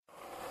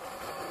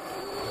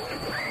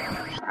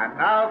And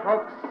now,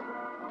 folks,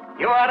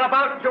 you are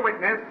about to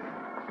witness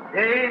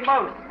the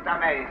most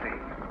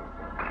amazing,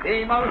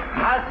 the most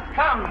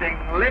astounding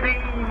living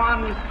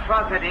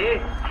monstrosity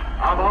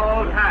of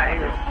all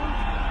time.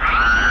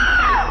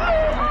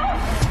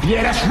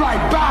 Yeah, that's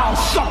right. Bow,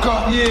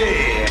 sucker.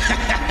 Yeah.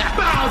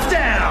 Bow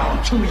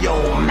down to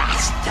your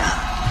master.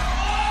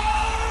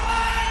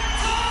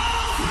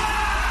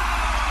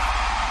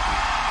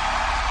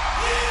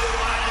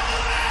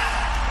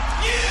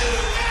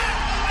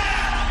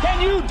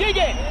 Can you dig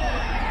it?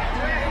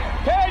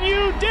 Can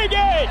you dig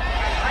it?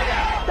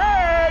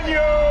 Can you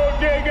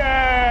dig it?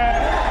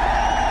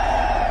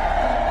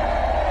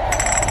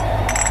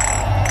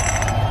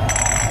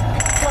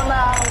 Come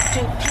out to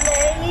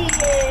play.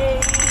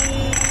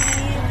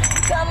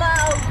 Come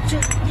out to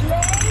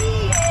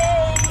play.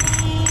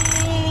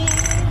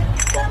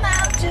 Come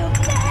out to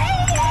play.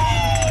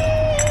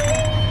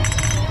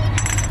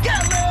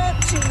 Come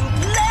out to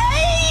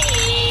play.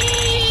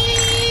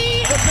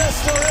 The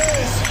best there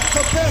is,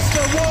 the best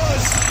there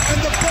was,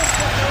 and the best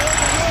that there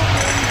ever will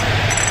be.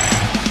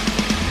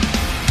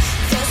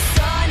 The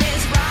sun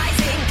is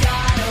rising,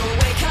 gotta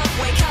wake up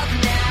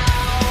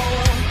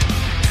now.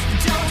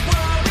 Don't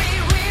worry,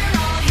 we're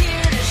all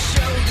here to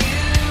show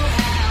you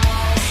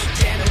how.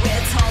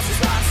 Janowitz Halls is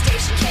Rock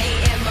Station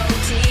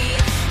KMOD,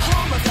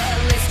 home of the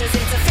listeners,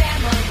 it's a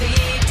family.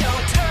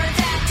 Don't turn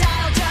that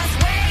dial, just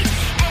wait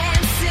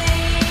and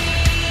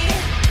see.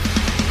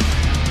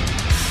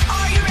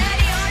 Are you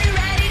ready? Are you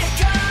ready to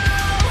go?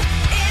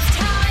 It's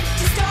time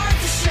to start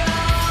the show.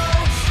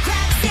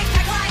 Grab a six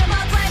pack, line 'em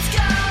up, let's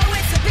go.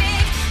 It's a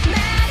big,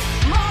 mad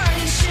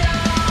morning show.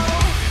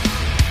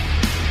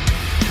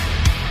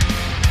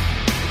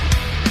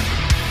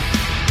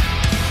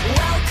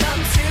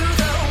 Welcome to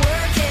the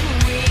working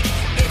week.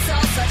 It's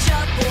all such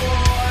a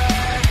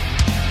bore.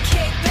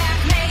 Kick back,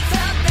 make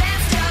the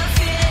best of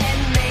it,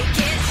 and make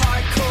it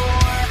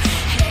hardcore.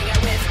 Hang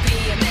out with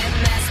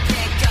BMMS,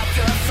 pick up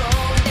your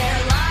phone.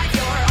 They're live,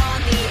 you're on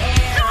the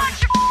air. Shut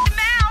your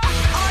mouth!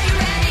 Are you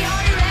ready?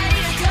 Are you ready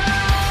to go?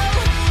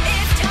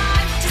 It's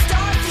time to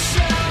start the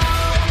show.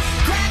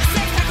 Grab a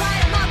six pack,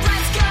 light 'em up,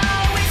 let's go.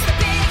 It's the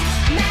big,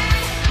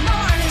 mad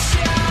morning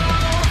show.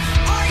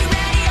 Are you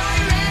ready? Are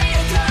you ready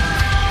to go?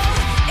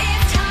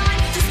 It's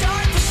time to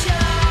start the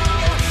show.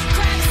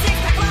 Grab a six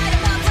pack, light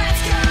 'em up,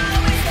 let's go.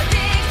 It's the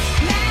big,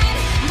 mad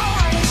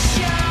morning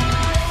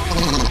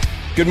show.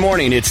 Good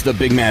morning. It's the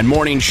Big Mad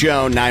Morning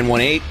Show,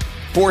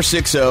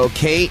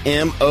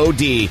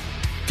 918-460-KMOD. You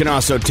can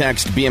also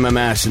text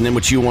BMMS and then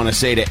what you want to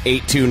say to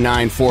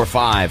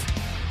 82945.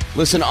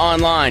 Listen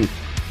online.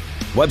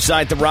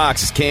 Website that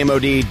rocks is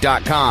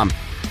KMOD.com.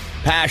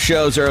 Past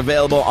shows are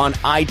available on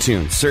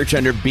iTunes. Search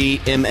under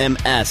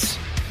BMMS.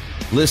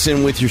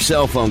 Listen with your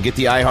cell phone. Get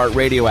the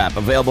iHeartRadio app.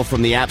 Available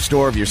from the App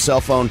Store of your cell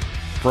phone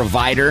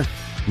provider.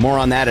 More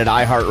on that at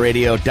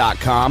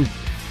iHeartRadio.com.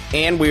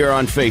 And we are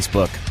on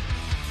Facebook.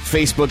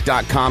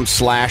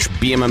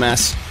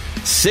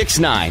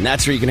 Facebook.com/BMMS69.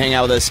 That's where you can hang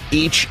out with us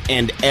each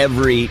and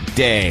every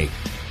day.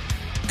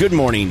 Good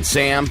morning,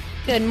 Sam.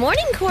 Good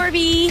morning,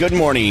 Corby. Good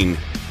morning,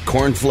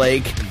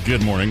 Cornflake.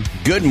 Good morning.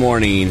 Good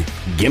morning,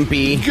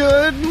 Gimpy.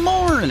 Good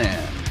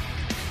morning.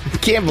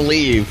 Can't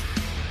believe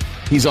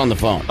he's on the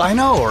phone. I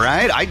know,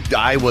 right?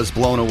 I was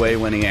blown away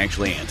when he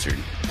actually answered.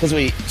 So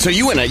you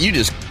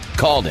just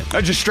called him.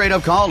 I just straight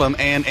up called him,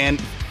 and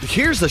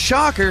here's the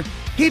shocker.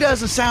 He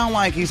doesn't sound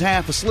like he's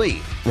half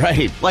asleep.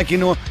 Right. Like,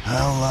 hello.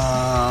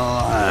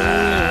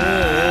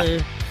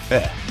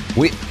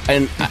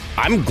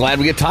 I'm glad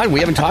we get talking. We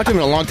haven't talked to him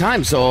in a long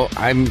time, so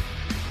I'm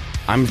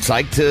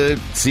psyched to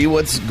see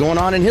what's going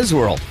on in his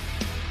world.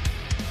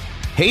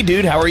 Hey,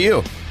 dude, how are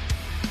you?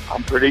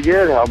 I'm pretty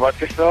good. How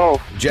about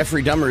yourself?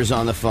 Jeffrey Dahmer is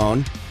on the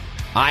phone.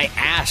 I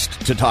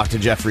asked to talk to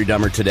Jeffrey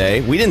Dahmer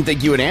today. We didn't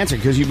think you would answer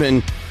because you've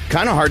been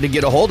kind of hard to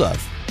get a hold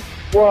of.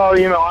 Well,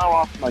 I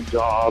lost my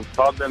job,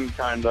 so I've been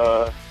kind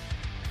of,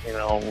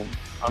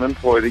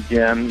 unemployed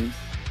again.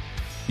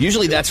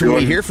 Usually that's when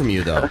we hear from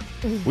you, though.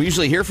 We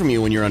usually hear from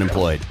you when you're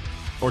unemployed.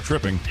 Or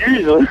tripping.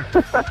 Usually.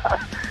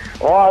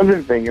 Well, I've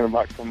been thinking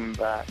about coming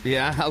back.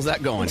 Yeah? How's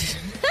that going?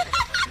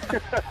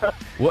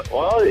 What?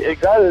 Well, it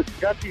got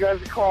you guys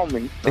to call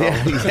me. So.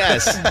 Yeah,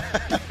 yes.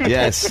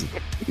 Yes.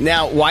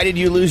 Now, why did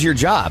you lose your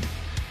job?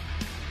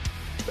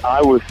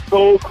 I was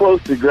so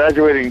close to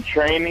graduating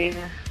training,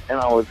 and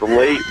I was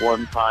late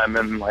one time,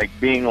 and,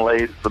 being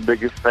late is the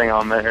biggest thing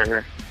on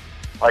there,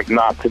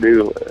 not to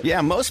do it. Yeah,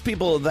 most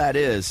people that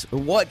is.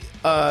 What,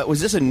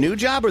 was this a new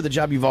job or the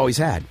job you've always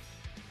had?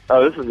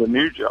 Oh, this is a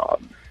new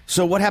job.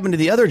 So what happened to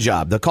the other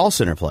job, the call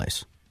center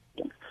place?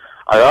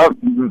 I got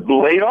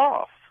laid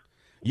off.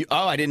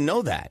 I didn't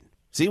know that.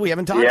 See, we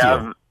haven't talked to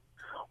you.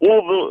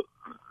 Well,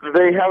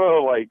 they have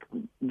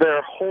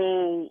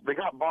they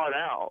got bought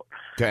out.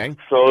 Okay.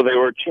 So they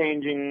were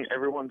changing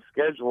everyone's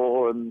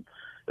schedule, and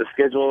the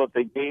schedule that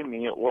they gave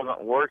me, it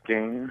wasn't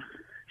working.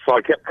 So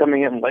I kept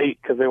coming in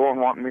late because they weren't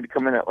wanting me to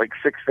come in at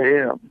 6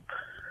 a.m.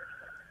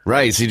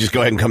 Right, so you just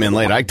go ahead and come in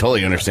late. I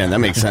totally understand. That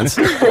makes sense.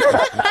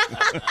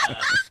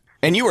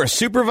 And you were a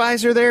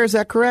supervisor there, is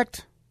that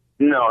correct?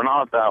 No,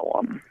 not that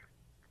one.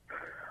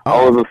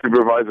 I was a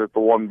supervisor at the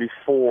one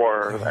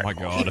before. Oh, my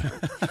God.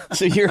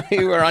 So you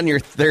were on your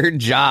third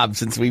job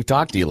since we've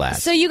talked to you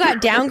last. So you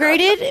got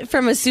downgraded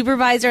from a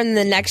supervisor, and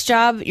the next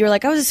job, you're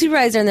like, I was a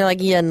supervisor, and they're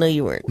like, yeah, no,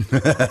 you weren't.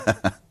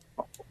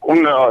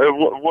 Well, no,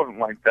 it wasn't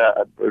like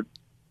that, but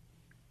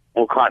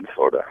well, kind of,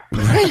 sort of.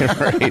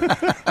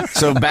 Right.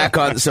 So back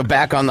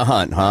on the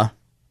hunt, huh?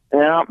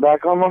 Yeah,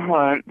 back on the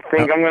hunt.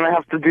 Think I'm going to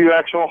have to do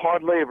actual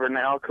hard labor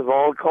now because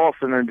all the call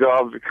center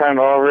jobs are kind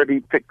of already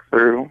picked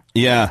through.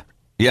 Yeah.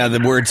 Yeah, the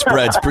word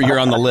spreads. You're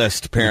on the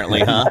list,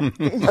 apparently, huh?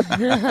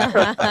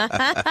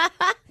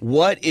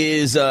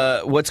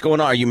 What's going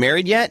on? Are you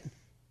married yet?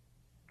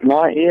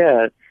 Not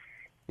yet.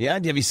 Yeah?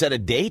 Have you set a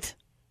date?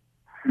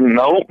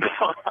 Nope.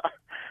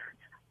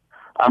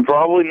 I'm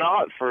probably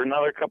not for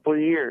another couple of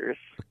years.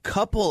 A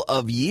couple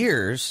of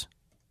years?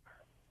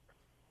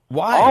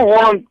 Why? I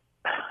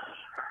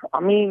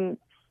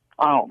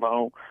don't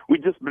know.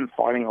 We've just been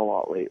fighting a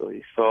lot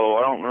lately, so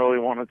I don't really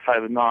want to tie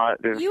the knot.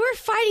 You were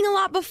fighting a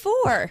lot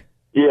before.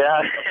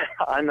 Yeah,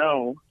 I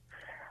know.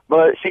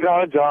 But she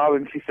got a job,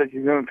 and she said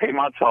she's going to pay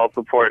my child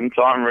support, and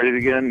so I'm ready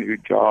to get a new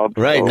job.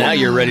 Right, so. Now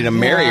you're ready to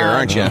marry her,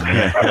 aren't you?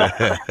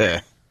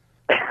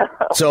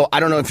 So I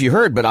don't know if you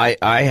heard, but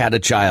I had a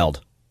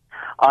child.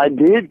 I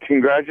did.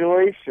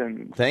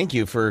 Congratulations. Thank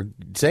you for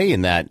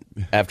saying that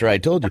after I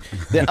told you.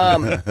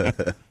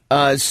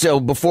 So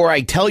before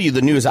I tell you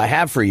the news I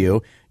have for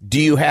you, do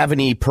you have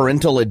any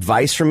parental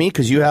advice for me?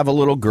 Because you have a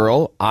little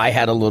girl. I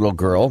had a little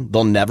girl.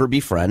 They'll never be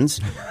friends.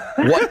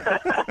 What?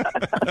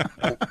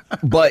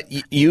 But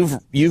you've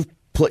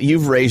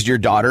raised your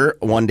daughter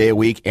one day a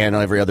week and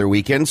every other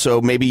weekend,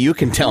 so maybe you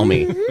can tell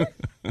me.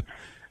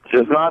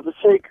 Just not to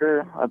shake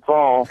her. That's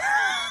all.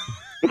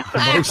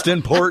 The most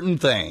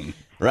important thing.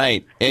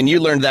 Right. And you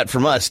learned that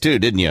from us, too,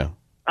 didn't you?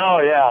 Oh,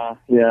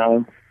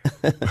 yeah.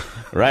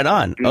 Right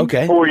on.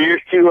 Okay. 4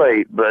 years too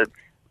late, but...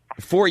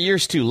 4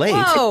 years too late?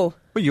 Whoa.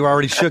 Well, you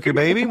already shook your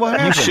baby? What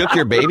happened? You shook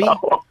your baby?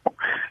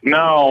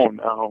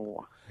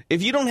 No.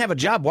 If you don't have a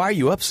job, why are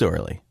you up so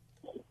early?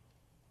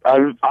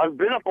 I've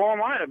been up all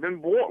night. I've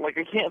been bored. Like,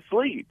 I can't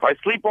sleep. I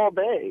sleep all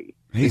day.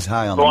 He's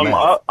high on so the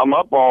meth. I'm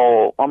up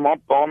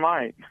all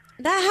night.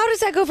 How does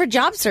that go for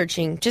job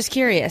searching? Just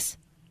curious.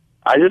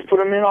 I just put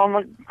them in on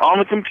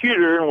the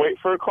computer and wait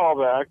for a call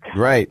back.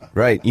 Right.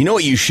 You know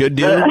what you should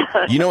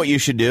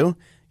do?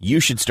 You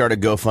should start a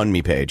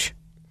GoFundMe page.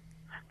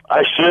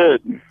 I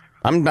should.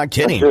 I'm not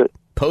kidding.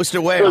 Post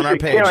away on our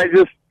page. Can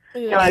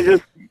I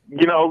just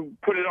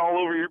put it all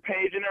over your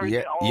page and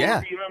everything? Yeah.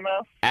 Over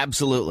BMMS?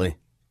 Absolutely.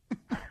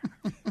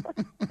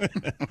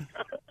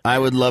 I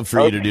would love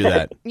for you to do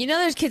that. You know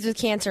there's kids with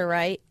cancer,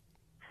 right?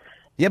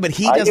 Yeah, but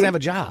he doesn't have a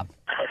job.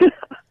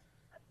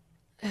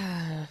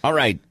 All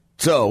right.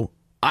 So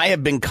I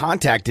have been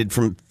contacted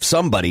from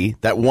somebody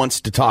that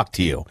wants to talk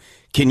to you.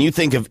 Can you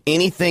think of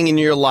anything in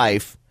your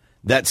life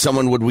that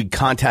someone would be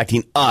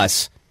contacting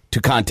us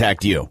to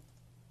contact you?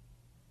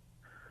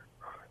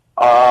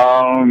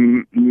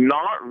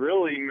 Not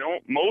really. No,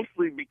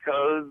 mostly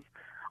because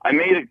I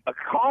made a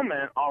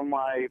comment on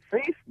my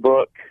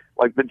Facebook,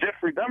 like the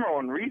Jeffrey Dahmer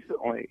one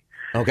recently.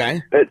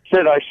 Okay. That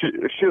said,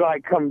 should I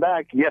come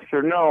back, yes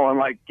or no? And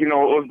it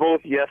was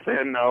both yes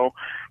and no.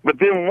 But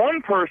then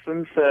one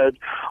person said,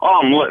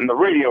 I'm letting the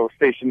radio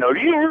station know. Do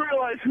you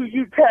realize who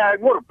you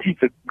tagged? What a piece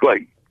of,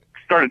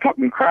 started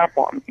talking crap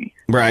on me.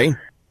 Right.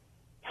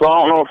 So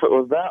I don't know if it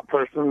was that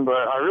person,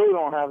 but I really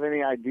don't have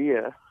any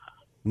idea.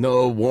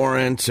 No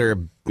warrants or,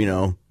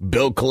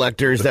 bill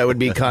collectors that would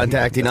be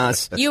contacting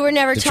us. You were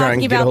never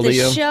talking about the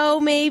show,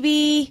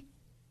 maybe?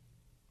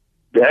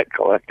 Debt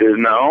collectors,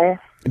 no.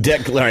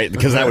 Right,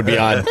 because that would be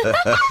odd.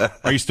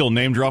 Are you still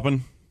name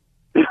dropping?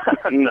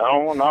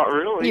 No, not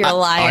really. You're a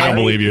liar. I don't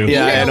believe you.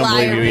 Yeah, You're I don't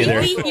believe you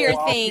either. We hear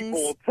things.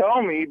 People will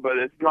tell me, but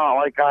it's not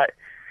like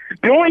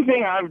the only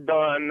thing I've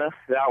done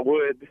that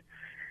would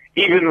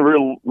even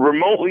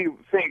remotely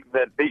think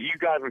that you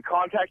guys would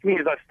contact me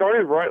is I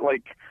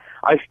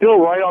still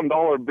write on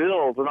dollar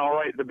bills, and I'll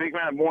write the Big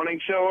Man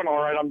Morning Show, and I'll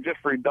write I'm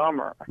Jeffrey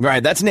Dahmer.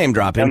 Right, that's name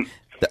dropping.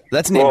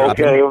 That's name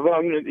dropping.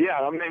 Okay,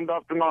 I'm named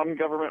after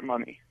non-government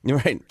money.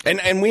 Right,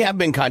 and we have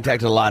been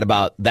contacted a lot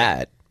about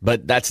that,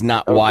 but that's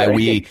not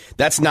why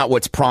that's not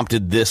what's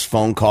prompted this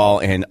phone call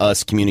and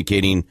us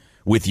communicating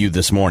with you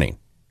this morning.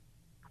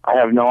 I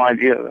have no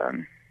idea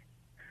then.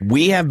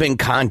 We have been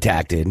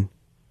contacted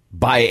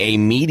by a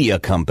media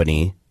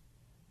company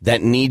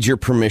that needs your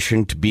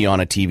permission to be on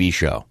a TV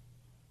show.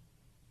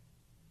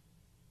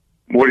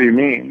 What do you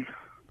mean?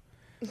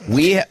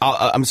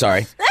 I'm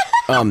sorry.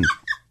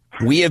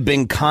 We have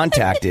been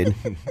contacted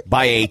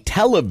by a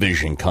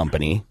television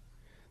company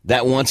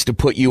that wants to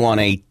put you on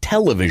a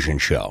television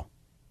show.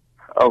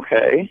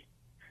 Okay.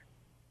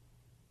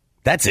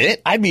 That's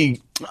it?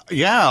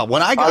 Yeah,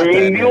 when I got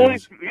the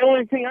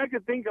only thing I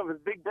could think of is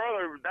Big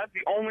Brother. That's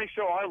the only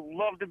show I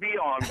love to be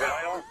on, but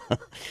I don't...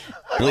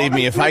 Believe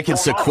me, if I could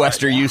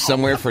sequester you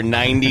somewhere for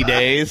 90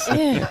 days,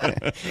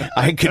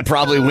 I could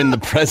probably win the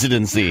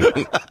presidency.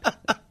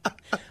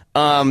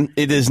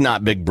 It is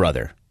not Big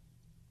Brother.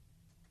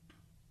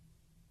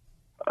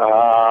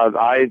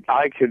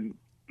 I could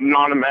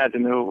not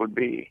imagine who it would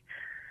be.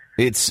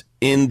 It's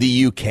in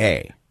the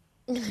UK.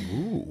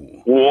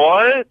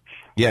 What?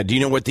 Yeah, do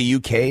you know what the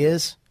UK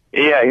is?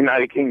 Yeah,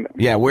 United Kingdom.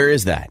 Yeah, where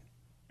is that?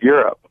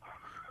 Europe.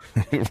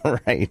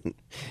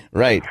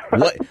 Right.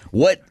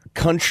 What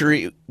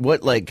country,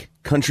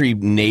 country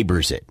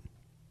neighbors it?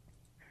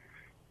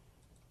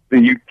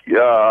 I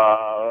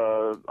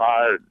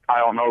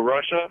don't know,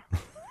 Russia?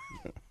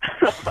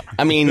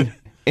 I mean,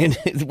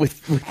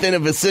 within a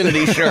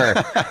vicinity, sure.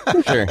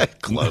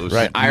 Close.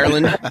 Right,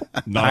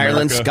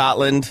 Ireland,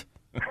 Scotland,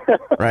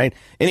 right?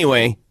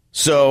 Anyway,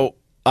 so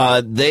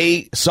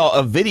they saw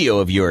a video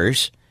of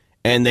yours,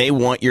 and they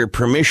want your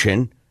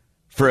permission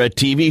for a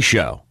TV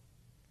show.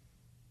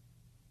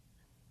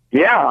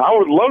 Yeah, I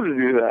would love to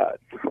do that.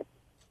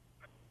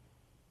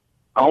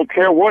 I don't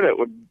care what it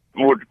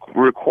would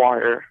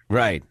require.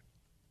 Right.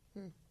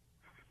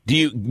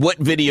 What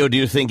video do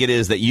you think it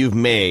is that you've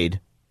made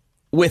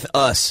with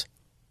us,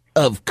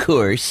 of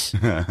course,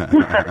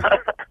 that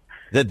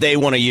they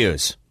want to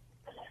use?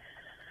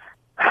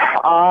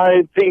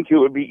 I think it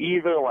would be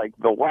either like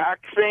the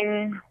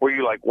waxing, where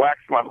you like wax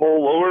my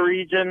whole lower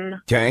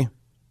region. Okay.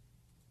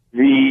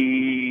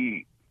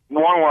 The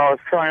one where I was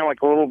crying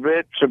like a little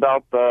bitch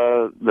about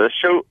the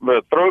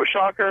throat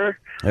shocker.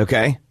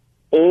 Okay.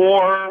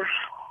 Or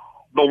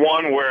the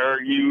one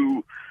where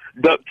you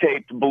duct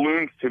taped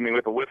balloons to me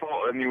with a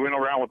wiffle, and you went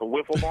around with a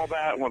wiffle ball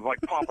bat and was like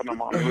popping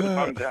them on me with a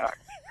thumbtack.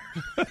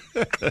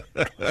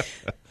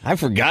 I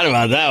forgot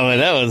about that one.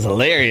 That was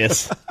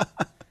hilarious.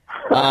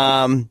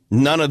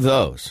 None of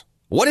those.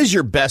 What is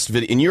your best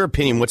video? In your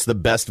opinion, what's the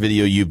best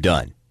video you've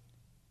done?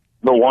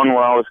 The one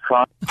where I was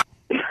crying.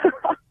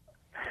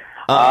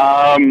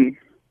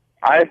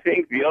 I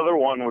think the other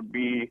one would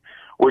be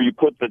where you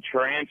put the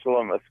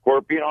tarantula and the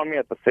scorpion on me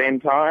at the same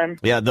time.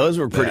 Yeah, those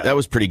were pretty. Yeah. That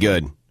was pretty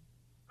good.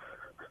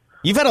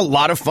 You've had a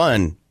lot of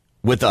fun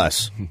with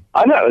us.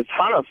 I've had a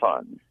ton of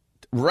fun.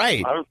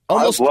 Right.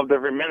 I loved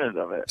every minute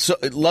of it. So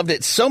loved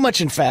it so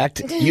much. In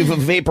fact, you've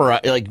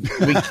vaporized.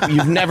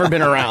 You've never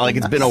been around. Like,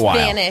 it's been a while.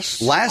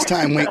 Vanished. Last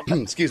time we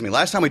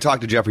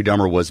talked to Jeffrey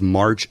Dahmer was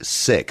March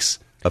 6th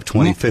of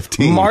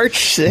 2015. March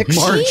 6th?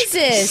 March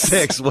Jesus.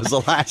 6th was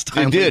the last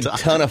time we did.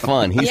 Ton of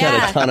fun. He's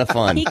had a ton of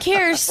fun. He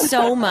cares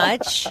so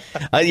much.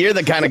 You're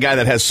the kind of guy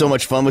that has so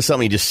much fun with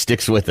something, he just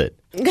sticks with it.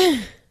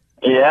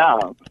 Yeah,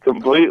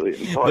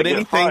 completely. But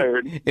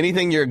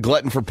anything you're a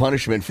glutton for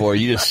punishment for,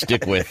 you just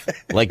stick with,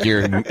 like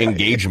your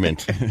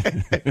engagement.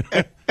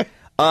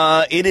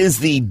 It is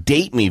the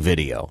Date Me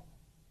video.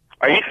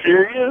 Are you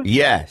serious?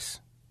 Yes.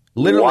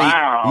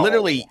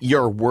 Literally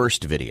your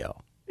worst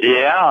video.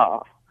 Yeah.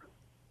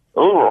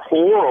 Those were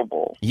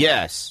horrible.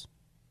 Yes.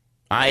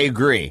 I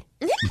agree.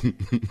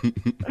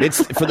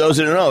 It's, for those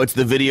who don't know, it's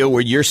the video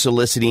where you're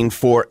soliciting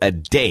for a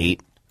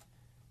date,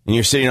 and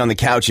you're sitting on the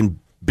couch in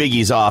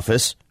Biggie's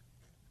office.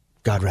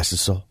 God rest his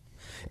soul.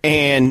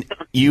 And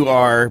you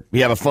have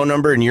a phone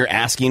number, and you're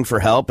asking for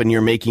help, and you're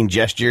making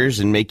gestures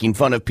and making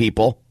fun of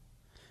people.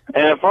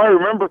 And if I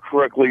remember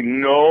correctly,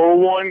 no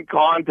one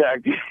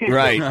contacted you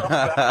right.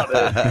 about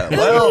it.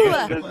 Well,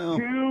 it was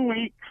a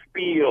 2-week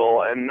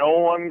spiel, and no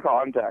one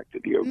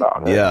contacted you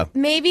about it. Yeah.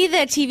 Maybe the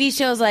TV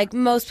show's like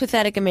Most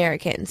Pathetic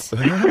Americans.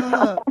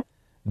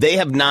 They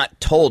have not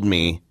told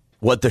me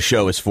what the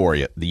show is for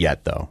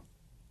yet, though.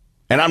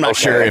 And I'm not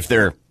sure if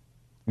they're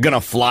going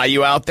to fly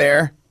you out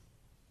there,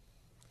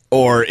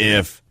 or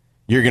if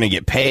you're going to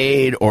get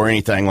paid or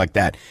anything like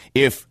that.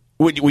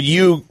 Would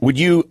you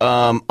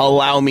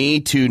allow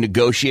me to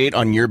negotiate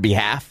on your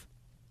behalf?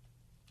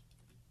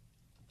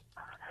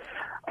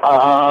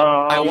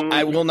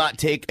 I will not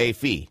take a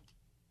fee.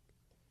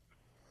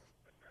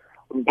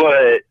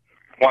 But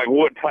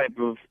what type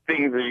of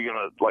things are you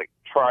going to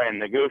try and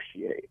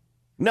negotiate?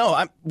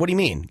 No, what do you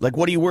mean?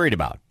 What are you worried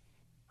about?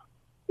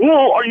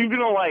 Well, are you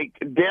going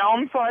to,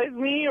 downsize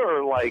me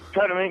or,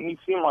 try to make me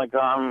seem like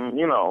I'm,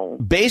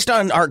 Based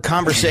on our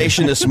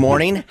conversation this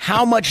morning,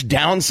 how much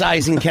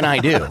downsizing can I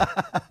do?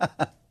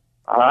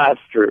 That's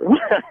true.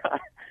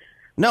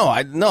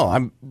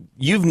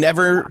 You've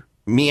never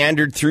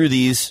meandered through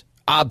these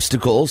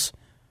obstacles.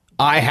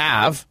 I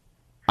have.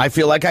 I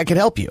feel like I could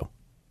help you.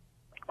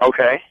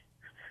 Okay.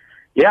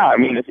 Yeah, I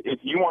mean, if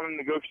you want to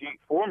negotiate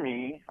for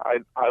me,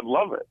 I'd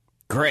love it.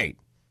 Great.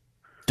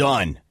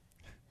 Done.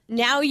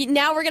 Now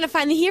we're going to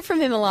finally hear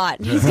from him a lot.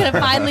 He's going to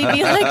finally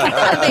be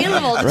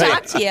available to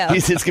talk to you.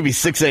 It's going to be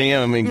 6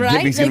 a.m. I mean,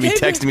 Gimpy's going to be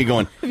texting me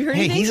going,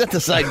 hey, he's at the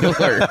side door.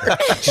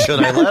 Should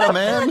I let him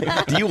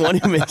in? Do you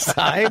want him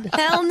inside?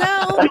 Hell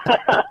no.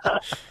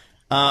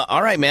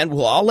 All right, man.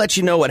 Well, I'll let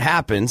you know what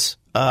happens.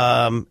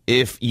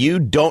 If you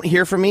don't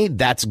hear from me,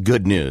 that's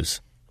good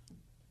news.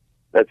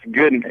 That's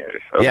good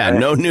news. Okay. Yeah,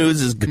 no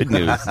news is good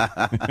news.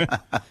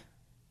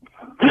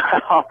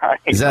 All right.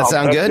 Does that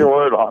sound good? Your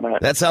word on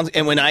it. That sounds.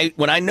 And when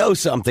I know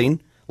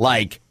something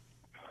like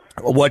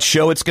what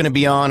show it's going to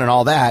be on and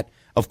all that,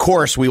 of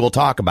course we will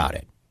talk about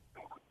it.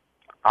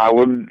 I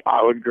would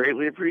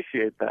greatly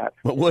appreciate that.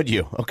 But would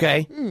you?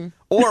 Okay.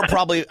 Or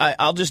probably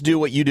I'll just do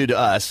what you do to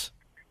us.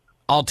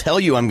 I'll tell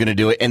you I'm going to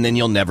do it, and then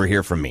you'll never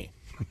hear from me.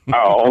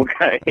 Oh,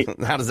 okay.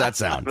 How does that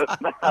sound?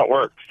 That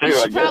works, too, You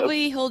I should guess.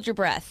 probably hold your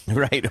breath.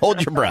 Right.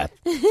 Hold your breath.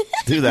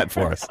 Do that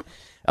for us.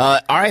 All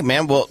right,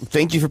 man. Well,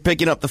 thank you for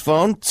picking up the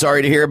phone.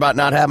 Sorry to hear about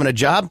not having a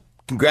job.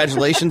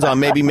 Congratulations on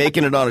maybe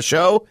making it on a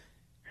show.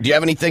 Do you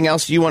have anything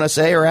else you want to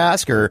say or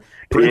ask or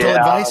parental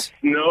advice?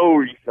 Snow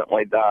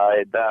recently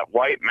died. That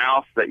white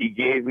mouse that you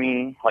gave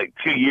me like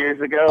 2 years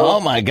ago. Oh,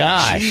 my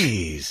gosh.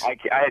 Jeez. I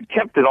had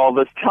kept it all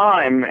this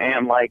time,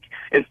 and like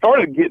it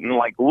started getting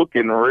like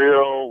looking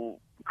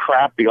real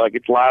crappy, like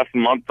its last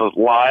month of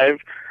live.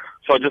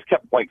 So I just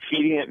kept like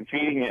feeding it,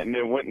 and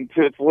it went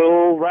into its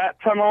little rat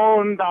tunnel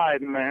and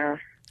died in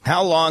there.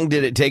 How long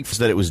did it take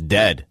that it was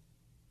dead?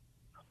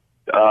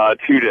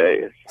 2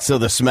 days. So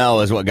the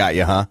smell is what got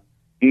you, huh?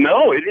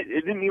 No, it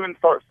didn't even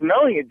start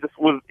smelling. It just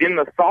was in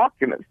the sock,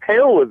 and its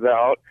tail was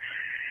out.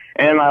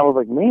 And I was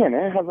like, man,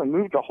 it hasn't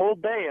moved the whole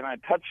day. And I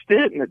touched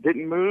it, and it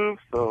didn't move.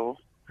 So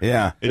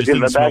Yeah. It just in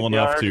the didn't smell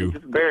enough backyard, to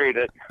just buried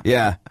it.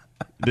 Yeah.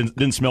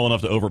 didn't smell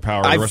enough to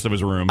overpower the rest of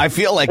his room. I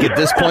feel like at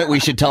this point we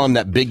should tell him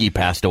that Biggie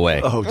passed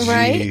away. Oh,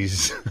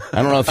 jeez.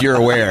 I don't know if you're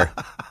aware.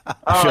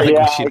 I feel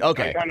like we should,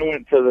 okay. I kind of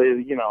went to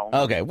the, you know.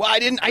 Okay. Well, I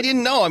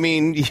didn't know. I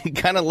mean, you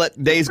kind of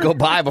let days go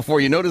by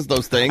before you notice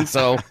those things.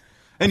 So,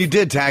 And you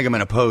did tag him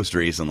in a post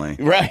recently.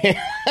 right.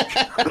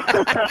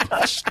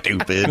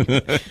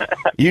 Stupid.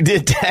 You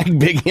did tag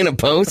Biggie in a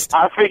post?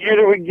 I figured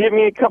it would give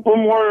me a couple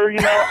more,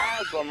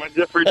 ads on my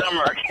Jeffrey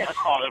Dahmer account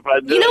if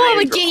I did. You know what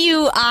would get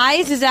you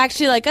eyes is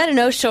actually like, I don't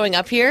know, showing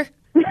up here.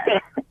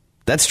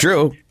 That's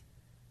true.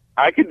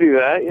 I could do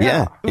that.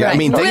 Yeah. Yeah. Right. I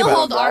mean, think we'll about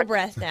hold our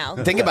breath now.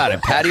 Think about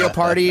it. Patio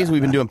parties.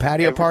 We've been doing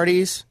patio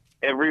parties.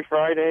 Every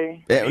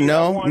Friday.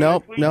 No.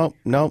 No, the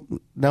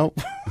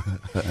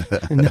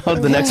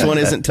next one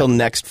isn't till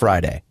next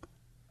Friday.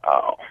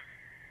 Oh.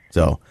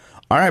 So,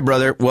 all right,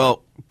 brother.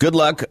 Well, good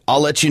luck.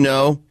 I'll let you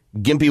know.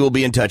 Gimpy will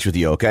be in touch with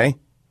you, okay?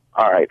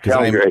 All right. Because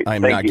Sounds great.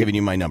 I'm Thank not you. giving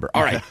you my number.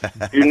 All right.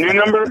 Your new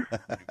number?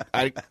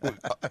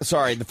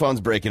 Sorry, the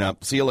phone's breaking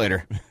up. See you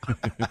later.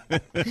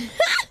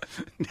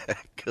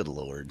 Good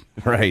Lord.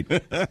 Right.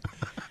 Ugh.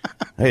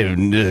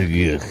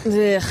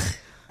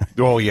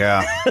 Oh,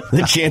 yeah.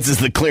 The chances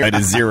to clear it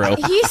is 0.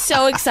 He's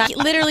so excited.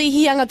 Literally,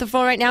 he hung up the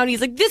phone right now, and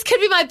he's like, this could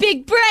be my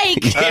big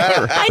break.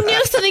 Yeah, right. I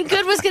knew something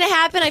good was going to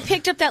happen. I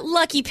picked up that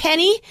lucky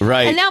penny.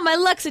 Right. And now my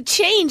luck's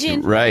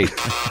a-changing. Right.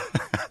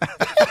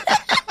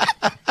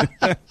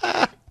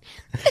 I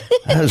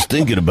was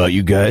thinking about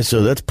you guys,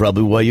 so that's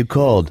probably why you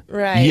called.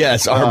 Right.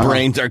 Yes, our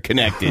brains are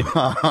connected.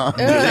 Ugh,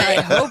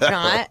 I hope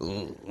not.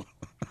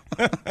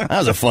 That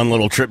was a fun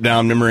little trip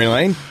down memory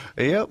lane.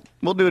 Yep.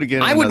 We'll do it again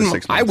in I another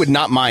 6 months. would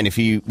not mind if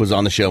he was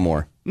on the show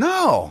more.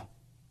 No.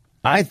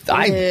 Ugh.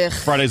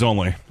 Fridays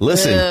only.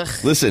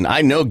 Listen,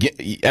 I know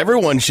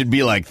everyone should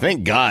be like,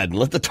 thank God,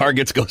 let the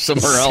targets go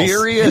somewhere else.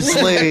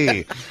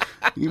 Seriously.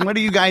 What are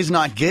you guys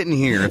not getting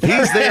here? If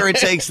he's there, it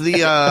takes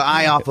the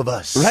eye off of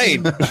us. Right.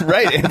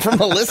 And from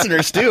the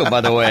listeners, too, by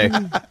the way.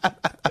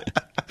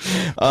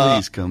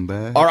 Please come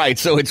back. All right,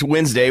 so it's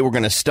Wednesday. We're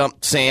going to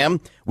stump Sam.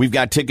 We've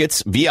got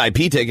tickets,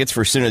 VIP tickets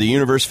for Sin of the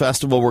Universe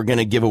Festival we're going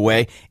to give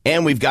away.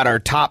 And we've got our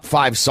top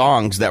 5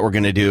 songs that we're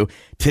going to do.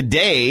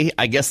 Today,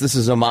 I guess this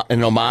is an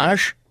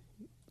homage?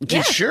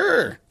 Yeah.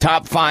 Sure.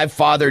 Top 5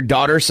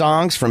 father-daughter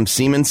songs from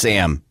Seaman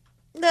Sam.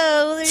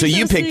 No, they're So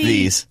you picked sweet.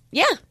 these.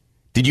 Yeah.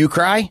 Did you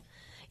cry?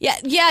 Yeah.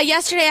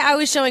 Yesterday I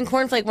was showing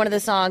Cornflake one of the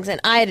songs,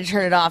 and I had to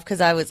turn it off because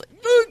I was like,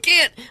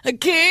 I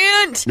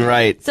can't.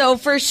 Right. So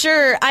for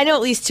sure, I know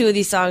at least 2 of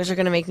these songs are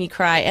going to make me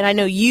cry, and I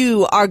know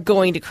you are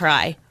going to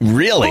cry.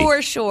 Really?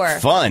 For sure.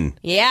 Fun.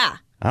 Yeah.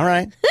 All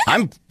right.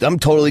 I'm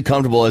totally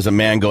comfortable as a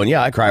man going,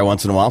 yeah, I cry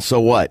once in a while, so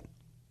what?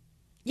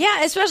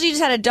 Yeah, especially you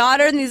just had a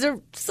daughter, and these are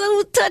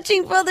so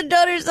touching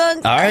father-daughter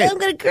songs. All right. I'm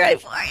going to cry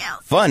for you.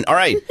 Fun. All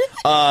right.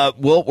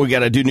 Well, we got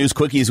to do news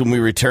quickies when we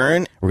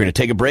return. We're going to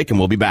take a break, and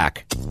we'll be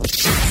back.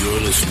 You're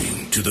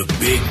listening to the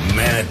Big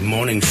Mad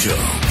Morning Show.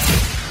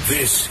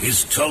 This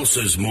is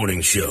Tulsa's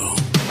Morning Show.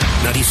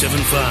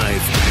 97.5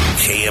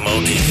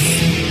 KMOD.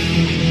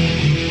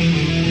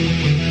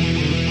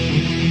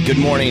 Good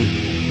morning.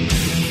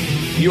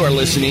 You are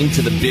listening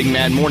to the Big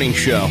Mad Morning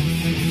Show.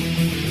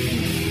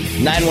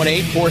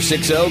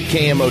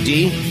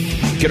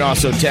 918-460-KMOD. You can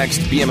also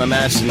text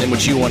BMMS and then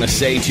what you want to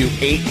say to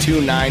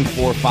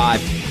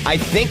 82945. I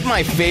think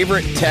my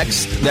favorite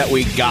text that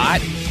we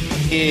got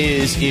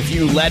is, if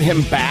you let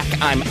him back,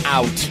 I'm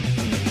out.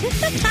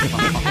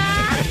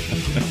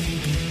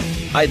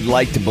 I'd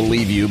like to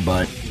believe you,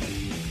 but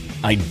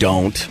I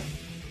don't.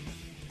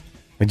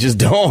 I just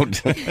don't.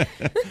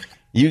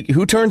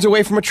 Who turns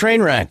away from a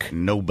train wreck?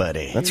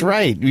 Nobody. That's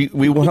right.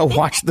 We want to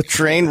watch the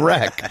train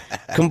wreck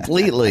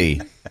completely.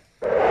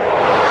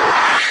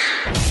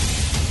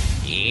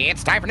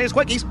 It's time for News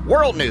Quickies,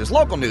 world news,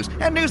 local news,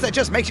 and news that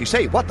just makes you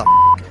say, what the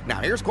f***? Now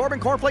here's Corbin,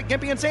 Cornflake,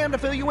 Gimpy, and Sam to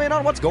fill you in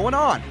on what's going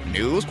on.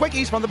 News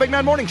Quickies from the Big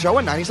Man Morning Show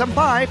on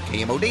 97.5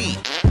 KMOD.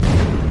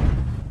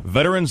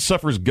 Veteran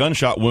suffers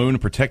gunshot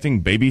wound protecting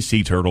baby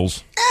sea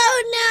turtles.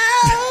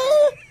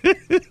 Oh, no!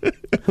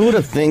 Who would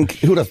have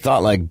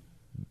thought, like,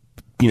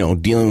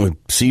 dealing with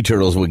sea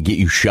turtles would get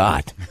you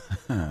shot?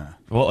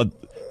 Well,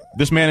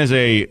 this man is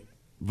a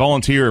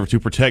volunteer to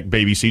protect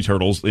baby sea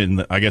turtles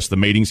in, I guess, the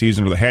mating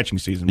season or the hatching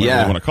season,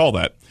 whatever you want to call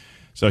that.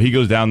 So he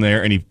goes down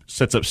there and he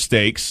sets up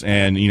stakes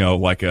and,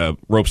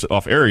 ropes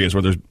off areas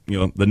where there's,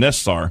 the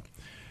nests are.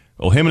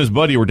 Well, him and his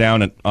buddy were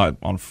down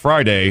on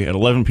Friday at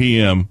 11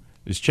 p.m.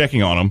 is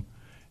checking on them,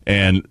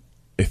 and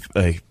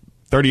a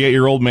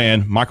 38-year-old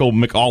man, Michael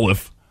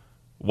McAuliffe,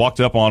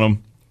 walked up on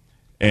him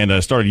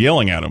and started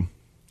yelling at him.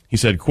 He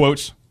said,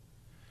 quotes,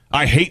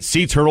 "I hate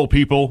sea turtle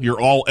people.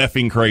 You're all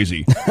effing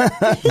crazy."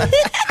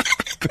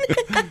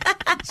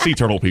 Sea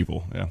turtle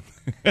people,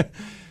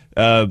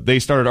 yeah. They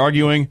started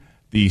arguing.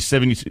 The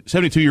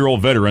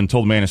 72-year-old veteran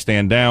told the man to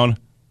stand down.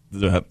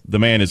 The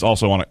man is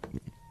also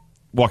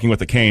walking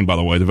with a cane, by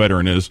the way, the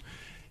veteran is.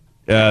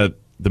 The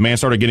man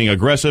started getting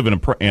aggressive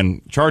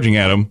and charging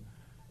at him.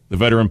 The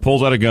veteran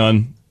pulls out a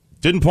gun,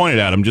 didn't point it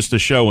at him, just to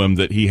show him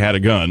that he had a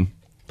gun.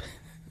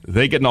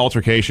 They get an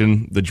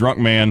altercation. The drunk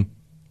man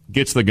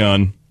gets the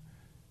gun.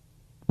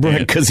 Right,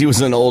 because he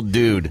was an old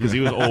dude. Because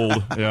he was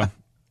old, yeah.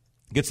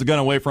 Gets the gun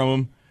away from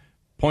him,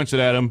 points it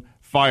at him,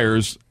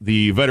 fires.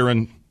 The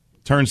veteran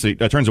turns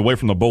away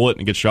from the bullet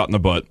and gets shot in the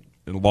butt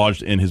and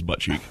lodged in his butt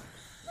cheek.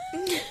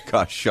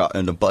 Got shot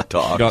in the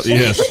buttocks.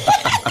 Yes.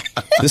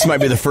 This might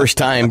be the first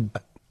time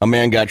a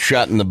man got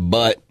shot in the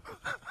butt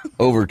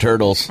over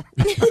turtles.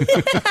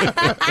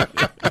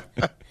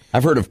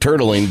 I've heard of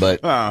turtling,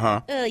 but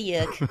Oh,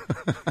 yuck.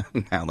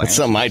 that's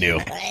something I do.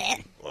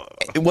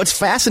 What's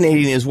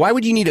fascinating is why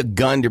would you need a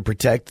gun to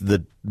protect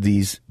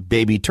these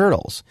baby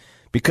turtles?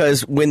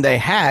 Because when they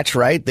hatch,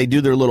 right, they do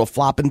their little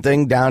flopping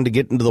thing down to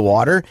get into the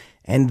water,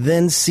 and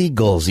then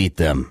seagulls eat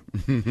them.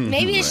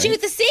 Maybe to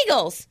shoot the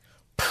seagulls.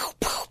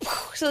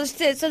 So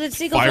the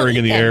seagulls Firing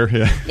in the air.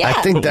 Yeah.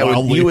 I think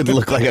you would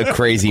look like a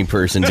crazy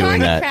person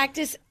doing that.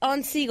 Practice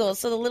on seagulls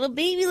so the little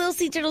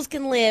sea turtles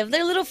can live.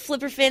 They're little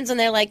flipper fins, and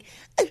they're like...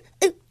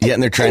 Yeah,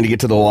 and they're trying to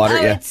get to the water.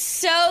 Oh, yeah, it's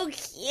so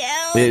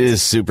cute. It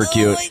is super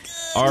cute. My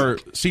God. Are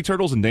sea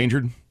turtles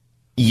endangered?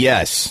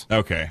 Yes.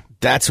 Okay.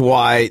 That's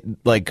why,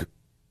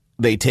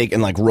 they take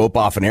and rope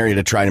off an area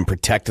to try and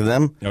protect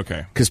them.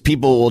 Okay. Because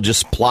people will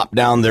just plop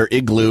down their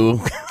igloo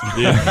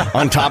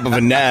on top of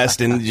a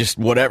nest and just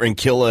whatever and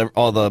kill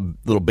all the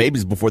little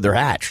babies before they're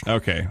hatched.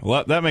 Okay.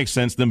 Well, that makes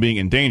sense, them being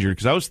endangered.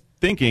 Because I was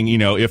thinking,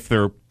 if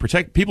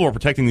people are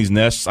protecting these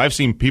nests, I've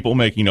seen people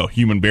make,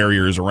 human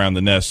barriers around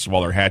the nests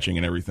while they're hatching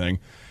and everything.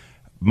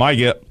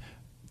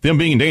 Them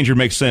being endangered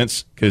makes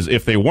sense because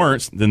if they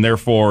weren't, then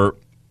therefore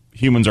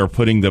humans are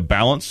putting the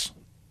balance.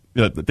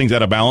 Things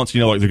out of balance,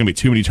 like there's going to be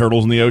too many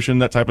turtles in the ocean,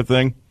 that type of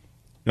thing. You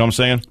know what I'm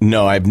saying?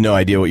 No, I have no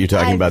idea what you're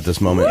talking about this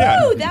moment.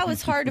 Woo, that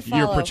was hard to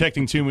follow.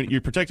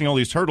 You're protecting all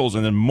these turtles,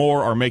 and then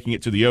more are making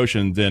it to the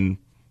ocean than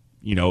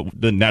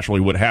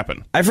naturally would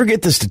happen. I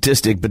forget the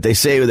statistic, but they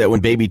say that when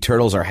baby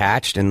turtles are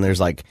hatched and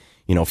there's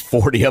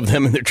 40 of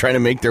them and they're trying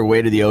to make their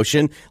way to the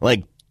ocean,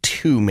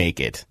 2 make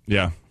it.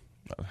 Yeah.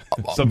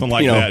 Something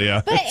like that,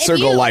 yeah.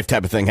 Circle of life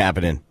type of thing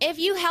happening. If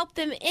you help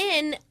them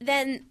in,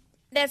 then...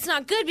 That's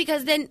not good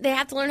because then they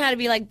have to learn how to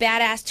be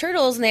badass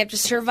turtles and they have to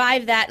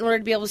survive that in order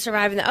to be able to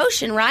survive in the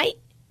ocean, right?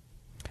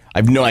 I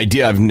have no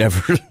idea. I've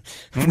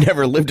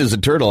never lived as a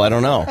turtle. I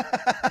don't know.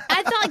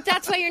 I feel like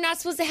that's why you're not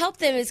supposed to help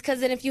them is because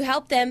then if you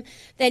help them,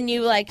 then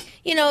you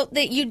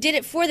that you did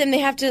it for them. They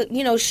have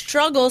to,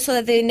 struggle so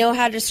that they know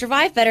how to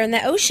survive better in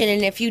the ocean.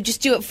 And if you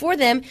just do it for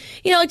them,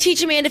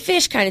 teach a man to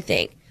fish kind of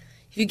thing.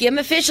 If you give him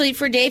a fish, he'll eat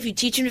for a day. If you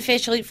teach him to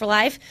fish, he'll eat for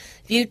life.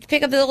 If you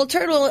pick up the little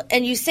turtle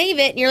and you save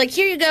it, and you're like,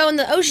 here you go in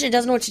the ocean, it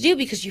doesn't know what to do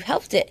because you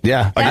helped it.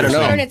 Yeah, I don't know.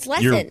 Learn its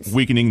lessons. You're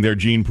weakening their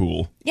gene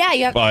pool. Yeah,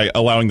 you have by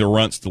allowing the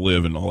runts to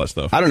live and all that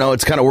stuff. I don't know.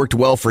 It's kind of worked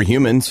well for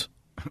humans.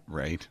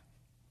 Right.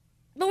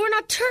 But we're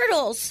not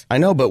turtles. I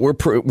know, but we're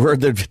at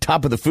the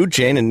top of the food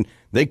chain, and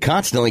they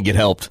constantly get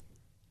helped.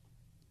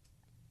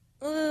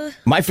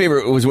 My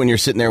favorite was when you're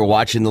sitting there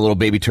watching the little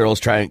baby turtles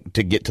trying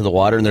to get to the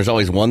water, and there's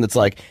always one that's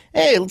like,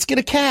 hey, let's get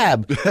a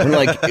cab. And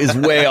is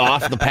way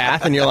off the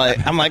path, and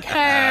I'm like,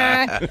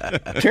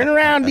 turn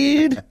around,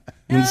 dude.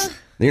 And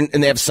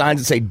they have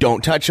signs that say,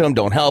 don't touch them,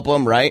 don't help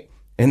them, right?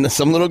 And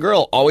some little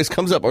girl always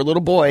comes up, or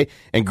little boy,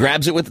 and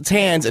grabs it with its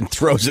hands and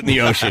throws it in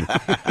the ocean.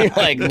 You're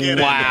like,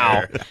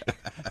 wow.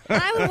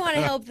 I would want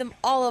to help them,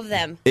 all of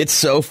them. It's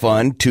so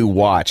fun to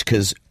watch,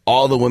 because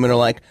all the women are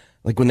like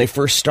when they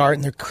first start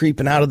and they're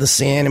creeping out of the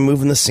sand and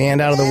moving the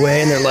sand out of the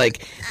way, and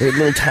they're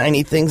little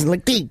tiny things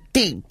and deep,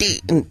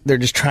 and they're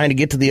just trying to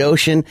get to the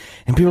ocean,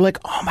 and people are like,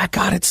 oh my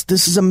God,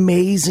 this is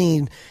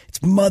amazing.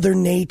 It's Mother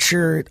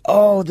Nature.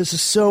 Oh, this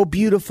is so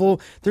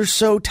beautiful. They're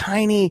so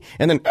tiny.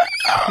 And then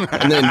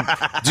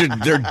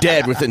they're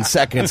dead within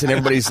seconds, and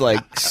everybody's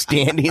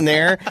standing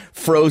there,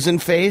 frozen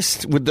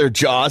faced with their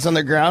jaws on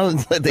the ground.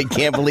 They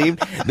can't believe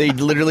they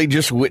literally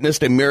just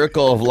witnessed a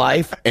miracle of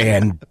life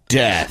and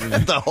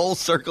death. The whole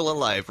circle of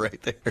life right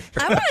there.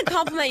 I want to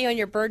compliment you on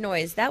your bird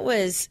noise. That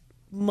was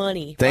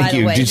money. Thank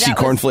you. Did you see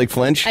Cornflake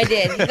flinch? I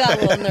did. He got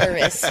a little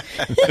nervous.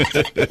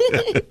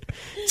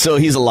 So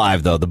he's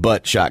alive, though. The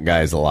butt shot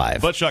guy is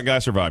alive. Butt shot guy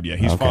survived, yeah.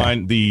 He's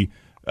fine. The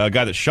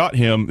guy that shot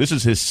him, this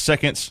is his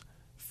second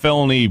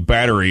felony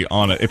battery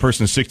on a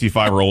person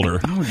 65 or older.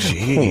 Oh,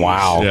 geez.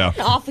 Wow. Yeah.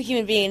 An awful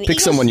human being. Pick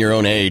someone your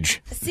own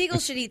age. A seagull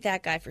should eat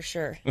that guy for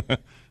sure.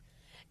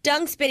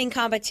 Dung spitting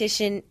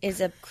competition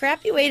is a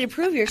crappy way to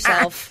prove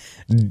yourself.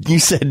 You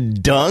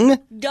said dung?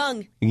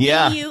 Dung.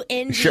 Yeah.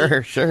 D-U-N-G.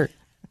 Sure.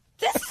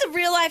 This is a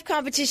real life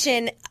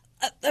competition.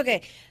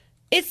 Okay.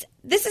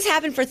 This has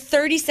happened for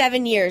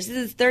 37 years. This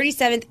is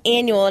 37th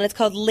annual, and it's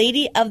called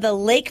Lady of the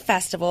Lake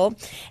Festival.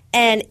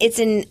 And it's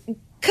in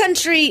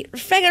country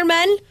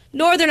Feggerman,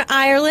 Northern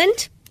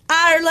Ireland.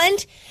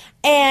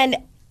 And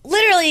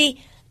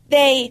literally,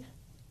 they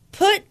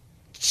put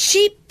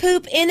sheep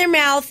poop in their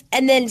mouth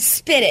and then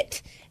spit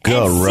it.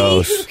 Gross.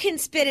 And see who can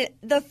spit it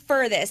the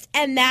furthest.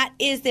 And that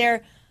is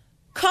their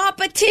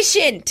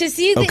competition to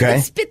see who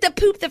can spit the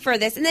poop the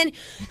furthest. And then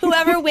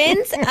whoever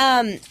wins,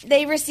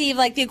 they receive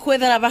like the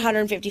equivalent of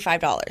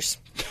 $155.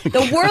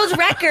 The world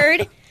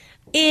record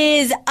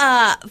is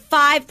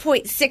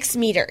 5.6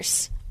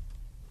 meters,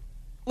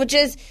 which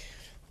is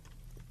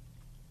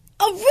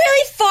a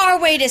really far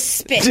way to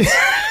spit.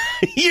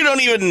 You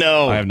don't even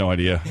know. I have no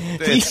idea.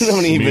 You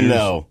don't even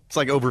know. It's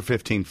like over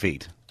 15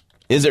 feet.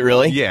 Is it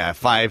really? Yeah,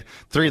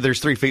 3.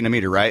 There's 3 feet in a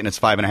meter, right? And it's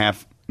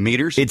 5.5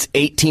 meters. It's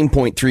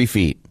 18.3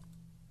 feet.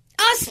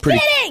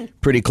 Spitting!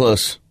 Pretty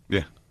close.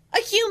 Yeah. A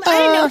human. I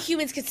didn't know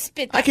humans could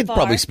spit that I could far.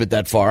 probably spit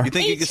that far. You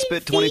think you could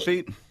spit 20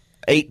 feet?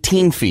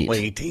 18 feet. Well,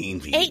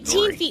 18 feet.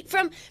 18 feet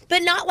from,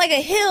 but not like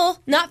a hill,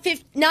 not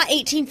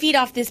 18 feet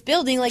off this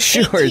building, like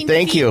Sure, 18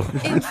 thank feet you.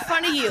 in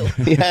front of you.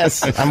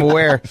 Yes, I'm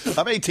aware.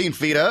 I'm 18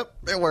 feet up.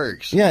 It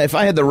works. Yeah, if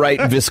I had the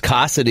right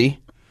viscosity.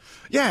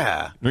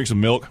 Yeah. Drink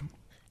some milk.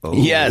 Oh,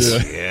 Yes.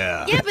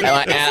 Yeah. Yeah, but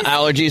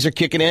Allergies are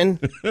kicking in.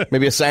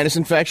 Maybe a sinus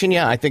infection.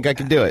 Yeah, I think I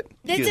could do it.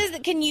 this is.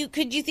 Could you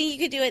think you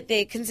could do it?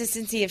 The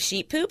consistency of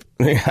sheep poop.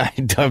 I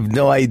have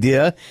no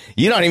idea.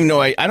 You don't even know.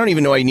 I don't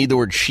even know I need the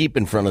word sheep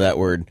in front of that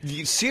word.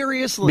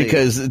 Seriously?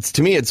 Because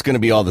to me, it's going to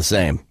be all the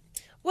same.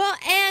 Well,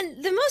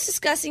 and the most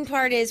disgusting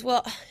part is, how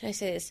can I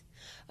say this?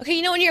 Okay,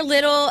 you know when you're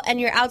little and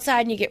you're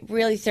outside and you get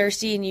really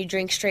thirsty and you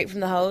drink straight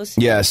from the hose?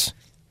 Yes.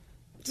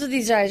 That's what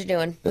these guys are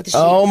doing with the sheep.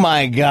 Oh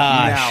my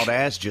gosh. Now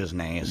that's just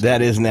nasty.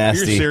 That is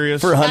nasty. You're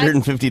serious? For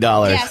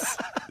 $150. Yes.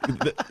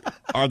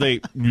 Are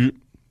they?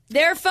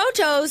 There are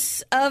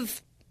photos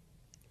of.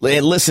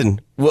 And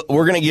listen, we're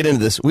going to get into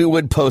this. We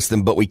would post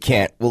them, but we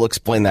can't. We'll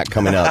explain that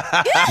coming up.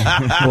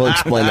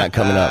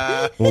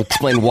 We'll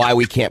explain why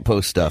we can't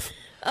post stuff.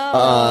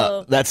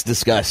 That's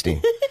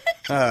disgusting.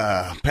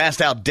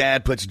 Passed out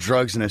dad puts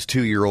drugs in his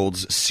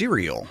 2-year-old's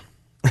cereal.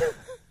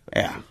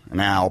 Yeah.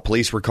 Now,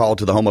 police were called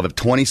to the home of a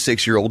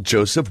 26-year-old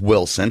Joseph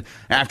Wilson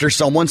after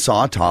someone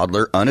saw a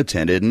toddler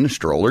unattended in a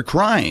stroller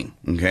crying.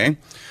 Okay.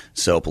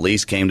 So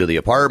police came to the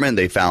apartment.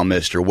 They found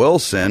Mr.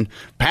 Wilson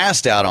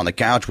passed out on the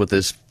couch with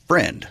his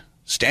friend,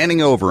 standing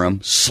over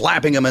him,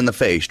 slapping him in the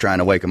face, trying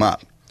to wake him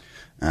up.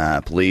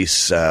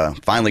 Police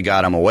finally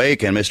got him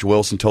awake, and Mr.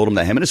 Wilson told him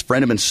that him and his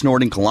friend had been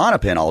snorting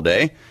Klonopin all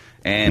day.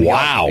 And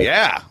wow.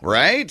 Yeah,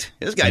 right?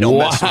 This guy don't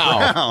mess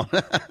around.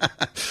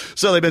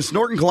 So they've been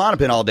snorting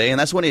Klonopin all day, and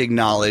that's when he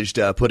acknowledged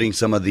putting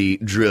some of the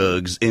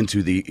drugs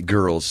into the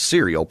girl's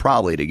cereal,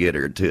 probably to get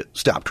her to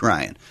stop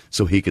crying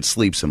so he could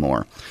sleep some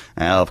more.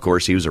 Of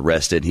course, he was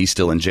arrested. He's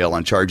still in jail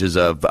on charges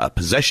of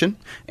possession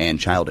and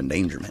child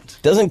endangerment.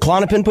 Doesn't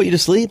Klonopin put you to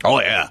sleep? Oh,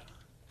 yeah.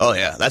 Oh,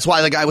 yeah. That's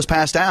why the guy was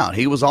passed out.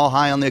 He was all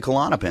high on the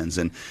Klonopins.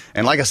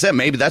 And like I said,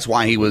 maybe that's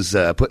why he was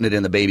putting it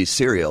in the baby's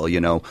cereal,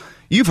 you know.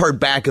 You've heard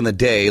back in the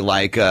day,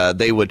 like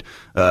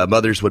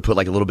mothers would put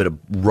like a little bit of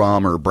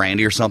rum or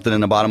brandy or something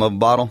in the bottom of a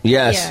bottle.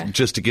 Yes. Yeah.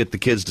 Just to get the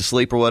kids to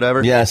sleep or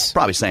whatever. Yes.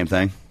 Probably same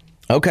thing.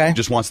 Okay.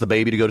 Just wants the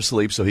baby to go to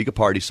sleep so he could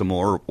party some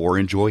more or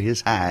enjoy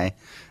his high.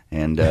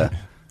 And,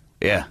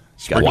 yeah.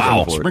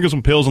 Sprinkle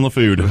some pills on the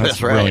food.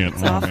 That's right. Brilliant.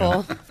 It's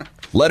awful.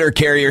 Letter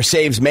carrier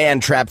saves man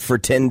trapped for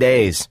 10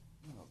 days.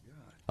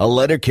 A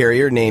letter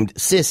carrier named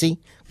Sissy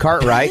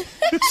Cartwright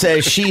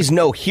says she's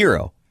no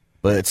hero.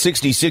 But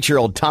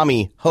 66-year-old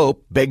Tommy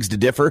Hope begs to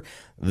differ.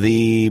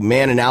 The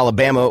man in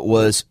Alabama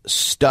was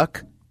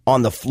stuck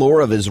on the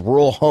floor of his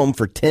rural home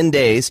for 10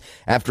 days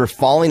after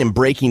falling and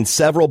breaking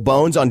several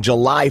bones on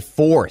July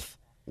 4th.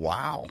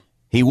 Wow.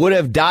 He would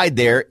have died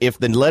there if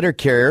the letter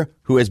carrier,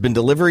 who has been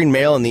delivering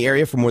mail in the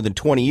area for more than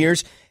 20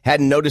 years,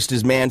 hadn't noticed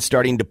his mail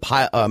starting to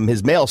pile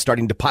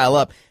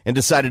up and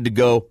decided to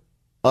go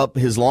up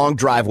his long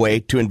driveway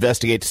to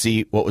investigate to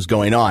see what was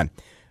going on.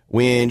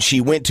 When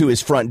she went to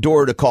his front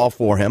door to call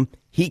for him,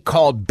 he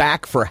called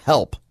back for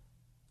help.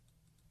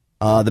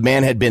 The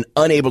man had been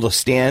unable to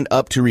stand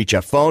up to reach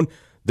a phone,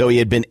 though he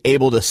had been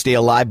able to stay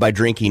alive by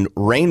drinking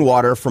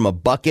rainwater from a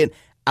bucket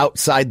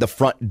outside the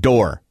front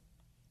door.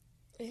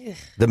 Ugh.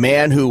 The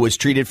man, who was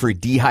treated for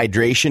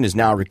dehydration, is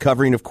now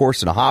recovering, of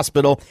course, in a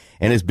hospital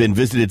and has been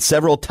visited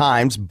several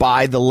times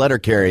by the letter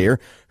carrier,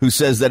 who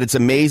says that it's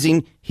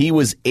amazing he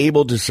was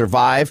able to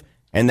survive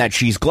and that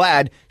she's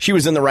glad she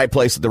was in the right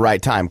place at the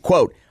right time.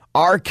 Quote,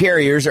 "Our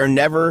carriers are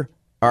never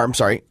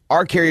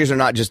our carriers are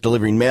not just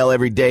delivering mail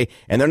every day,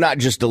 and they're not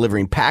just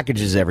delivering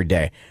packages every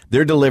day.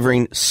 They're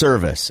delivering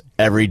service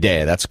every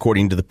day. That's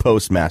according to the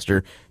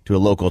postmaster to a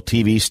local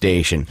TV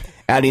station,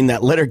 adding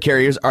that letter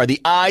carriers are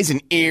the eyes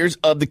and ears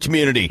of the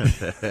community.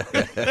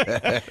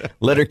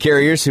 Letter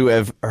carriers who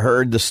have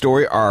heard the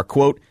story are,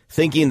 quote,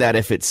 thinking that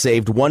if it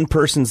saved one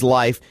person's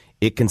life,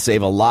 it can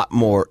save a lot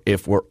more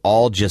if we're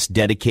all just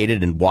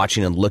dedicated and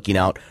watching and looking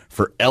out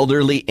for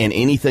elderly and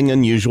anything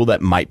unusual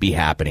that might be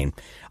happening.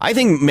 I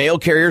think mail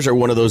carriers are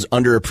one of those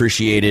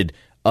underappreciated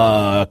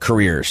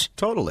careers.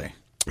 Totally.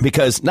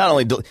 Because not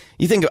only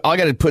you think I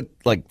got to put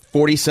like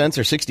 40 cents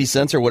or 60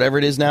 cents or whatever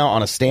it is now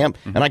on a stamp,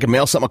 and I can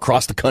mail something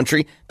across the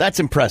country, that's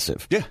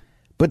impressive. Yeah.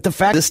 But the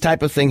fact this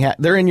type of thing,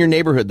 they're in your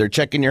neighborhood. They're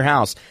checking your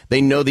house. They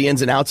know the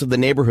ins and outs of the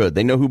neighborhood.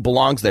 They know who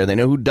belongs there. They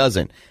know who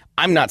doesn't.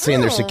 I'm not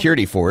saying they're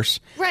security force.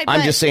 Right, I'm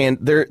but- just saying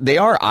they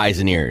are eyes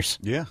and ears.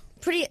 Yeah.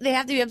 They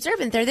have to be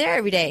observant. They're there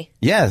every day.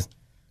 Yeah.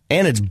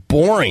 And it's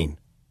boring.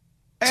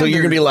 So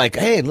you're going to be like,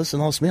 hey, listen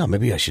to all this mail.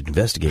 Maybe I should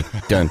investigate.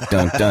 Dun,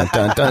 dun, dun,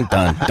 dun, dun,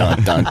 dun,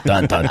 dun, dun,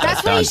 dun, dun.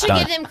 That's why you should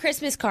give them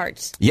Christmas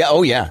cards. Yeah,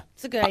 oh yeah.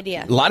 It's a good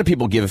idea. A lot of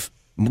people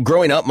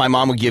growing up, my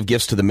mom would give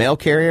gifts to the mail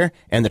carrier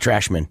and the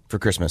trashman for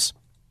Christmas.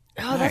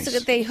 Oh, that's a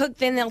good thing.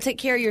 Then they'll take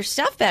care of your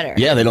stuff better.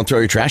 Yeah, they don't throw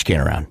your trash can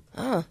around.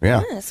 Oh,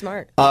 yeah. That's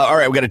smart. All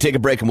right, we got to take a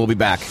break and we'll be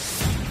back.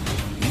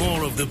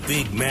 More of the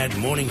Big Mad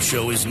Morning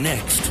Show is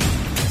next.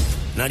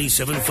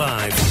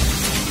 97.5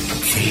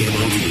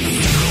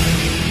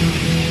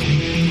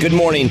 KMOD. Good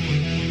morning.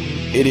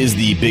 It is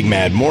the Big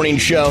Mad Morning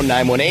Show,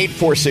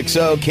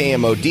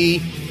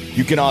 918-460-KMOD.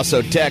 You can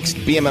also text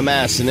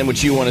BMMS and then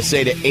what you want to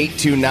say to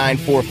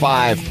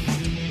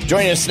 82945.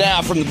 Joining us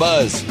now from the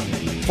Buzz,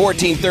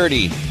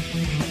 1430.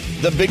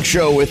 The Big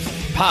Show with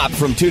Pop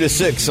from 2 to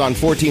 6 on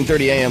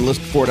 1430 AM.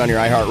 Listen for it on your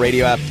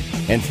iHeartRadio app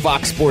and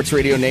Fox Sports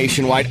Radio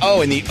nationwide.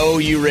 Oh, and the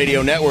OU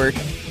Radio Network.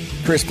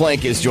 Chris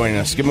Plank is joining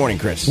us. Good morning,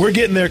 Chris. We're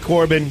getting there,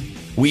 Corbin.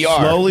 We are.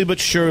 Slowly but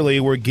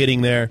surely, we're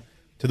getting there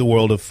to the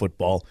world of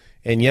football.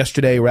 And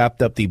yesterday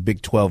wrapped up the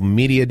Big 12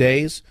 Media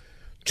Days.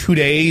 2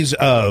 days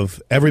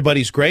of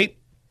everybody's great,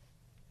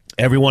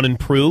 everyone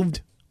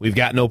improved, we've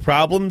got no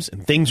problems,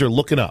 and things are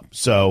looking up.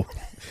 So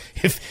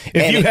if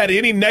you had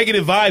any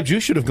negative vibes, you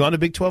should have gone to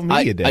Big 12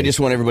 Media Days. I just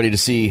want everybody to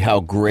see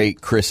how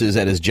great Chris is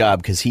at his job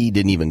because he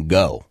didn't even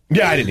go.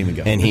 Yeah, I didn't even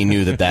go. And he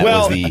knew that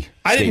well, was the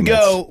I didn't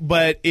go,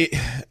 but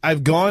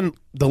I've gone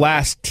the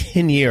last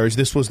 10 years.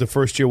 This was the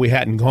first year we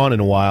hadn't gone in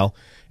a while.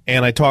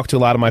 And I talked to a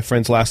lot of my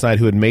friends last night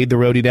who had made the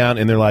roadie down,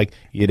 and they're like,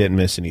 you didn't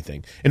miss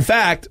anything. In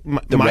fact,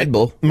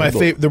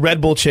 the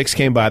Red Bull chicks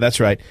came by. That's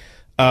right.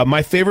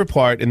 My favorite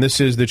part, and this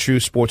is the true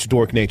sports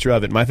dork nature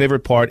of it, my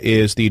favorite part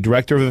is the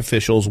director of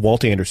officials,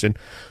 Walt Anderson,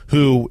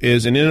 who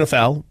is an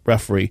NFL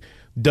referee,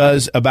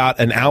 does about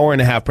an hour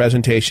and a half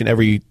presentation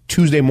every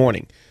Tuesday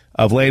morning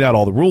of laying out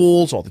all the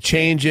rules, all the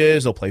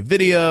changes. They'll play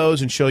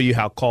videos and show you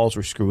how calls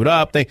were screwed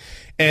up.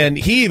 And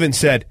he even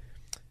said,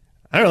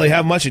 I don't really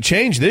have much of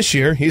change this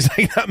year. He's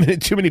like, not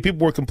too many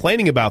people were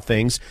complaining about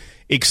things,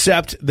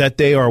 except that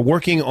they are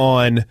working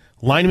on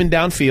linemen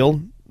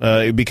downfield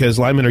because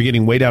linemen are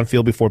getting way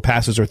downfield before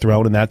passes are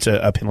thrown, and that's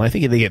a penalty. I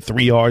think they get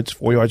 3 yards,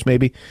 4 yards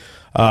maybe.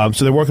 So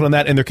they're working on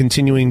that, and they're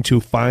continuing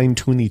to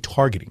fine-tune the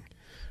targeting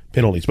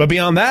penalties. But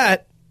beyond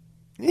that,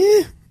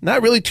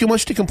 not really too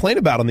much to complain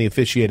about on the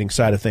officiating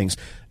side of things.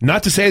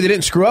 Not to say they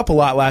didn't screw up a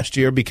lot last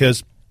year,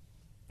 because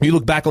you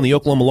look back on the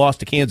Oklahoma loss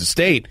to Kansas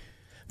State,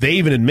 they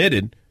even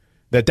admitted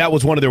that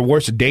was one of their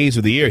worst days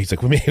of the year. He's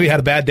like, we had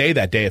a bad day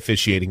that day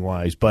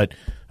officiating-wise. But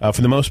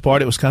for the most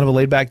part, it was kind of a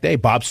laid-back day.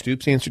 Bob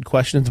Stoops answered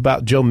questions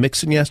about Joe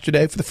Mixon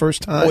yesterday for the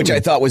first time. Which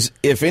I thought was,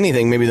 if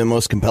anything, maybe the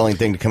most compelling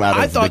thing to come out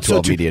of the Big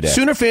 12 Media Day.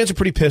 Sooner fans are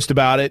pretty pissed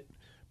about it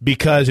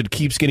because it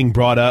keeps getting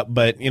brought up.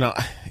 But,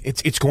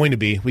 it's going to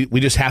be. We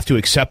just have to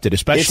accept it.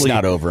 Especially, it's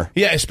not over.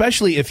 Yeah,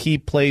 especially if he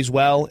plays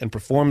well and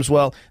performs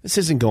well. This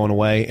isn't going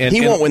away. And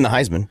he won't win the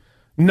Heisman.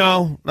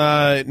 No,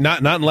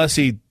 not unless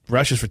he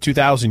rushes for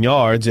 2,000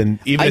 yards, and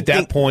even at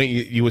that point,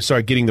 you would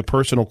start getting the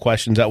personal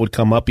questions that would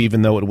come up,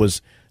 even though it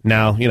was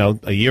now,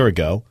 a year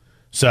ago.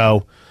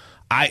 So,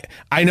 I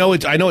know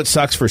it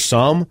sucks for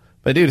some,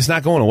 but dude, it's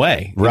not going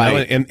away,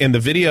 right? And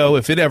the video,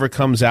 if it ever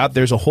comes out,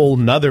 there's a whole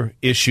nother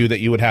issue that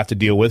you would have to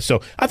deal with.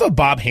 So, I thought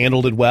Bob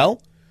handled it well.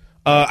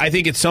 I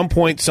think at some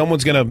point,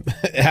 someone's going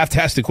to have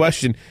to ask the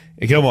question,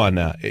 come on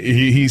now.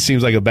 He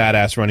seems like a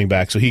badass running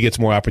back, so he gets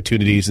more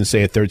opportunities than,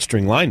 say, a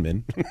third-string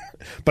lineman.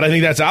 But I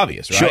think that's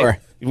obvious, right? Sure.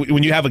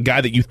 When you have a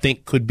guy that you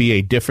think could be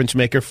a difference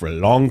maker for a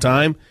long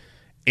time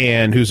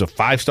and who's a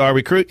 5-star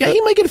recruit, yeah, he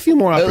might get a few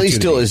more opportunities. At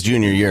least till his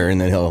junior year, and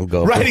then he'll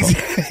go. Right,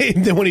 exactly.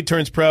 And then when he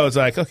turns pro, it's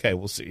like, okay,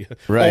 we'll see.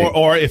 Right.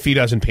 Or if he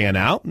doesn't pan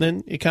out,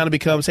 then it kind of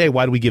becomes, hey,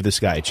 why do we give this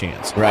guy a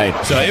chance?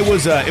 Right. So it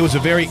was a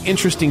very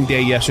interesting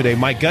day yesterday.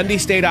 Mike Gundy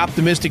stayed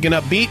optimistic and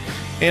upbeat,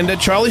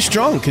 and Charlie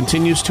Strong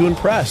continues to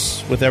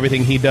impress with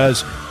everything he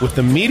does with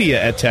the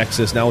media at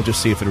Texas. Now we'll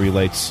just see if it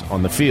relates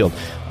on the field.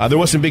 There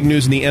was some big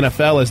news in the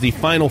NFL as the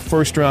final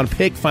first-round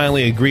pick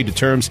finally agreed to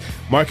terms.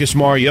 Marcus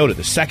Mariota,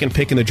 the second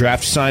pick in the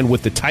draft, signed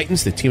with the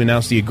Titans. The team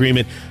announced the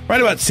agreement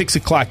right about 6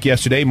 o'clock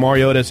yesterday.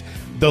 Mariota's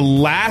the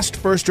last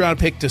first-round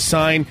pick to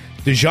sign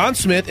DeJohn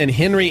Smith and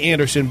Henry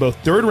Anderson, both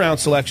third-round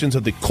selections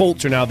of the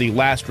Colts, are now the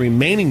last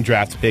remaining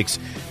draft picks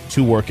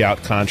to work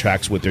out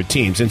contracts with their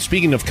teams. And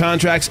speaking of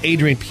contracts,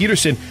 Adrian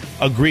Peterson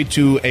agreed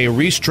to a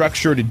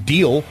restructured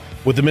deal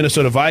with the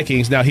Minnesota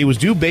Vikings. Now, he was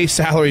due base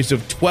salaries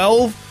of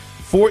 $12,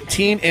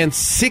 $14, and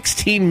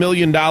 $16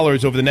 million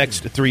over the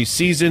next 3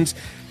 seasons.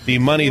 The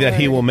money that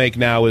he will make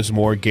now is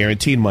more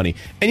guaranteed money.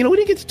 And, we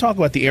didn't get to talk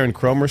about the Aaron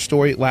Kromer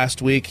story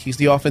last week. He's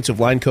the offensive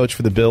line coach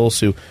for the Bills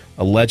who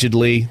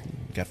allegedly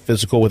got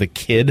physical with a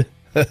kid.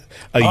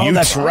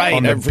 That's right.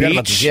 On the I forgot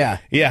about beach. this,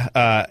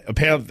 yeah.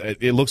 Apparently,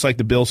 it looks like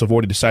the Bills have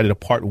already decided to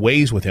part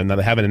ways with him. Now,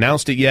 they haven't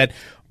announced it yet,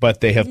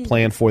 but they have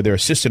planned for their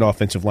assistant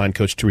offensive line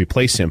coach to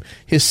replace him.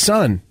 His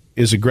son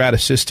is a grad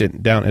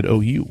assistant down at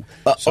OU.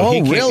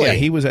 Really? Yeah,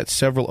 he was at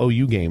several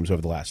OU games over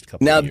the last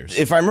couple of years.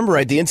 If I remember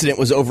right, the incident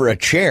was over a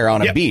chair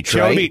on a beach,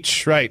 chair right? on a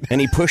beach, right.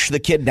 And he pushed the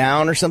kid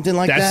down or something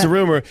like that? That's the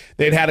rumor.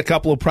 They'd had a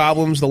couple of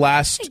problems the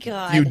last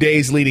few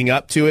days leading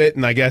up to it,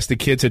 and I guess the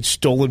kids had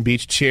stolen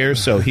beach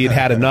chairs, so he had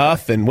had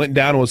enough and went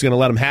down and was going to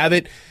let them have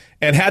it.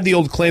 And had the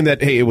old claim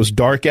that, hey, it was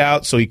dark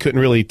out, so he couldn't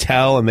really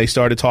tell, and they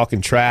started talking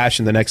trash,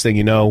 and the next thing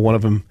you know, one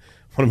of them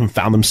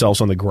found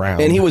themselves on the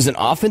ground. And he was an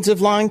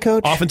offensive line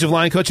coach? Offensive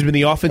line coach. Had been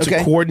the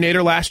offensive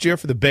coordinator last year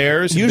for the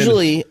Bears.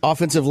 Usually,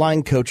 offensive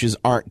line coaches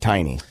aren't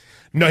tiny.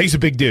 No, he's a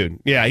big dude.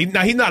 Yeah,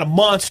 he's not a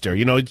monster.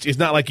 It's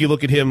not like you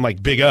look at him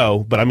like Big O,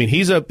 but I mean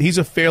he's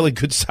a fairly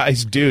good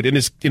sized dude, and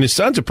his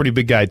son's a pretty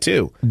big guy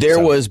too. There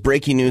was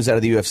breaking news out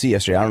of the UFC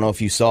yesterday. I don't know if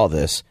you saw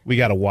this. We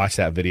got to watch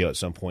that video at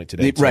some point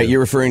today. Right,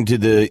 you're referring to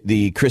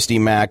the Christy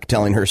Mack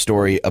telling her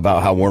story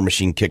about how War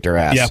Machine kicked her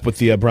ass. Yeah, with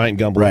the Bryant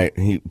Gumbel. Right,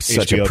 he's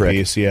such a prick.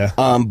 Piece, yeah.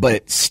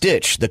 But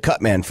Stitch, the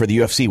cut man for the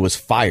UFC, was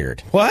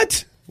fired.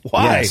 What?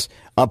 Why? Yes.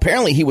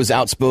 Apparently, he was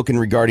outspoken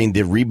regarding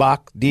the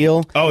Reebok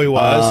deal. Oh, he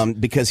was?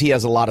 Because he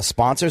has a lot of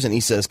sponsors, and he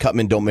says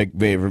Cutman don't make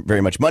very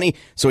much money,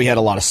 so he had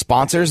a lot of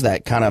sponsors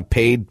that kind of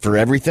paid for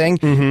everything.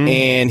 Mm-hmm.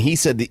 And he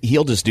said that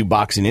he'll just do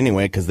boxing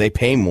anyway because they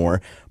pay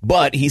more.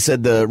 But he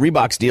said the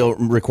Reebok's deal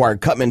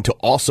required Cutman to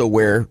also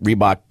wear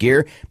Reebok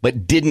gear,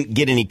 but didn't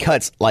get any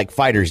cuts like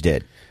fighters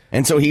did.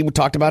 And so he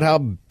talked about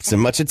how so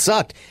much it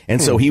sucked,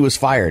 and so he was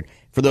fired.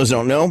 For those who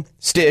don't know,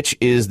 Stitch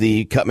is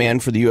the cut man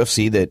for the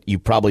UFC that you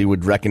probably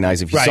would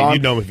recognize if you saw him.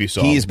 You'd know him if you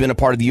saw him. He's been a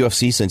part of the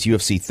UFC since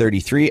UFC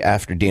 33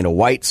 after Dana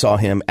White saw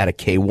him at a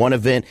K1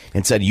 event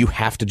and said, you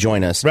have to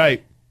join us.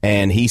 Right.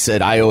 And he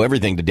said, I owe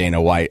everything to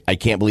Dana White. I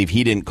can't believe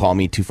he didn't call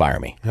me to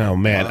fire me. Oh,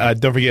 man.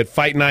 Don't forget,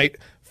 Fight Night,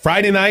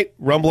 Friday night,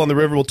 Rumble on the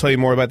River. We'll tell you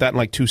more about that in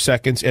like 2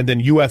 seconds. And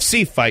then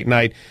UFC Fight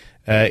Night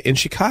in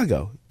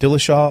Chicago.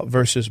 Dillashaw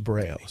versus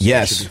Barreaux. So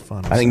yes.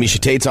 I think Misha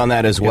Tate's on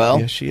that as well.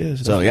 Yes, she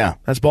is. So, yeah.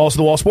 That's Balls to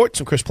the Wall Sports.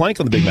 I'm Chris Plank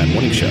on the Big Man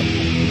Morning Show.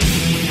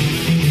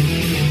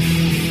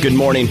 Good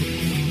morning.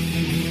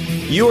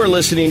 You are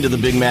listening to the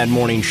Big Mad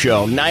Morning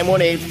Show,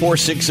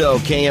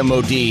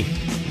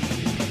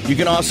 918-460-KMOD. You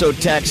can also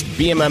text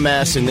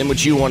BMMS and then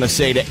what you want to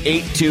say to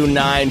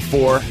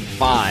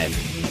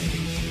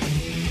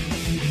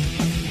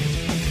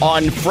 82945.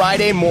 On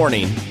Friday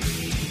morning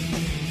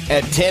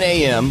at 10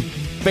 a.m.,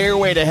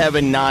 Fairway to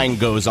Heaven 9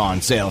 goes on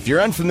sale. If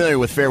you're unfamiliar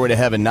with Fairway to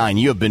Heaven 9,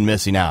 you have been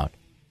missing out.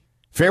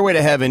 Fairway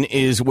to Heaven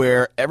is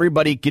where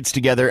everybody gets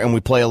together and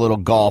we play a little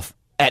golf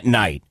at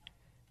night.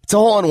 It's a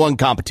hole-in-one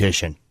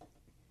competition.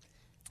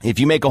 If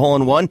you make a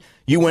hole-in-one,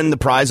 you win the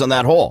prize on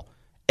that hole.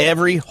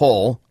 Every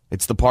hole,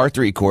 it's the par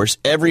 3 course,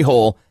 every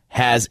hole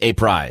has a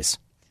prize.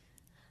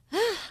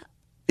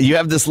 You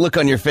have this look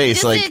on your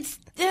face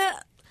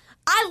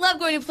I love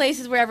going to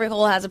places where every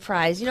hole has a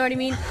prize. You know what I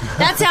mean?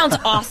 That sounds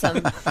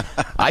awesome.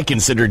 I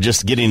consider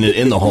just getting it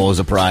in the hole as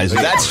a prize.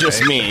 That's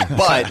just me.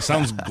 But it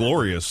sounds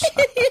glorious.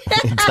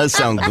 It does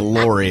sound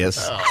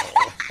glorious.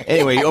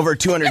 Anyway, over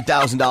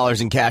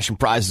 $200,000 in cash and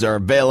prizes are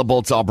available.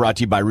 It's all brought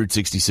to you by Route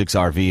 66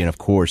 RV and, of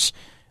course,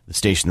 the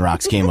station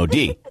rocks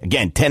KMOD.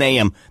 Again, 10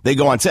 a.m., they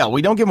go on sale.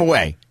 We don't give them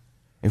away.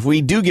 If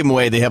we do give them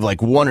away, they have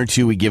like 1 or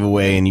 2 we give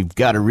away, and you've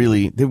got to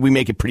we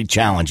make it pretty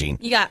challenging.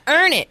 You got to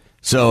earn it.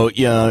 So,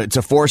 it's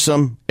a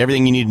foursome.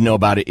 Everything you need to know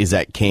about it is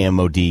at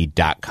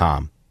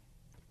KMOD.com.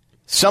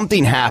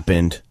 Something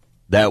happened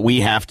that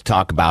we have to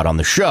talk about on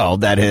the show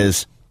that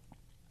has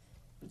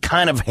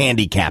kind of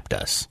handicapped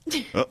us.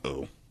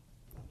 Uh-oh.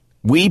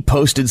 We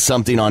posted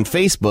something on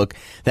Facebook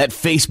that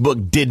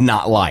Facebook did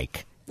not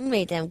like.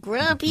 Made them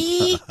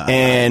grumpy.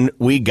 And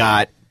we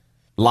got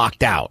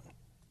locked out.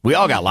 We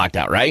all got locked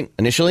out, right?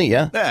 Initially,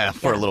 yeah? Yeah,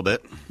 for a little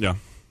bit. Yeah.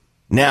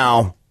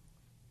 Now,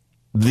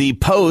 the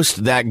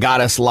post that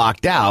got us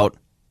locked out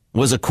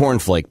was a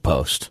cornflake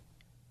post,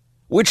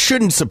 which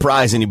shouldn't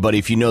surprise anybody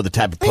if you know the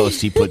type of post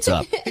he puts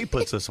up. He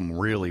puts up some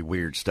really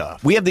weird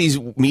stuff. We have these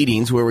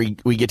meetings where we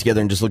get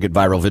together and just look at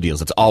viral videos.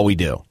 That's all we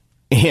do.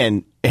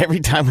 And every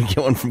time we get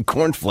one from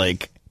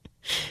Cornflake,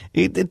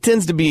 it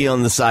tends to be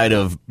on the side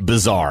of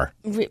bizarre.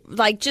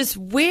 Like, just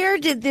where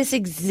did this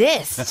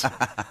exist?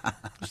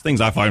 Just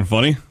things I find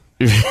funny.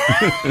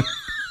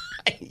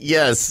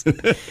 Yes.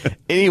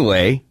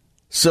 Anyway,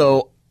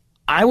 so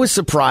I was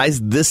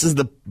surprised this is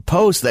the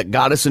post that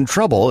got us in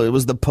trouble. It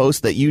was the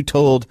post that you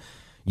told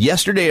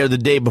yesterday or the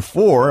day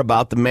before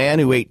about the man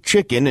who ate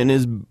chicken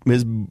and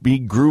he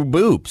grew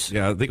boobs.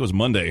 Yeah, I think it was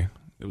Monday.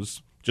 It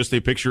was just a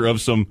picture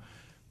of some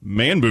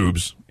man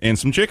boobs and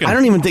some chicken. I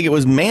don't even think it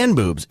was man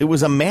boobs. It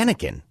was a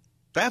mannequin.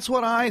 That's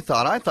what I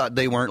thought. I thought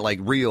they weren't like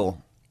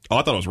real. Oh,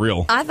 I thought it was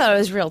real. I thought it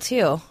was real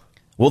too.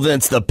 Well, then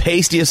it's the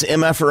pastiest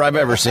MFer I've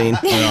ever seen.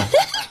 Yeah.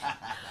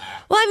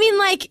 Well, I mean,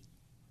 like,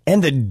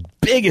 And the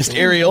biggest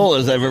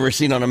areolas I've ever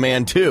seen on a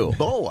man, too.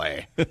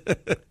 Boy.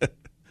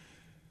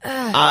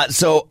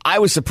 So I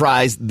was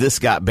surprised this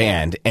got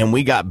banned, and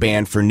we got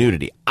banned for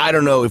nudity. I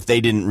don't know if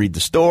they didn't read the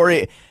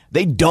story.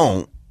 They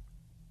don't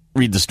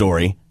read the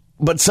story.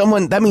 But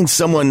that means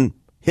someone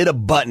hit a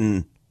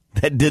button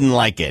that didn't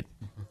like it.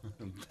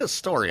 This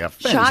story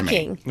offends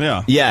shocking. me.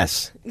 Yeah.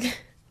 Yes.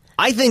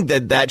 I think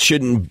that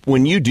shouldn't,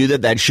 when you do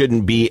that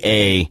shouldn't be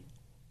a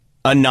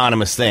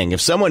anonymous thing. If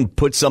someone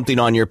puts something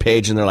on your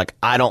page and they're like,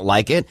 I don't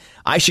like it,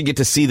 I should get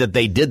to see that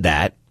they did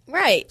that.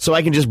 Right. So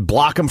I can just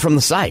block them from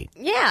the site.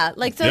 Yeah,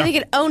 like so they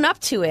could own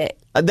up to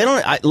it.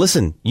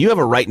 Listen, you have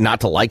a right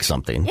not to like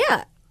something.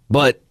 Yeah.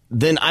 But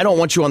then I don't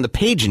want you on the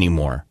page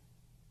anymore.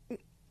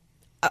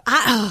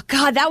 Oh,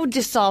 God, that would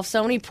just solve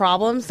so many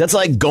problems. That's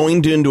like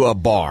going into a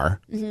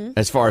bar,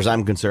 as far as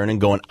I'm concerned, and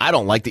going, I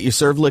don't like that you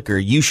serve liquor.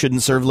 You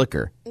shouldn't serve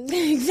liquor.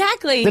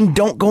 Exactly. Then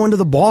don't go into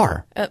the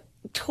bar.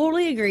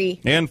 Totally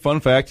agree. And fun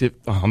fact,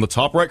 on the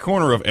top right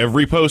corner of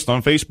every post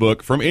on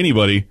Facebook from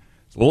anybody,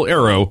 it's a little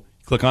arrow.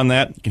 Click on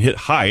that. You can hit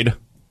hide, or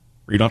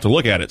you don't have to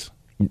look at it.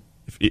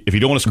 If you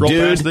don't want to scroll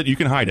past it, you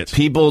can hide it.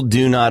 People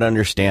do not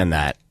understand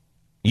that.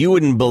 You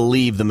wouldn't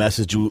believe the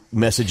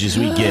messages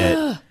we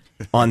get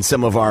on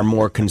some of our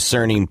more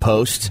concerning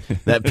posts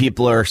that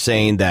people are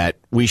saying that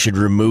we should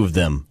remove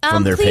them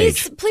from their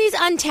page. Please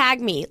untag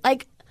me.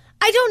 Like,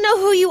 I don't know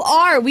who you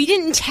are. We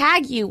didn't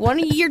tag you.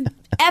 One of your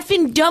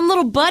effing dumb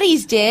little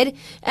buddies did.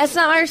 That's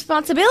not my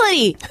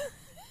responsibility.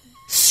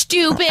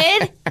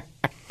 Stupid.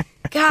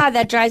 God,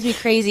 that drives me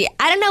crazy.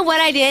 I don't know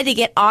what I did to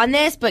get on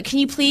this, but can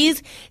you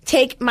please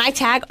take my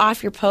tag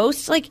off your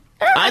post? Like,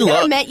 I've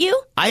never met you.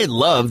 I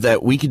love that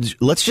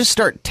let's just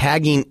start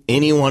tagging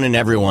anyone and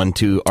everyone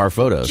to our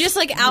photos. Just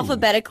like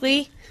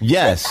alphabetically.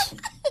 Yes.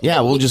 Yeah,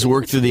 we'll just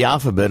work through the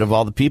alphabet of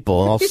all the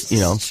people.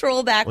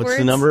 Stroll backwards. What's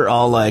the number?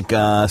 All like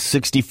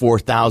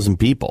 64,000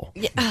 people.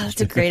 Yeah,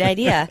 that's a great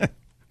idea.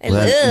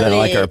 that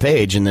like our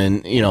page, and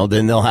then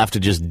then they'll have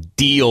to just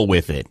deal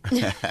with it.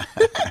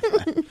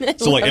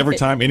 So like every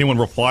time anyone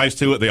replies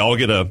to it, they all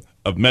get a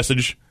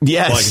message.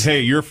 Yes. Like, hey,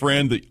 your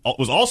friend that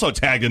was also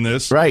tagged in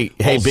this. Right.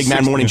 Hey, Big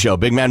Man Morning Show.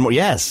 Big Man.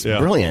 Yes. Yeah.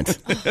 Brilliant.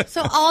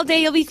 So all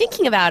day you'll be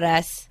thinking about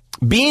us.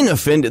 Being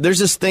offended. There's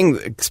this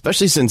thing,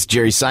 especially since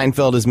Jerry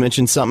Seinfeld has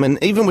mentioned something,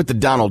 and even with the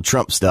Donald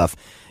Trump stuff,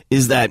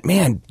 is that,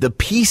 man, the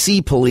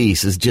PC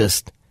police is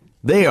just,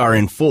 they are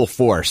in full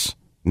force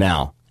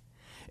now.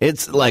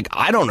 It's like,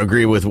 I don't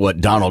agree with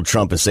what Donald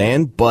Trump is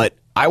saying, but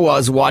I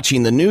was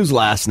watching the news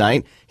last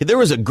night. There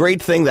was a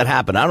great thing that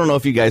happened. I don't know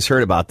if you guys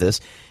heard about this.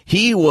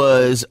 He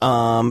was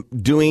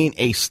doing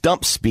a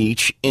stump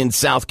speech in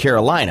South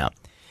Carolina.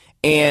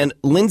 And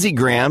Lindsey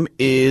Graham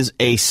is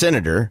a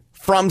senator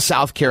from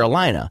South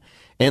Carolina.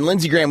 And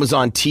Lindsey Graham was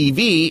on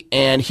TV,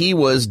 and he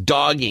was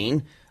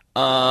dogging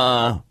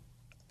Donald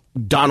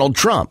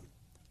Trump,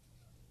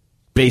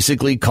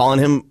 basically calling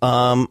him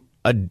a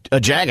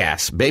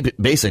jackass,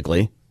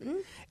 basically.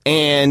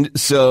 And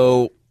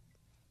so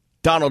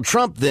Donald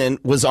Trump then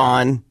was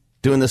on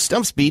doing the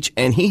stump speech,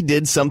 and he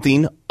did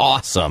something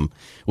awesome,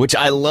 which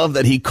I love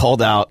that he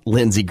called out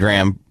Lindsey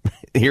Graham.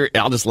 Here,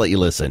 I'll just let you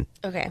listen.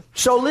 Okay.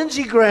 So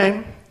Lindsey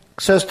Graham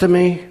says to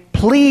me,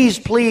 please,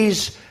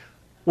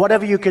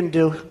 whatever you can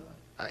do.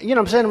 You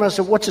know what I'm saying? I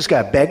said, what's this guy,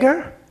 a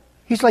beggar?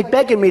 He's like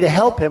begging me to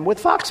help him with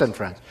Fox and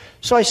Friends.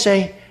 So I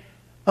say,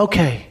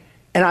 okay,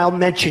 and I'll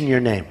mention your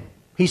name.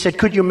 He said,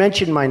 could you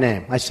mention my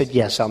name? I said,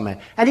 yes, I'll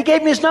mention. And he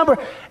gave me his number,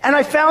 and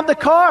I found the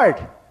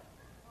card.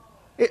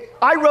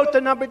 I wrote the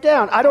number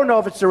down. I don't know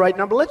if it's the right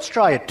number. Let's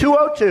try it.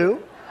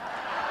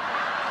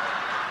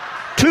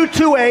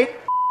 202-228.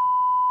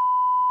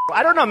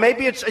 I don't know.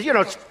 Maybe it's, it's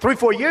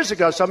 3-4 years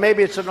ago, so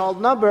maybe it's an old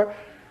number.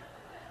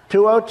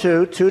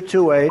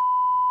 202-228.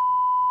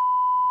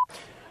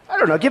 I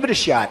don't know. Give it a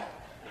shot.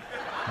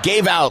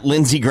 Gave out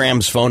Lindsey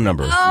Graham's phone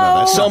number.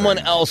 Oh. Someone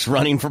else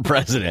running for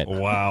president.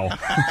 Wow.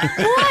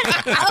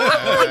 What? Oh,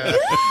 my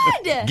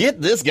God.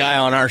 Get this guy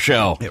on our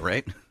show. Yeah,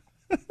 right?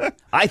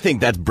 I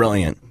think that's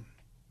brilliant.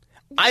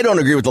 I don't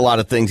agree with a lot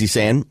of things he's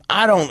saying.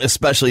 I don't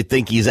especially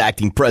think he's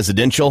acting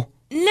presidential.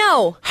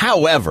 No.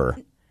 However,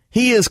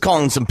 he is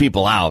calling some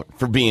people out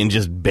for being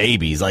just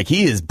babies. Like,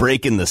 he is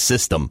breaking the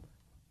system.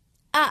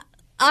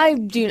 I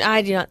do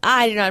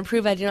not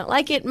approve. I do not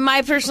like it.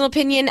 My personal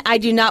opinion, I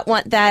do not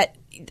want that.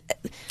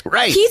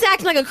 Right. He's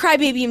acting like a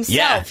crybaby himself.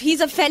 Yeah.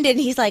 He's offended, and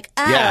he's like,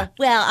 well,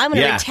 I'm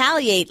going to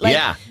retaliate.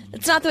 Like,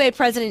 it's not the way a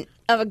president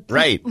of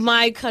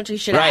my country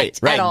should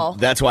act at all.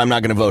 That's why I'm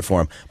not going to vote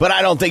for him. But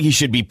I don't think he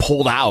should be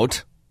pulled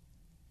out.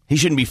 He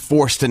shouldn't be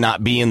forced to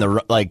not be in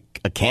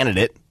a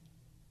candidate.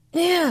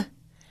 Yeah.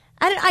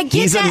 I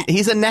get that.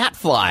 He's a gnat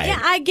fly. Yeah,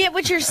 I get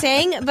what you're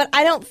saying, but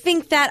I don't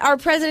think that our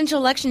presidential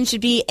election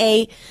should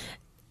be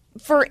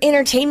for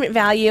entertainment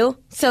value.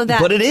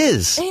 But it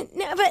is.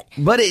 No,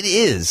 but it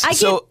is.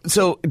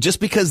 So just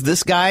because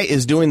this guy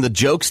is doing the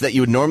jokes that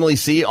you would normally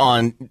see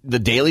on The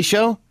Daily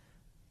Show,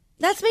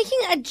 that's making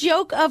a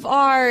joke of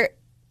our.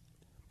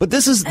 But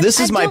this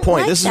is my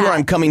point. This is where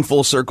I'm coming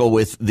full circle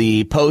with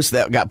the post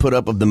that got put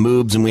up of the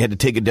moobs, and we had to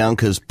take it down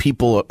because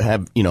people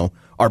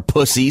are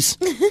pussies.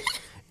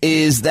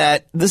 Is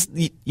that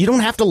you don't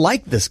have to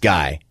like this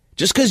guy.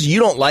 Just because you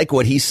don't like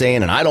what he's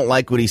saying and I don't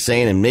like what he's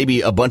saying and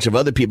maybe a bunch of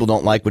other people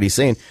don't like what he's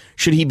saying,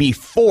 should he be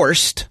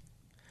forced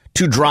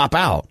to drop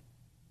out?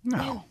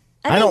 No.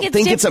 I don't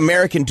think it's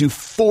American to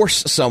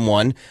force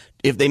someone,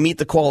 if they meet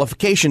the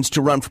qualifications,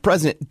 to run for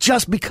president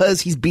just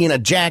because he's being a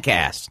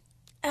jackass.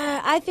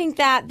 I think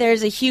that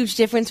there's a huge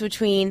difference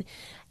between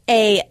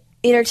a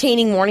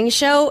entertaining morning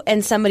show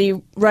and somebody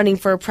running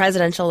for a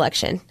presidential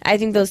election. I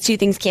think those two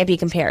things can't be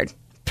compared.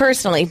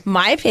 Personally,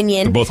 my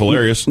opinion. They're both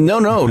hilarious.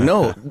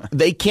 No.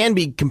 They can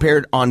be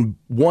compared on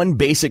one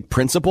basic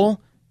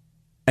principle,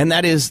 and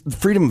that is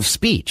freedom of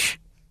speech.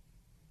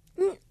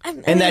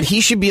 And that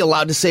he should be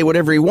allowed to say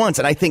whatever he wants.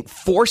 And I think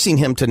forcing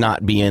him to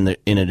not be in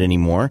it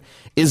anymore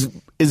is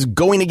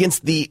going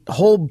against the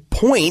whole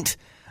point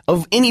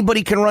of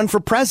anybody can run for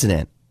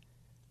president.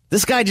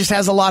 This guy just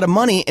has a lot of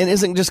money and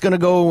isn't just going to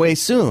go away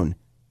soon.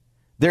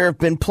 There have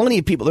been plenty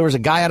of people. There was a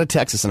guy out of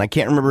Texas, and I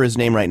can't remember his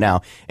name right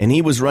now, and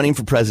he was running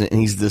for president,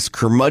 and he's this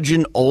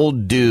curmudgeon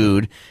old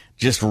dude,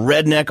 just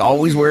redneck,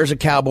 always wears a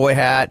cowboy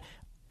hat.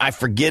 I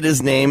forget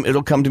his name.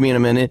 It'll come to me in a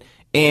minute.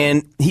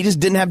 And he just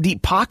didn't have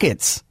deep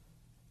pockets.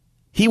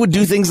 He would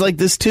do things like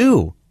this,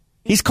 too.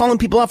 He's calling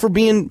people out for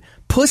being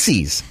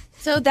pussies.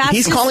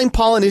 He's calling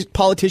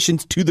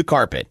politicians to the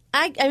carpet.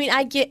 I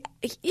get,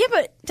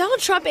 but Donald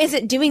Trump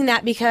isn't doing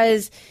that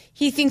because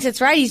he thinks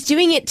it's right. He's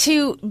doing it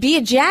to be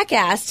a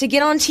jackass, to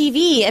get on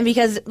TV, and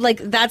because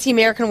that's the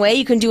American way.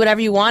 You can do whatever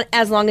you want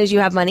as long as you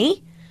have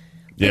money.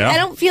 Yeah, I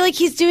don't feel like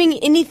he's doing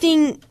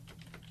anything.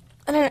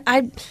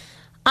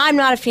 I'm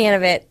not a fan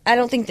of it. I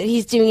don't think that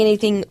he's doing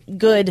anything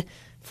good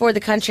for the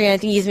country. I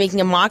think he's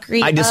making a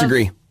mockery. I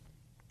disagree.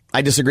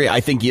 I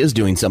think he is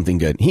doing something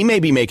good. He may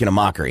be making a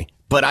mockery,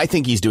 but I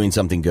think he's doing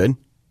something good.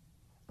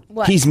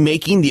 What? He's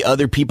making the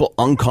other people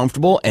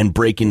uncomfortable and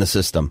breaking the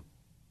system.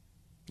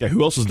 Yeah,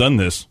 who else has done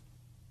this?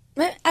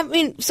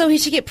 So he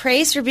should get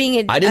praised for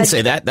being I didn't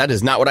say that. That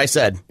is not what I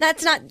said.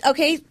 That's not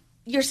okay.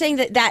 You're saying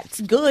that that's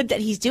good that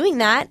he's doing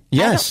that.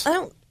 Yes. I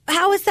don't.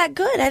 How is that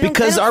good?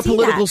 Because our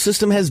political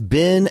system has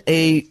been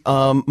a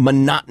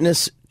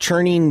monotonous,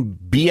 churning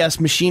BS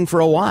machine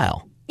for a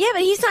while. Yeah,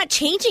 but he's not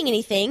changing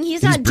anything.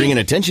 He's not bringing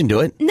attention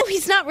to it. No,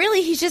 he's not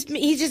really. He's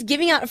just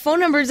giving out phone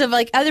numbers of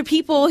other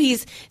people.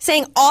 He's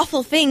saying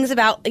awful things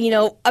about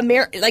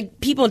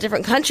people in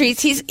different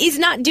countries. He's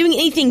not doing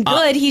anything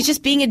good. He's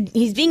just being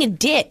a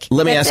dick.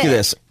 Let me ask you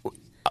this: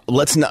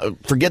 let's not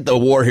forget the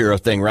war hero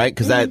thing, right?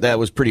 Because that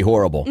was pretty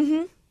horrible.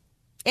 Mm-hmm.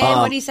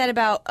 And what he said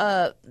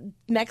about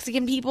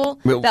Mexican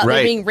people about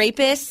them being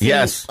rapists.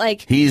 Yes,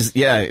 and, he's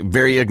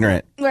very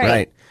ignorant.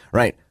 Right.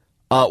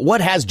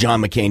 What has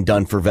John McCain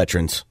done for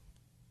veterans?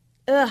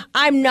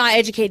 I'm not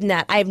educated in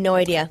that. I have no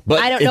idea.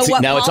 But I don't know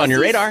what. Now it's on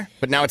your radar.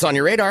 But now it's on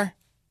your radar.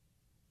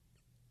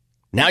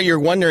 Now you're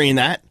wondering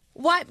that.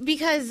 What?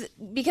 Because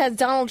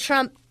Donald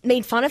Trump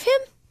made fun of him?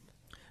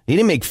 He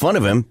didn't make fun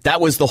of him. That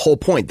was the whole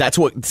point. That's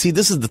what. See,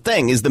 this is the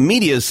thing: is the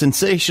media is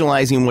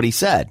sensationalizing what he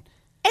said.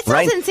 It's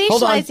not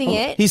sensationalizing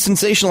it. He's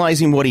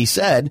sensationalizing what he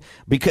said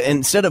because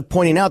instead of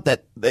pointing out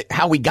that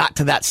how we got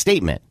to that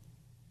statement.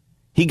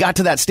 He got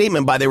to that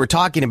statement by they were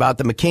talking about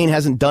that McCain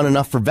hasn't done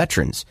enough for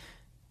veterans.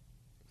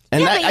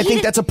 And I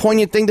think that's a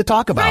poignant thing to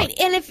talk about. Right.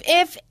 And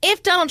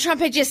if Donald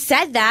Trump had just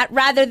said that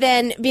rather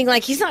than being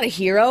like, he's not a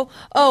hero.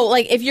 Oh,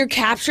 if you're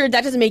captured,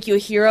 that doesn't make you a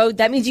hero.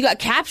 That means you got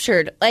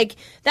captured.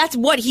 That's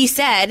what he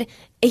said.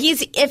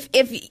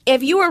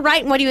 If you were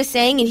right in what he was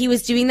saying and he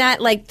was doing that,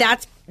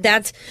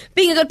 that's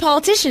being a good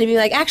politician to be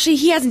like, actually,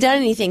 he hasn't done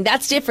anything.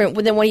 That's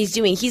different than what he's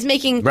doing. He's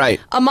making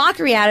a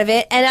mockery out of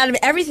it and out of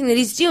everything that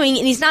he's doing,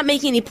 and he's not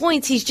making any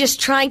points. He's just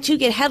trying to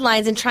get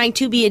headlines and trying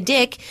to be a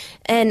dick.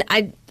 And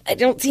I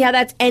don't see how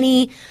that's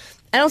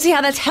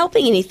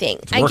helping anything.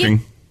 It's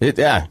working. It's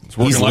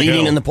working. He's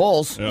leading in the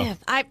polls. Yeah.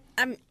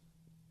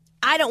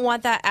 I don't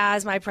want that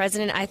as my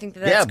president. I think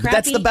that's crappy. But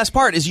that's the best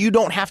part is you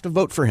don't have to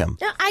vote for him.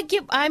 No,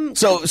 I'm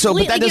so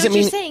but that doesn't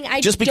mean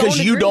just because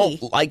you don't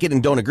don't like it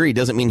and don't agree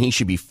doesn't mean he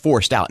should be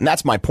forced out. And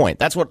that's my point.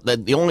 That's what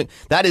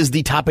that is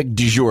the topic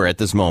du jour at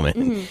this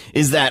moment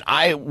is that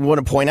I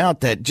want to point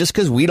out that just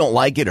because we don't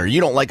like it or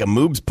you don't like a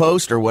Moobs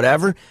post or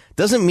whatever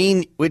doesn't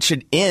mean it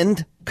should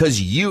end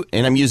because you,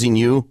 and I'm using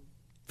you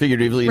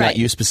figuratively, not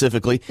you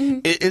specifically.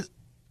 It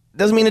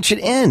doesn't mean it should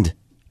end.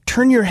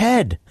 Turn your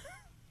head.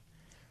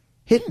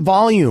 Hit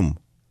volume.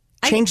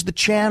 Change the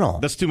channel.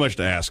 That's too much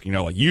to ask.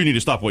 You need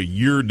to stop what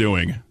you're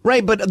doing.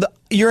 Right, but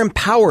you're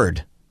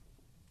empowered.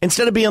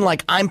 Instead of being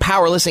like, I'm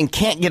powerless and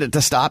can't get it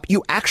to stop,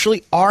 you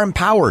actually are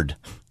empowered.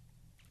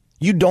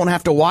 You don't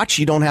have to watch.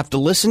 You don't have to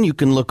listen. You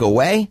can look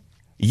away.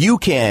 You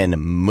can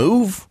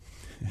move.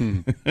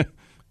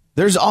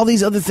 There's all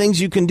these other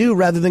things you can do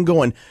rather than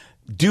going,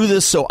 do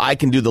this so I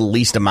can do the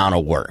least amount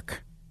of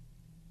work,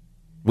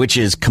 which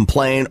is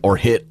complain or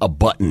hit a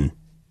button.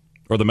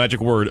 Or the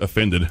magic word,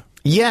 offended.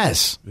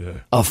 Yes. Yeah.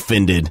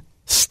 Offended.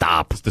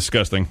 Stop. It's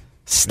disgusting.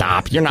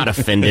 Stop. You're not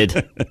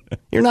offended.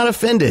 You're not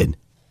offended.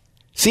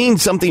 Seeing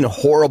something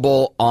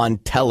horrible on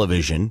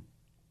television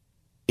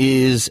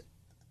is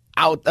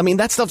out. I mean,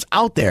 that stuff's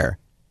out there.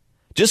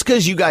 Just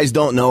because you guys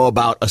don't know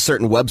about a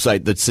certain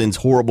website that sends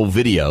horrible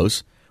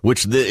videos,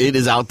 which it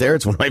is out there.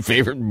 It's one of my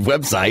favorite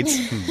websites.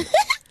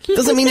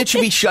 Doesn't mean it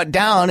should be shut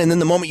down. And then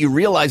the moment you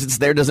realize it's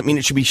there doesn't mean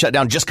it should be shut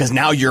down just because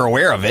now you're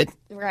aware of it.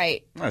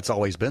 Right. Well, it's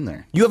always been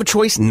there. You have a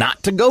choice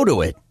not to go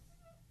to it.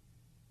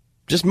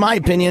 Just my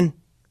opinion.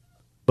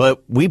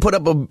 But we put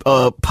up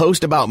a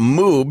post about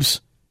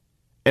moobs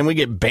and we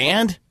get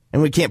banned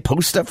and we can't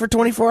post stuff for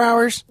 24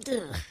 hours?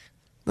 Ugh.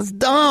 That's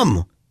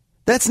dumb.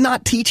 That's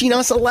not teaching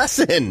us a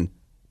lesson.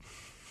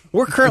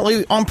 We're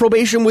currently on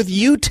probation with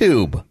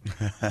YouTube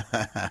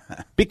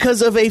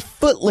because of a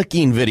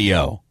foot-licking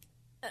video.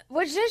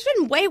 Which there's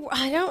been way.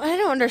 I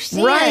don't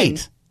understand.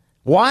 Right.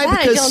 Why?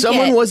 That because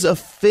someone was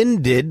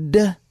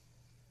offended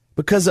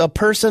because a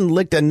person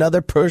licked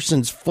another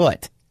person's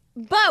foot.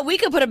 But we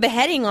could put a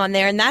beheading on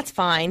there, and that's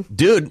fine.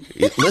 Dude,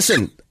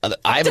 listen,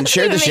 I haven't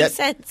shared this yet.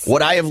 Sense.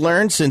 What I have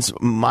learned since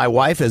my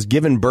wife has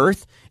given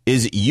birth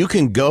is you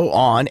can go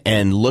on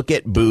and look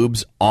at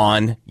boobs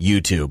on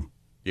YouTube.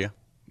 Yeah.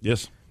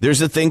 Yes.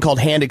 There's a thing called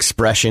hand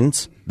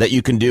expressions that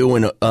you can do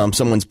when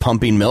someone's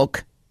pumping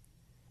milk.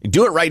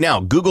 Do it right now.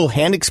 Google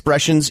hand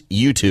expressions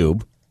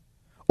YouTube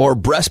or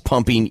breast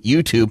pumping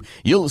YouTube.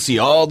 You'll see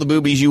all the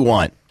boobies you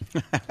want.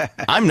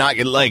 I'm not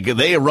like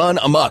they run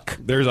amok.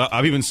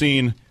 I've even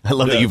seen. I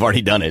love that you've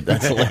already done it.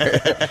 That's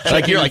hilarious.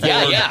 Like you're like,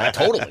 yeah,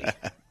 totally.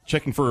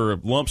 Checking for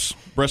lumps,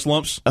 breast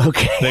lumps.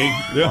 Okay.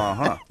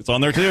 It's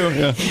on there too.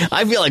 Yeah.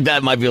 I feel like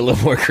that might be a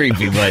little more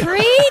creepy, but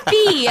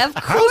creepy. Of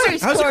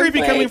course. How's it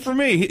creepy coming from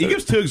me? He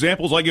gives two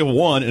examples. I give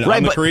one, and right,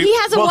 I'm the but creep. He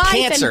has a wife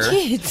cancer, and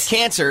kids.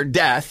 Cancer,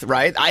 death.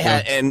 Right. I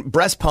had and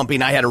breast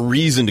pumping. I had a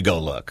reason to go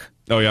look.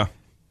 Oh yeah.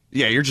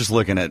 Yeah, you're just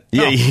looking at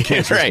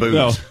cancerous right. boobs.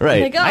 No.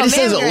 Right. Like, oh, I just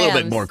said it was a little mammograms.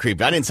 bit more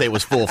creepy. I didn't say it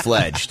was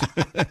full-fledged.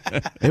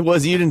 It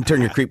was. You didn't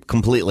turn your creep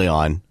completely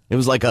on. It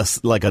was like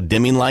a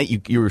dimming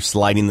light. You were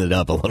sliding it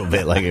up a little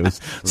bit, like it was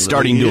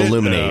starting to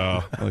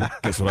illuminate.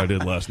 Guess what I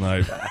did last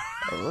night.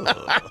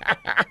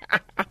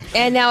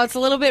 And now it's a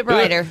little bit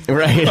brighter.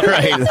 Right.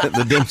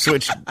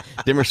 The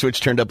dimmer switch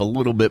turned up a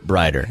little bit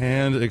brighter.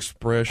 Hand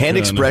expression. Hand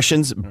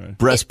expressions,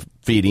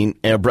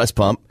 breastfeeding, breast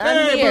pump.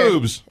 Hey, Here.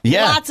 boobs.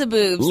 Yeah. Lots of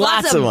boobs.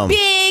 Lots of them.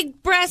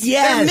 Big breast,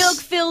 Yes.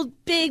 milk-filled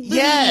big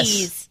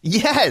boobies.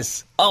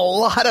 Yes. A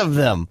lot of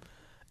them.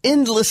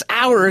 Endless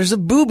hours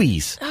of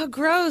boobies. Oh,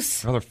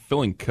 gross. Oh, they're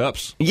filling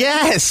cups.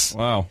 Yes.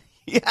 Wow.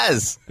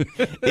 Yes.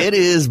 It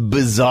is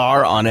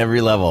bizarre on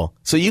every level.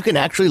 So you can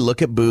actually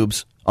look at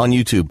boobs on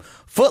YouTube.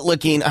 Foot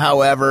licking,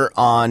 however,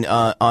 on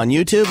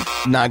YouTube,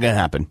 not going to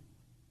happen.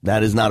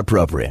 That is not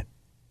appropriate.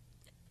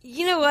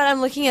 You know what?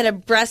 I'm looking at a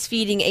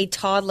breastfeeding a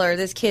toddler.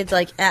 This kid's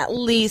like at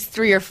least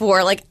 3 or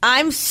 4. Like,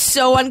 I'm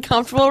so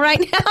uncomfortable right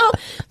now,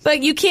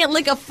 but you can't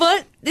lick a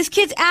foot? This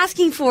kid's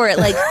asking for it.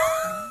 Like,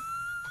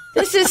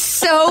 this is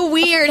so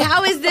weird.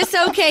 How is this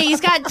okay?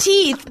 He's got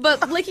teeth,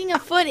 but licking a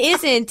foot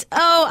isn't.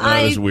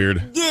 That is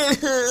weird.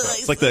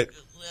 It's like that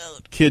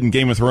kid in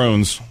Game of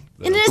Thrones.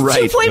 And it's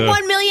Right.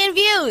 2.1 million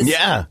views.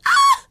 Yeah.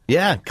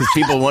 Yeah, because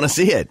people want to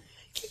see it.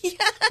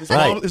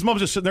 His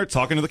mom's just sitting there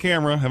talking to the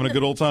camera, having a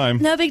good old time.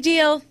 No big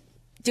deal.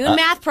 Doing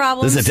math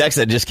problems. This is a text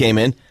that just came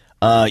in.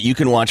 You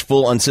can watch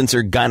full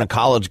uncensored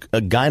gynecological.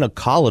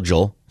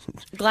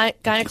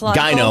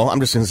 Gyno. I'm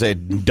just going to say,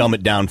 dumb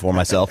it down for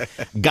myself.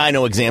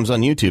 Gyno exams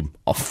on YouTube.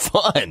 Oh,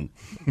 fun.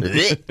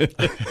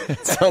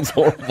 Sounds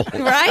horrible.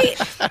 Right?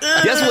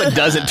 Guess what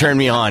doesn't turn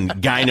me on?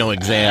 Gyno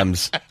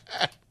exams.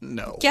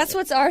 No. Guess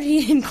what's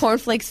already in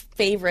Cornflake's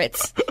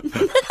favorites?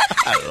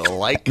 I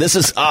like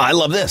this. I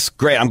love this.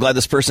 Great. I'm glad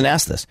this person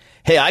asked this.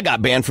 Hey, I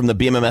got banned from the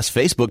BMMS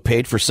Facebook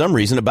page for some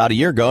reason about a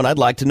year ago, and I'd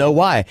like to know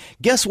why.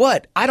 Guess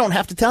what? I don't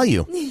have to tell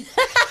you.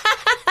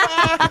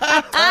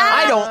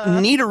 I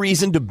don't need a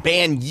reason to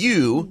ban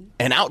you,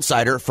 an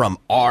outsider, from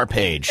our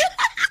page.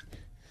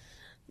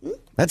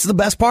 That's the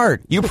best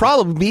part. You're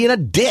probably being a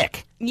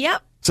dick.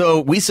 Yep.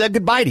 So we said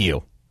goodbye to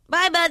you.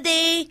 Bye,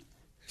 buddy.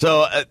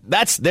 So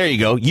there you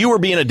go. You were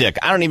being a dick.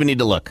 I don't even need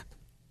to look.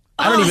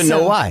 I don't even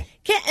know why.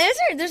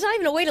 There's not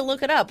even a way to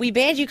look it up. We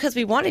banned you because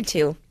we wanted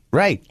to.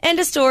 Right. End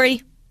of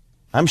story.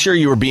 I'm sure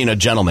you were being a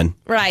gentleman.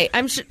 Right.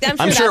 I'm sure it that's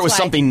was why.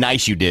 something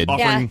nice you did.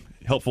 Offering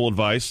helpful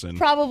advice. And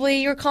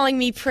Probably you're calling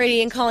me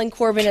pretty and calling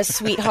Corbin a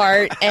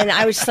sweetheart. And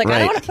I was just like, I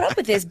don't want to put up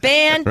with this.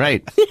 Ban.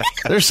 Right.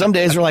 There's some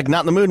days we're like,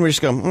 not in the mood. And we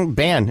just go,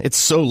 ban. It's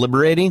so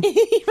liberating.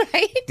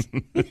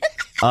 Right?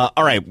 All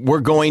right. We're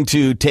going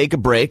to take a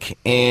break.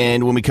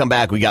 And when we come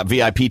back, we got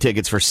VIP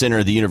tickets for Center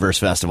of the Universe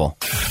Festival.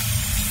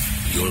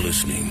 You're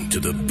listening to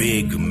the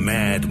Big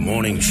Mad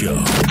Morning Show.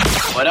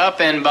 What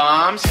up,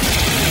 N-Bombs?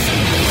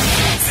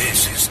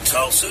 This is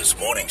Tulsa's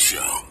Morning Show.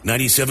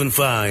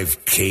 97.5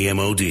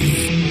 KMOD.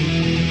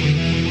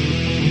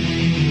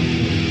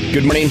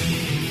 Good morning.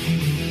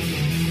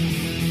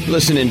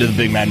 Listening to the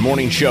Big Man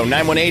Morning Show.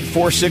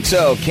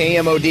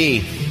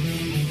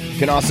 918-460-KMOD. You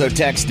can also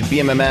text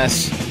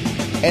BMMS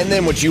and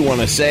then what you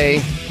want to say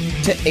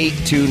to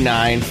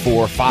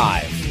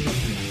 82945.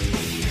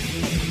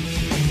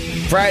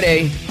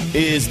 Friday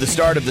is the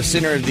start of the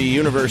Center of the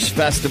Universe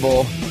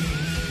Festival.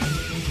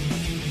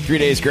 3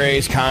 Days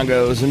Grace,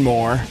 Congos, and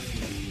more.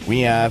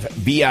 We have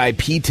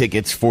VIP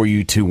tickets for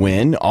you to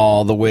win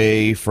all the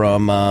way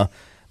from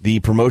the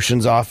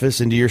promotions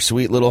office into your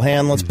sweet little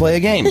hand. Let's play a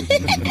game.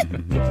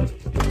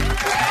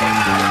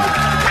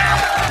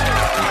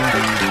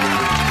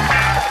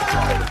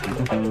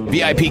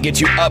 VIP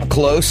gets you up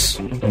close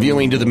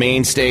viewing to the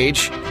main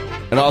stage.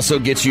 It also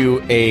gets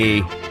you a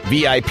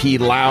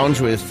VIP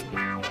lounge with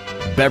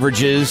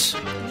beverages.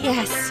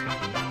 Yes.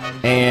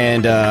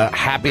 And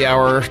happy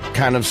hour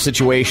kind of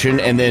situation,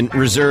 and then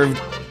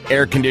reserved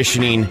air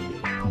conditioning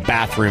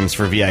bathrooms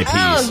for VIPs.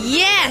 Oh,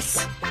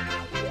 yes.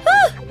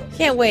 Whew.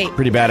 Can't wait.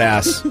 Pretty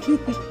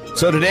badass.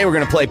 So today we're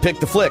going to play Pick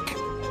the Flick.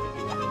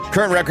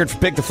 Current record for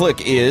Pick the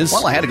Flick is...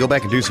 Well, I had to go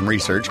back and do some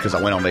research because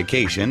I went on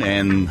vacation,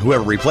 and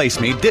whoever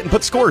replaced me didn't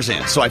put scores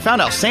in. So I found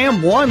out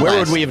Sam won. Where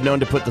would we have known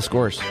to put the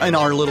scores? In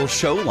our little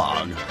show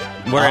log,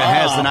 where it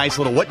has the nice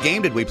little what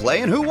game did we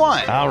play and who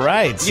won. All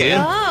right.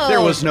 Yeah. Oh. There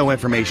was no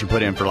information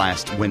put in for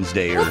last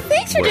Wednesday or Well,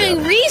 thanks for whatever.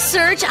 doing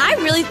research. I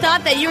really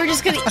thought that you were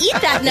just going to eat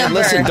that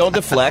number. Listen, don't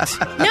deflect.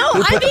 No,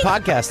 Who I put mean... the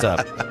podcast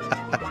up?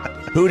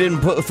 Who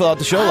didn't fill out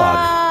the show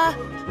log?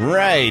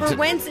 Right. For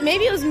Wednesday.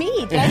 Maybe it was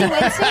me. Did I do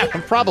Wednesday?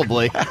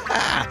 Probably.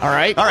 All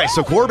right. All right,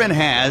 so Corbin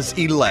has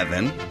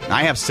 11.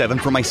 I have 7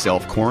 for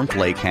myself.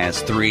 Cornflake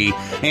has 3.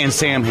 And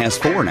Sam has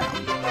 4 now.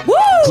 Woo!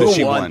 So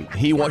she won.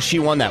 She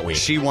won that week.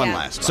 She won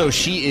last week. So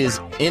she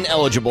is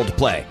ineligible to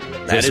play.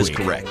 That this is week.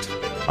 correct.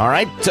 All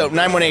right. So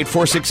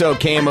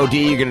 918-460-KMOD.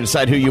 You're going to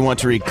decide who you want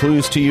to read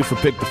clues to you for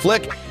Pick the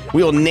Flick.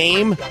 We will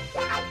name,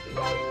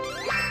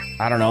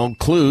 I don't know,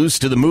 clues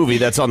to the movie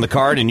that's on the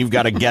card, and you've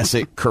got to guess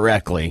it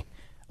correctly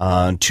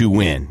to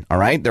win. All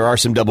right? There are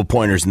some double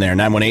pointers in there.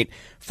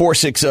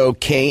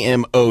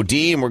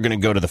 918-460-KMOD. And we're going to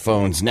go to the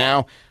phones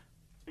now.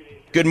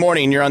 Good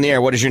morning. You're on the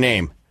air. What is your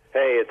name?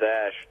 Hey, it's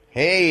Ash.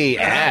 Hey,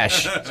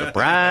 Ash.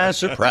 Surprise,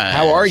 surprise.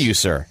 How are you,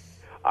 sir?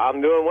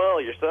 I'm doing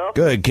well. Yourself?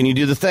 Good. Can you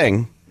do the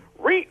thing?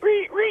 Reet.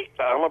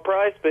 I'm a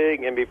prize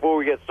pig, and before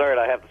we get started,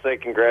 I have to say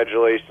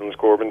congratulations,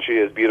 Corbin. She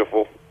is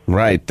beautiful.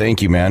 Right.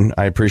 Thank you, man.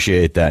 I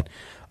appreciate that.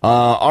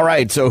 All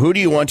right. So who do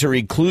you want to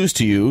read clues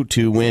to you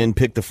to win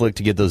Pick the Flick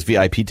to get those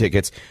VIP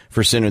tickets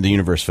for Center of the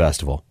Universe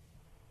Festival?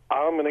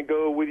 I'm going to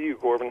go with you,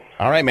 Corbin.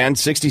 All right, man.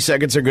 60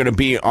 seconds are going to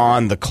be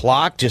on the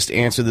clock. Just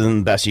answer them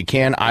the best you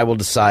can. I will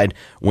decide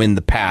when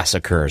the pass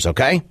occurs,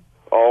 okay?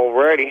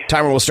 Alrighty.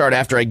 Timer will start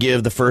after I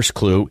give the first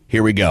clue.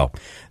 Here we go.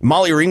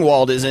 Molly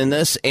Ringwald is in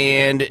this,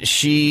 and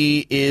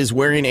she is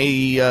wearing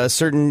a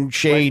certain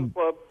shade. Breakfast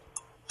Club?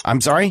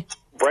 I'm sorry?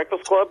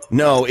 Breakfast Club?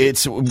 No,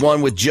 it's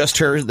one with just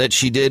her that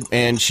she did,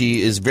 and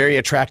she is very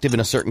attractive in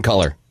a certain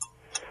color.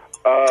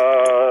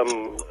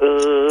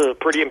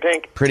 Pretty in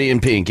Pink? Pretty in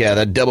Pink, yeah,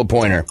 that double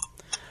pointer.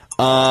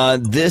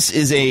 This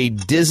is a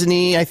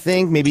Disney, I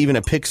think, maybe even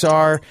a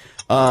Pixar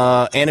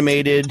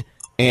animated,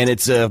 and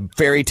it's a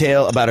fairy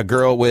tale about a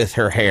girl with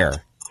her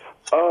hair.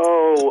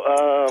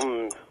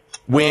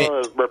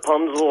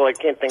 Rapunzel, I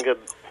can't think of...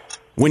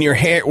 When your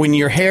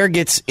hair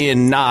gets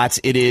in knots,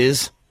 it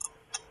is...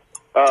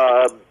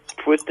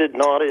 Twisted,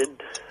 knotted,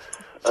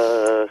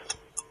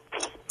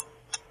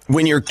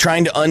 When you're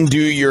trying to undo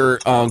your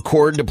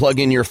cord to plug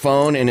in your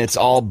phone and it's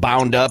all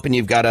bound up and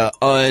you've got to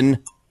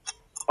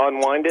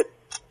unwind it.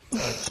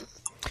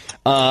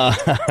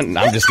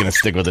 I'm just going to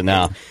stick with it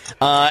now.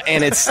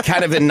 And it's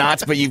kind of in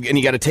knots, but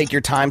you got to take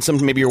your time.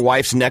 Maybe your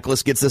wife's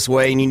necklace gets this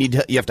way and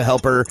you have to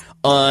help her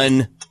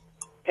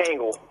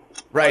Tangle.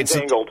 Right.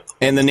 Untangled.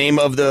 And the name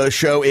of the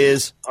show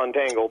is?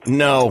 Untangled.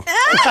 No.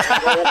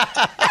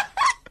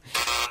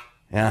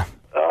 Yeah.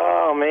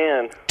 Oh,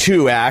 man.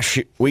 2, Ash.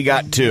 We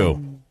got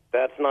 2.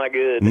 That's not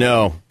good.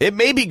 No. It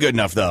may be good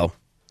enough, though.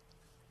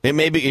 It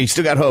may be. You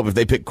still got hope if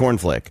they pick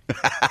Cornflake.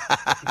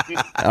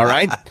 All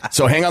right?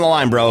 So hang on the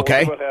line, bro,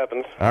 okay? What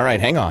happens? All right,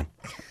 hang on.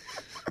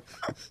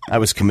 I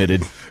was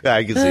committed. Yeah,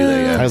 I can see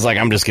that, yeah. I was like,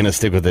 I'm just going to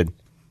stick with it.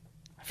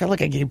 I feel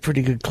like I gave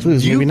pretty good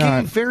clues. You maybe gave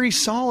not. very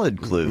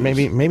solid clues.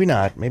 Maybe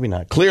not. Maybe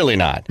not. Clearly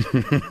not.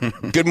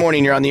 Good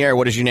morning. You're on the air.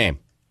 What is your name?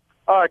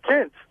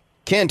 Kent.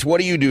 Kent,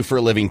 what do you do for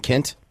a living,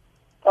 Kent?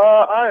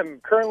 I'm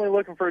currently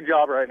looking for a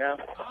job right now.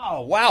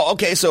 Oh, wow.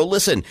 Okay, so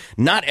listen,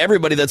 not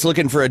everybody that's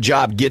looking for a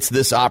job gets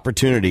this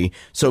opportunity.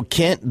 So,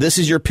 Kent, this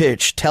is your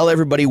pitch. Tell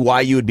everybody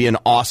why you would be an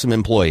awesome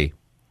employee.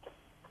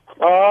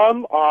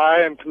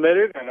 I am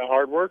committed and a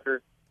hard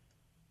worker.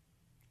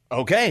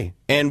 Okay.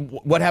 And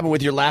what happened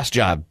with your last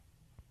job?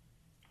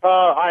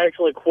 I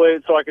actually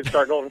quit so I could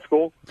start going to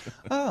school.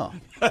 Oh.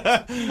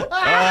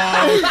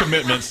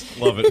 Commitments.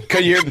 Love it.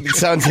 It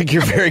sounds like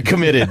you're very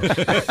committed.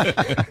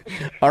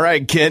 All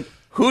right, Kent.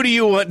 Who do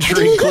you want to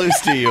bring clues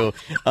to you?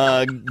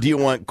 Do you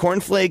want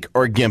Cornflake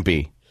or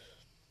Gimpy?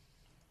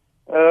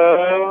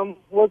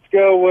 Let's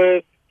go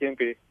with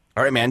Gimpy.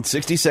 All right, man.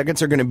 60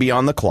 seconds are going to be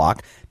on the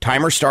clock.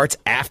 Timer starts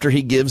after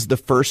he gives the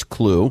first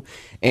clue,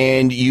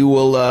 and you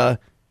will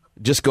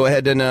just go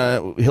ahead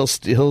and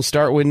he'll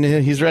start when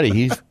he's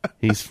ready.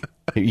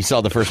 You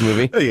saw the first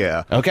movie?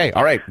 Yeah. Okay.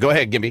 All right. Go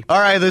ahead, Gimpy. All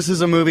right, this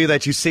is a movie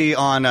that you see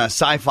on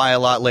sci-fi a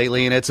lot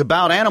lately, and it's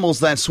about animals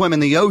that swim in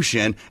the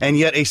ocean, and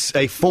yet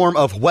a form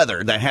of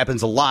weather that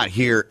happens a lot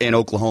here in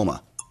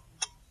Oklahoma.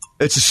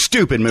 It's a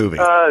stupid movie.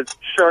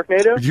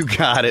 Sharknado? You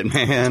got it,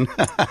 man.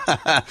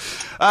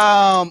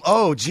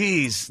 Oh,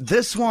 geez.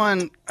 This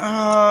one,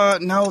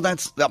 no,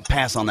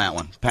 pass on that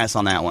one. Pass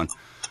on that one.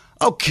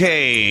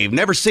 Okay,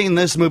 never seen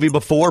this movie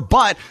before,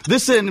 but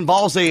this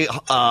involves a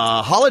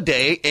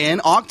holiday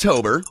in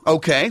October,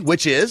 okay,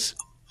 which is?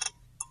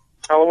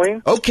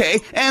 Halloween. Okay,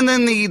 and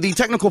then the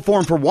technical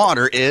form for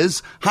water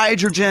is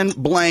hydrogen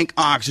blank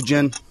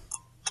oxygen.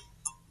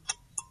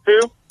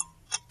 2.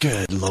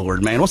 Good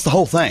Lord, man. What's the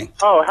whole thing?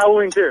 Oh,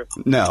 Halloween 2.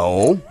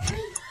 No.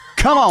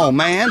 Come on,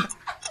 man.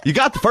 You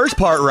got the first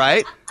part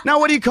right. Now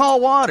what do you call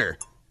water?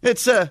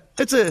 It's the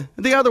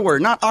other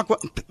word, not aqua.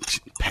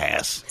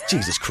 Pass.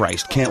 Jesus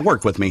Christ, can't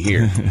work with me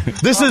here.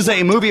 This is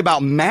a movie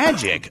about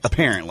magic,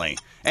 apparently.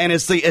 And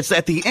it's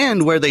at the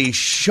end where they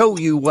show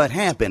you what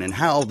happened and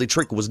how the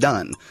trick was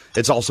done.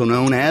 It's also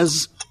known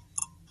as...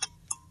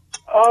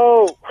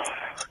 Oh.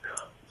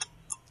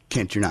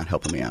 Kent, you're not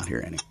helping me out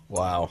here, Annie.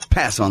 Wow.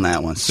 Pass on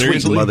that one.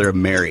 Seriously? Sweet Mother of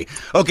Mary.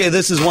 Okay,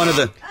 this is one of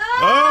the...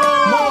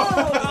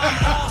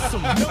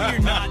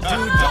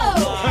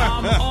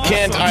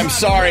 Kent, I'm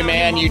sorry,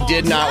 man. You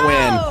did not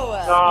win.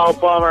 Oh,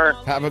 bummer.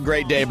 Have a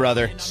great day,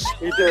 brother.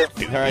 You too.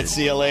 All right,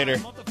 see you later.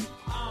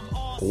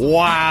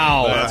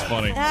 Wow. That's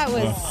funny. That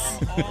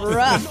was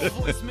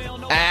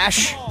rough.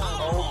 Ash.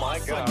 Oh, my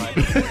God.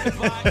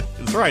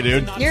 That's right,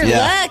 dude. You're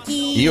lucky.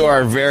 You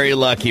are very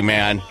lucky,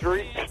 man.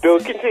 Streak still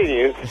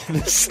continues.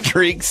 The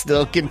streak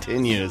still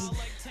continues.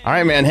 All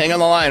right, man. Hang on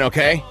the line,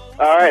 okay?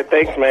 All right,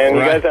 thanks, man.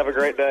 You Right. guys have a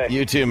great day.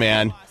 You too,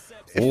 man.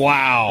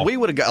 Wow. We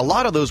would have got a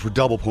lot of those were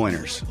double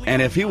pointers,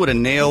 and if he would have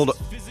nailed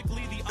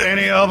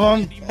any of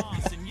them,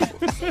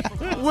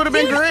 would have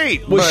been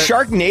great. Was But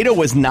Sharknado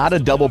was not a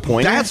double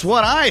pointer? that's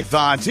what I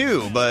thought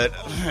too. But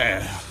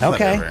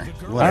Okay.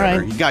 whatever. All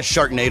right. He got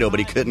Sharknado, but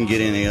he couldn't get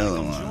any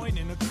other one.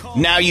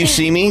 Now You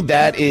See Me.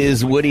 That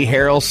is Woody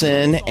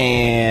Harrelson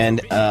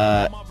and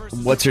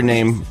what's her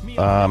name?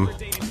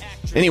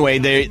 Anyway,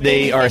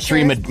 they are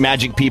three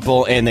magic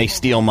people and they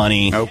steal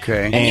money.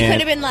 Okay. And you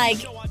could have been like,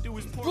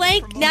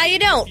 blank, now you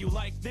don't.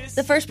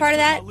 The first part of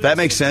that? That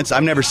makes sense.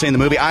 I've never seen the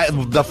movie.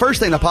 The first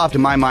thing that popped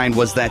in my mind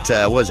was that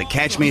was it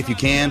Catch Me If You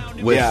Can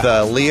with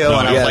Leo,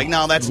 and I was like,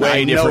 no, that's not.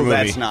 I know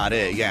that's not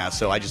it. Yeah,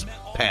 so I just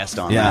passed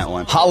on that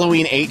one.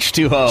 Halloween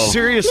H2O.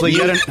 Seriously,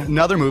 yet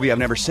another movie I've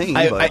never seen.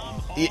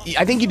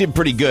 I think you did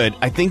pretty good.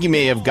 I think you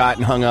may have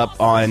gotten hung up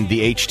on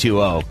the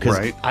H2O.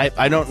 Right.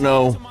 I don't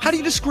know. How do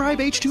you describe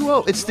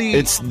H2O?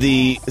 It's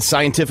the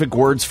scientific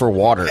words for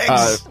water,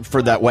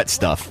 for that wet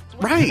stuff.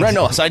 Right. Right,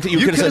 no, you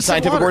could have said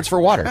scientific words for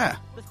water. Yeah.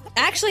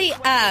 Actually,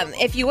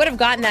 if you would have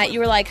gotten that, you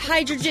were like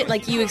hydrogen,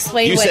 like you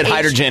explained. You what said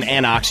hydrogen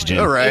and oxygen,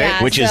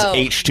 Yeah, which is so-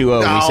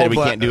 H2O. We said we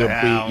can't do you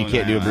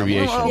can't do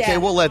abbreviation. Well, okay,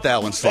 we'll let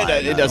that one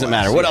slide. It doesn't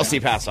matter. What else do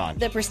you pass on?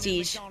 The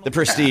Prestige. The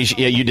Prestige.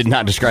 Yeah, you did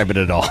not describe it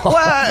at all.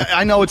 Well,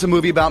 I know it's a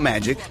movie about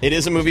magic. It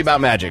is a movie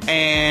about magic.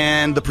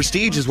 And The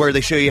Prestige is where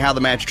they show you how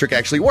the magic trick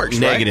actually works,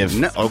 Negative.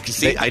 right? No, okay,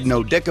 see, I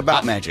know dick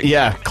about magic.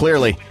 Yeah,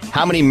 clearly.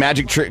 How many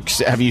magic tricks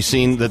have you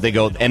seen that they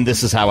go, and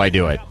this is how I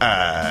do it?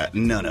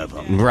 None of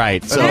them.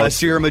 Right. So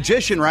unless you're a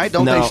magician, right?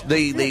 Don't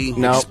they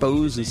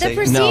expose and The say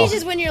Prestige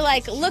is when you're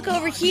like, look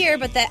over here,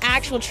 but the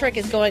actual trick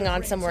is going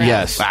on somewhere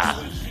else.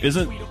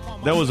 Isn't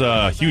that was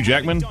Hugh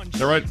Jackman? Is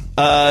that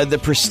right? The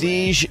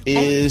Prestige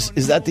is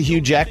that the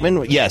Hugh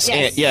Jackman? Yes.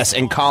 Yes.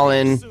 And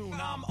Colin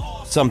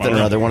something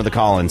or other, one of the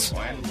Collins.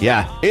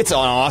 Yeah, it's an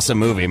awesome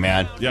movie,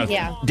 man.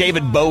 Yeah.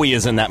 David Bowie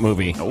is in that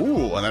movie.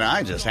 Ooh, and then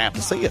I just have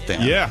to see it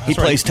then. Yeah, He that's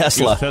right. plays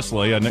Tesla. He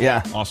Tesla, yeah.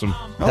 Yeah. Awesome.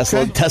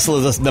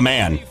 Tesla's the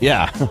man.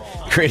 Yeah.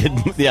 Created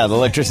the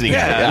electricity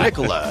guy. Yeah,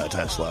 Nikola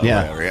Tesla.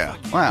 Yeah. Whatever, yeah.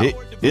 Wow.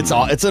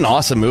 It's an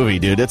awesome movie,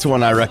 dude. It's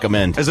one I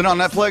recommend. Is it on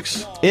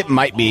Netflix? It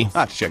might be.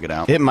 I'll have to check it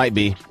out. It might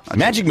be.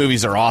 Magic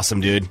movies are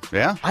awesome, dude.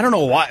 Yeah? I don't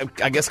know why.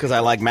 I guess because I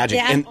like magic.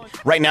 Yeah. And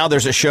right now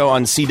there's a show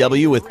on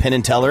CW with Penn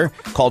and Teller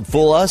called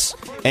Fool Us,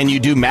 and you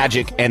do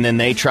magic, and then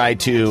they try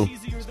to...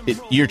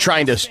 you're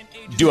trying to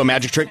do a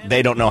magic trick.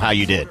 They don't know how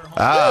you did. Ooh,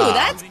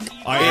 that's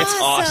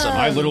It's awesome.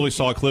 I literally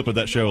saw a clip of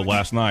that show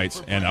last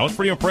night, and I was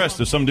pretty impressed.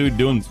 There's some dude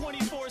doing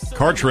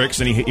card tricks,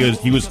 and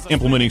he was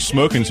implementing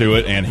smoke into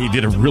it, and he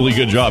did a really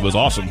good job. It was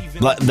awesome.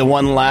 The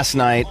one last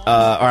night,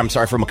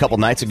 from a couple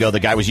nights ago, the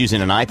guy was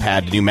using an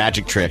iPad to do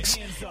magic tricks,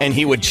 and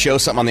he would show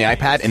something on the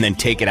iPad and then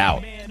take it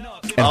out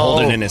and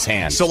hold it in his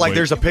hand. So, like,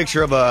 there's a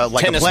picture of a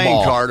Tennis playing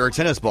ball. card or a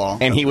tennis ball.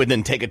 And he would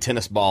then take a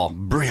tennis ball.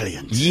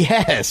 Brilliant.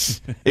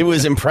 Yes. It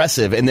was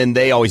impressive. And then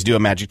they always do a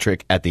magic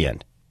trick at the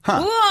end.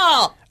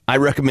 cool. I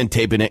recommend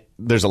taping it.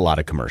 There's a lot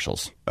of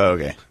commercials.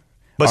 Okay.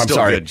 But I'm still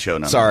sorry. good show.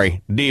 Nonetheless.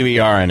 Sorry,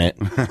 DVR in it.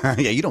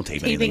 Yeah, you don't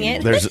tape Taping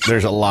anything. it.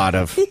 There's a lot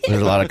of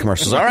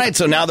commercials. All right,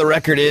 so now the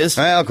record is.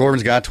 Well,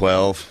 Corbin's got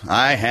 12.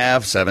 I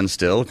have 7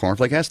 still.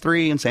 Cornflake has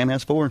 3, and Sam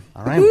has 4.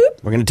 All right,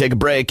 we're going to take a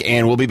break,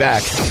 and we'll be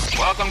back.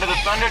 Welcome to the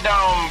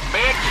Thunderdome,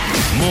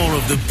 bitch. More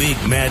of the Big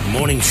Mad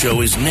Morning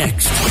Show is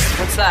next.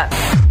 What's that?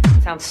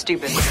 Sounds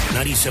stupid.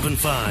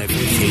 97.5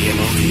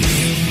 KMOD.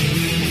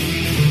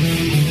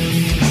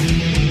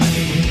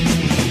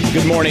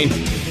 Good morning.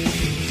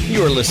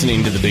 You are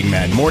listening to the Big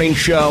Mad Morning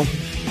Show.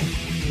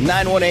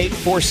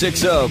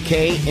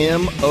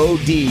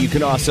 918-460-KMOD. You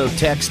can also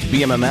text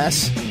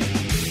BMMS.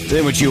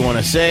 Then what you want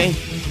to say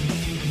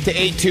to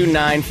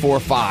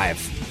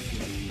 82945.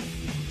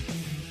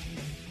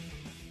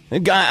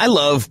 Guy, I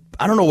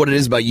don't know what it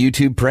is about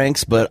YouTube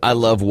pranks, but I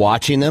love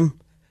watching them.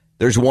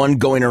 There's one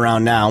going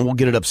around now. We'll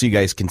get it up so you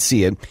guys can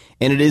see it.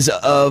 And it is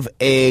of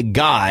a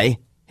guy.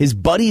 His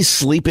buddy's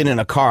sleeping in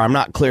a car. I'm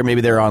not clear.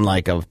 Maybe they're on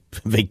like a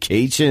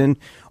vacation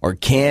or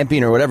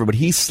camping or whatever, but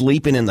he's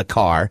sleeping in the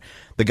car.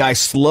 The guy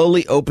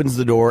slowly opens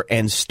the door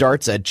and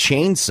starts a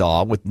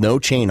chainsaw with no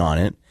chain on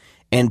it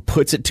and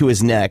puts it to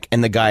his neck,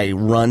 and the guy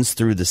runs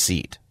through the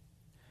seat.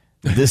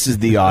 This is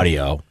the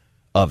audio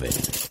of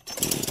it.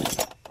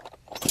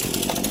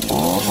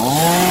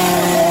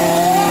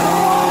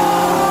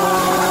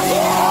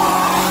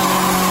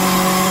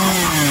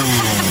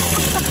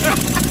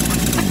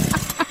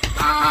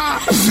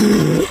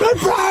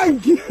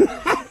 Frank!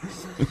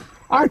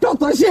 I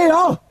thought I see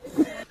you.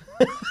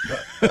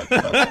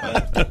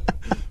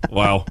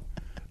 Wow.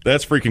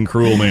 That's freaking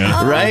cruel, man.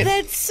 Oh, right?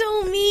 That's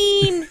so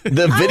mean.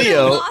 The I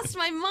video- would've lost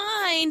my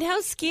mind.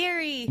 How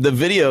scary. The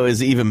video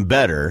is even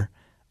better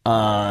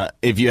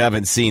if you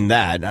haven't seen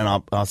that,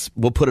 and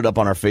we'll put it up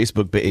on our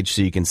Facebook page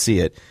so you can see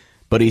it.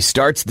 But he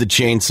starts the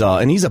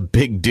chainsaw, and he's a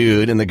big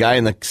dude, and the guy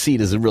in the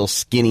seat is a real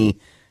skinny,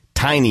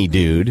 tiny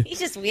dude. He's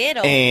just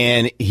weirdo.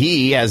 And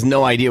he has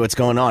no idea what's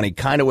going on. He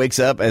kind of wakes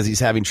up as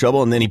he's having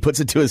trouble, and then he puts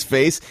it to his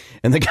face,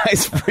 and the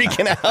guy's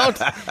freaking out.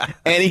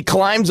 And he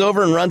climbs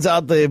over and runs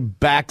out the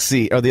back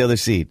seat, or the other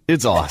seat.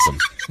 It's awesome.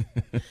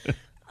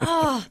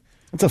 Oh,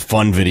 It's a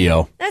fun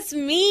video. that's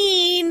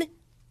mean.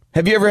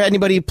 Have you ever had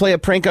anybody play a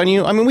prank on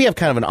you? I mean, we have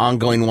kind of an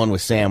ongoing one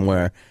with Sam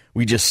where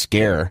we just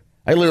scare her.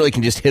 I literally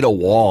can just hit a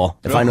wall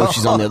if I know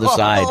she's on the other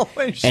side,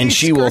 and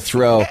she will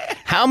throw.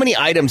 How many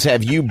items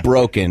have you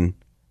broken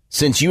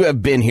since you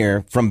have been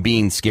here from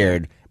being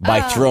scared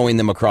by throwing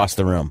them across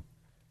the room?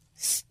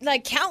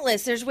 Like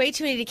countless. There's way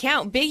too many to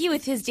count. Biggie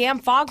with his damn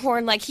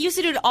foghorn, like he used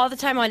to do it all the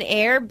time on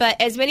air, but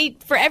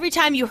for every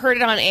time you heard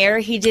it on air,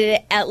 he did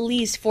it at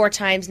least 4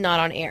 times not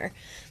on air.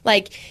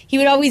 Like he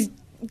would always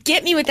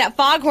get me with that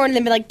foghorn and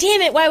then be like, damn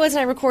it, why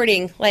wasn't I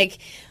recording? Like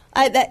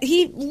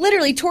he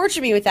literally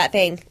tortured me with that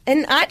thing.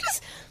 And I'm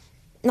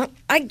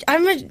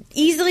an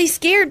easily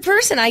scared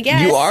person, I guess.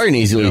 You are an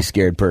easily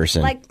scared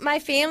person. Like, my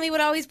family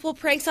would always pull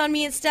pranks on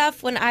me and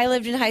stuff when I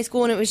lived in high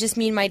school and it was just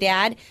me and my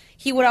dad.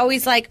 He would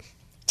always, like,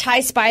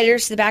 tie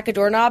spiders to the back of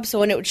doorknobs so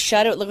when it would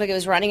shut, it would look like it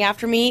was running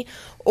after me.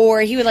 Or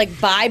he would, like,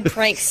 buy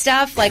prank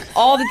stuff, like,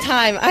 all the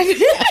time.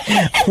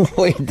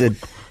 Wait,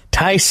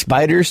 tie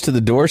spiders to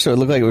the door so it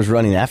looked like it was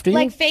running after you?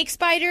 Like fake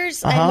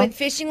spiders and with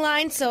fishing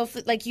lines. So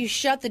if like you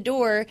shut the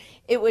door,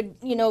 it would,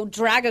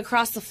 drag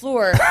across the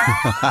floor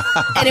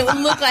and it would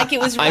look like it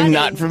was running. I'm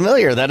not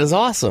familiar. That is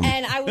awesome.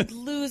 And I would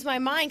lose my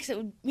mind because it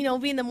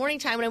would, be in the morning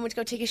time when I went to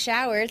go take a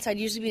shower. So I'd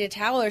usually be in a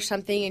towel or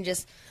something and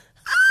just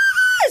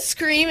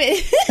scream at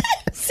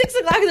 6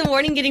 o'clock in the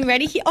morning getting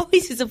ready. He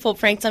always used to pull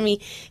pranks on me.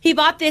 He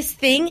bought this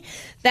thing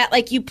that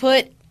like you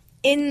put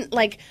in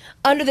like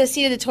under the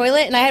seat of the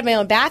toilet, and I had my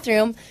own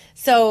bathroom,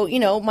 so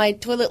my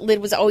toilet lid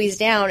was always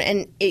down,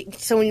 and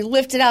so when you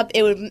lift it up,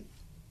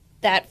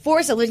 that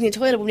force of lifting the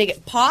toilet would make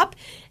it pop,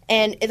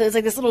 and it was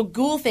like this little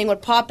ghoul thing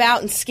would pop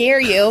out and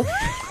scare you,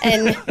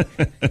 and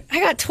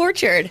I got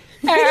tortured.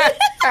 That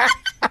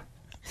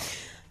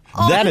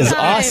is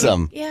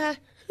awesome. Yeah.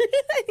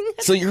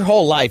 So your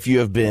whole life you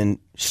have been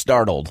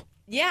startled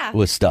Yeah.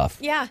 with stuff.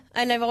 Yeah,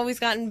 and I've always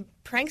gotten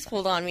pranks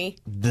pulled on me.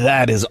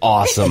 That is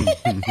awesome.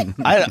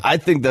 I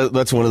think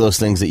that's one of those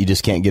things that you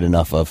just can't get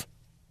enough of.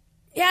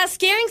 Yeah,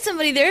 scaring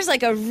somebody, there's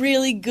like a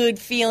really good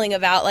feeling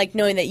about like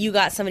knowing that you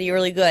got somebody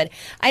really good.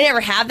 I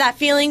never have that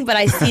feeling, but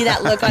I see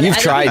that look on You've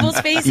other tried. people's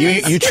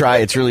faces. You try.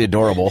 It's really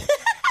adorable.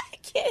 I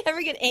can't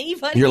ever get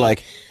anybody. You're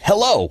like,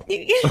 hello.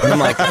 And I'm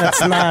like,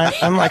 that's not.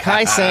 I'm like,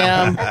 hi,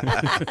 Sam.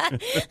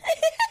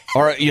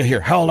 Or you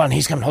hear, hold on,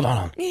 he's coming, hold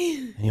on.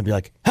 And you'll be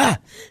like, ha!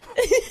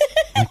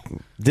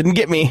 Didn't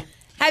get me.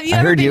 Have you I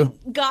ever heard been you.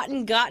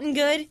 gotten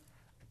good?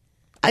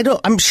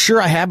 I'm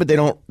sure I have, but they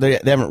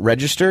haven't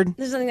registered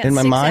There's something that in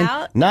my sticks mind.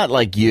 out? Not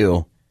like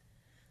you.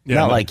 Yeah,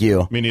 Not like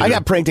you. me neither. I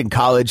got pranked in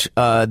college.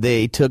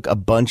 They took a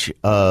bunch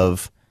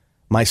of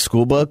my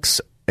school books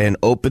and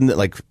opened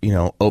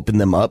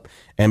them up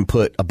and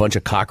put a bunch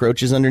of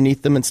cockroaches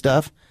underneath them and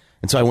stuff.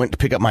 And so I went to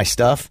pick up my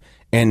stuff,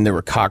 and there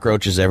were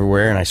cockroaches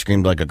everywhere, and I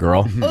screamed like a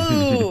girl.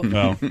 Ooh.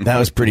 Oh. That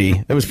was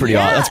pretty. That's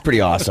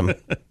pretty awesome.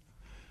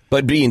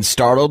 But being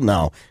startled,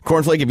 no.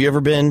 Cornflake, have you ever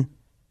been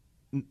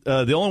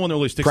The only one that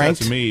really sticks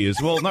Pranked? out to me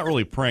is, well, not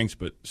really pranks,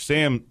 but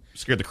Sam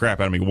scared the crap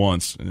out of me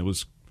once, and it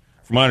was,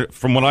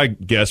 from what I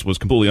guess, was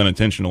completely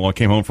unintentional. I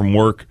came home from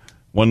work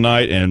one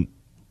night, and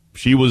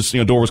she was,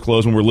 door was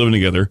closed when we were living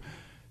together.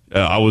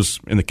 I was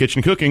in the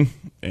kitchen cooking,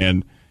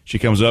 and she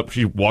comes up.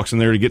 She walks in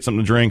there to get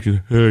something to drink.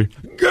 She, hey,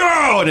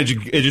 go! And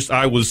it just,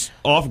 I was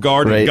off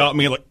guard, and it got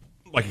me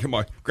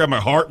grabbed my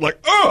heart, like,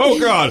 oh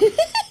God.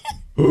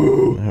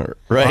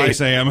 Right. Hi,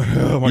 Sam.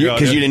 Oh, my God.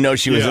 Because you didn't know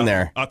she was in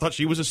there. I thought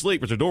she was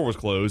asleep, but the door was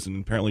closed,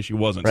 and apparently she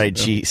wasn't. Right,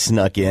 she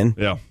snuck in.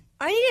 Yeah.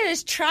 I need to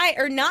just try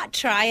or not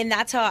try, and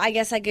that's how I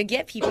guess I could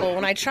get people.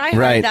 When I try hard,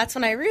 Right. that's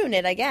when I ruin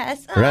it, I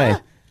guess. Right.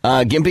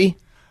 Gimpy?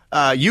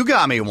 You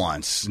got me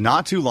once,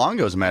 not too long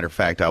ago, as a matter of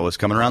fact. I was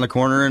coming around the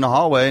corner in the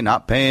hallway,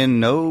 not paying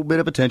no bit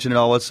of attention at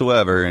all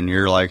whatsoever, and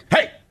you're like,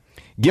 hey!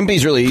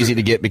 Gimpy's really easy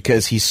to get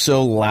because he's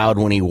so loud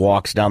when he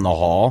walks down the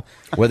hall,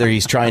 whether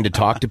he's trying to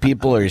talk to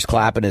people or he's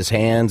clapping his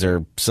hands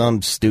or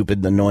some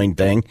stupid, annoying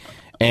thing.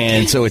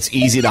 And so it's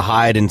easy to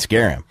hide and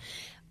scare him.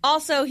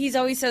 Also, he's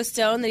always so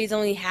stoned that he's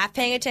only half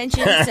paying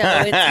attention, so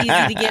it's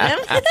easy to get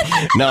him.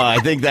 No, I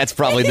think that's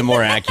probably the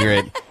more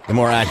accurate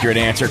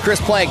answer. Chris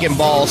Plank and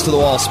Balls to the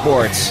Wall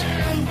Sports.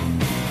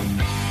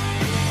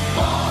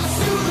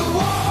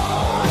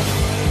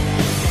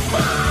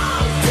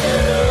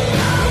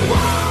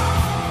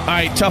 All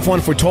right, tough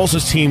one for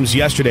Tulsa's teams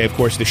yesterday. Of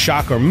course, the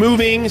Shock are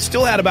moving.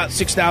 Still had about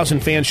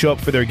 6,000 fans show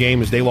up for their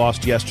game as they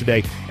lost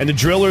yesterday. And the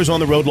Drillers on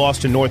the road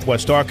lost to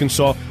Northwest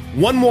Arkansas.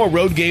 One more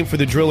road game for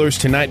the Drillers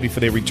tonight before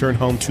they return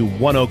home to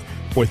One Oak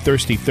for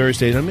Thirsty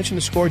Thursday. And I mentioned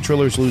the score.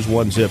 Drillers lose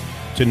 1-0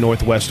 to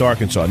Northwest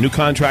Arkansas. New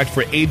contract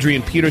for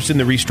Adrian Peterson.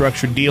 The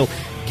restructured deal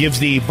gives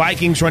the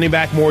Vikings running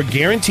back more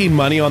guaranteed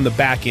money on the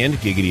back end,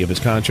 giggity, of his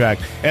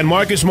contract. And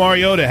Marcus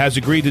Mariota has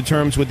agreed to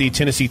terms with the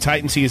Tennessee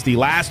Titans. He is the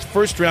last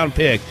first-round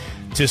pick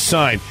to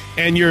sign.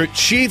 And your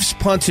Chiefs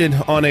punted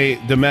on a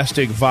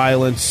domestic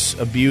violence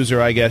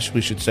abuser, I guess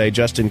we should say.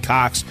 Justin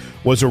Cox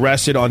was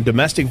arrested on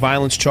domestic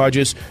violence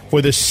charges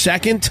for the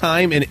second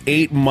time in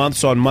 8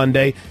 months on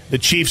Monday. The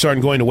Chiefs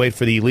aren't going to wait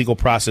for the legal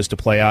process to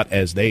play out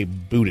as they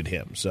booted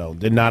him. So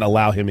did not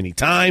allow him any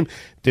time,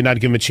 did not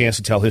give him a chance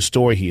to tell his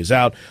story. He is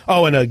out.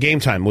 Oh, and a game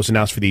time was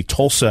announced for the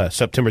Tulsa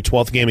September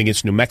 12th game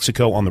against New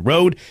Mexico on the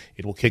road.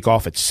 It will kick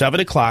off at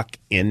 7 o'clock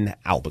in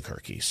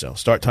Albuquerque. So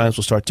start times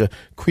will start to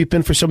creep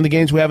in for some of the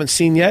games we haven't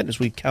seen yet as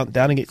we count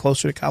down and get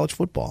closer to college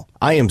football.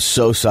 I am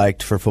so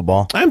psyched for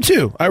football. I am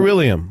too. I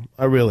really am.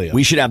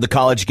 We should have the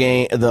college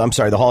game,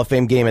 the Hall of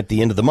Fame game at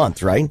the end of the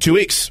month, right? 2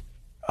 weeks.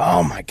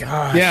 Oh, my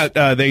gosh.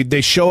 Yeah, they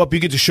show up. You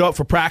get to show up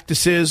for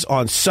practices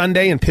on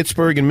Sunday in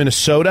Pittsburgh and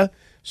Minnesota.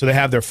 So they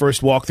have their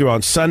first walkthrough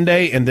on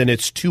Sunday, and then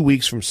it's 2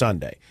 weeks from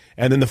Sunday.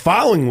 And then the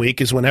following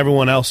week is when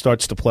everyone else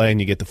starts to play, and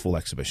you get the full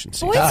exhibition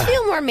season. Boys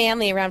feel more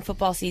manly around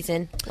football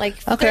season.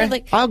 Okay,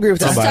 like, I'll agree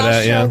with that.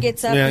 Testosterone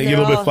gets up. Yeah, you get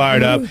a little bit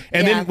fired up.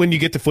 And then when you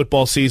get to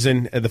football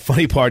season, the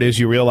funny part is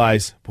you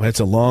realize, boy,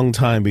 it's a long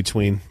time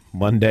between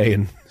Monday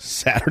and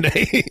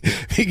Saturday.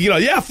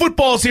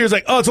 Football's here. It's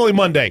like, oh, it's only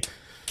Monday.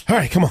 All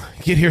right, come on.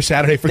 Get here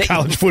Saturday for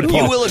college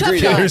football. You will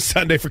agree. Get here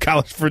Sunday for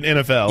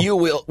NFL. You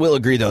will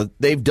agree, though.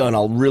 They've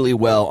done really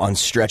well on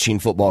stretching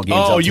football games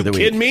out through the week. Oh,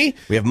 you kidding me?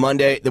 We have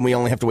Monday, then we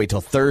only have to wait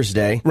till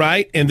Thursday.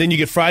 Right, and then you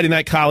get Friday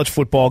night college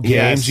football games.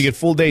 Yes. You get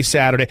full day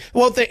Saturday.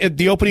 Well,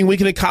 the opening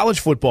weekend of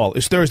college football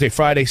is Thursday,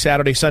 Friday,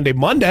 Saturday, Sunday,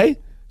 Monday.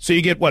 So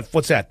you get,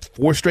 what's that,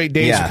 4 straight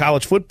days of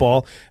college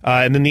football.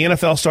 And then the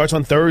NFL starts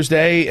on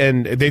Thursday,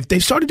 and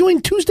they've started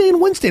doing Tuesday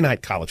and Wednesday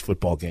night college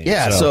football games.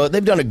 Yeah, so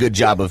they've done a good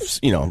job of,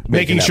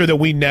 making sure that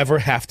we never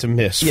have to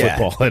miss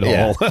football at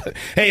all.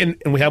 Hey, and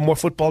we have more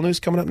football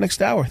news coming up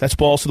next hour. That's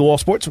Balls to the Wall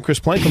Sports from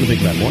Chris Plank on the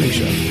Big Mad Morning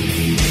Show.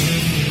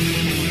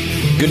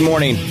 Good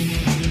morning.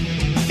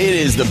 It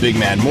is the Big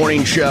Mad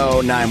Morning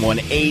Show,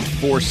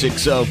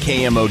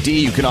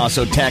 918-460-KMOD. You can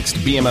also text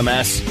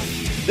BMMS.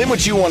 Then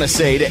what you want to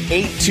say to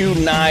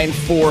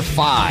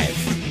 82945.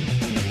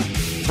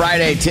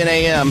 Friday, 10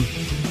 a.m.,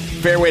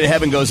 Fairway to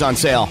Heaven goes on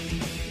sale.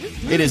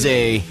 It is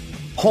a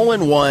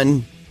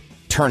hole-in-one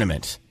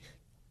tournament.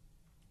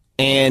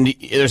 And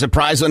there's a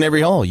prize on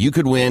every hole. You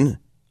could win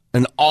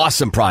an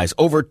awesome prize.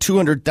 Over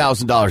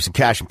 $200,000 in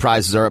cash and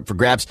prizes are up for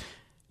grabs.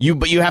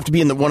 But you have to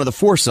be in one of the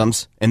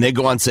foursomes, and they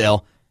go on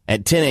sale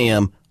at 10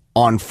 a.m.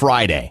 on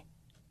Friday.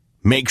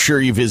 Make sure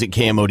you visit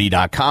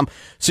KMOD.com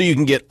so you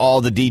can get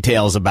all the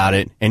details about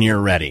it and you're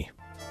ready.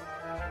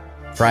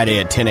 Friday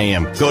at 10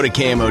 a.m. Go to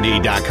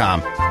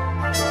KMOD.com.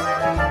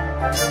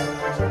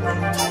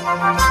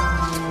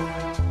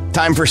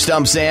 Time for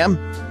Stump Sam.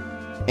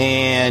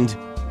 And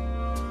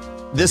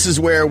this is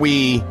where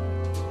we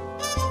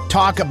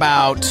talk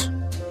about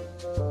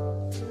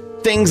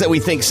things that we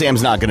think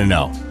Sam's not going to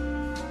know.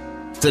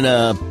 It's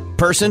a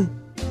person,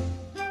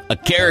 a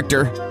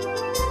character,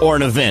 or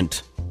an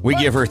event. We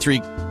give her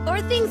 3... Or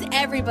things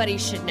everybody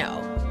should know.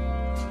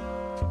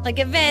 Like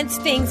events,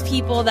 things,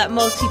 people that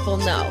most people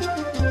know.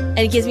 And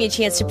it gives me a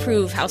chance to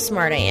prove how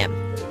smart I am,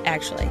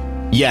 actually.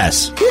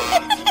 Yes.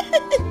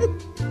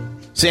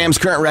 Sam's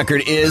current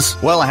record is...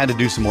 Well, I had to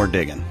do some more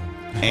digging.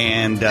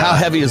 And how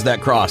heavy is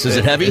that cross? Is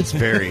it heavy? It's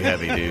very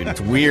heavy, dude.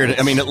 It's weird.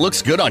 I mean, it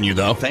looks good on you,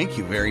 though. Thank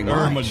you very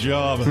much. my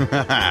job.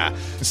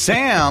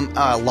 Sam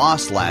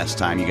lost last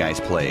time you guys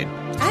played.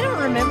 I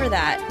don't remember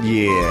that.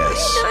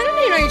 Yes. I don't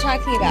even know what you're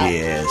talking about.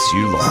 Yes,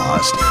 you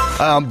lost.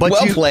 But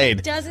well you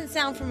played. Doesn't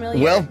sound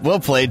familiar. Well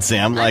played,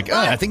 Sam.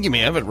 I think you may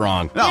have it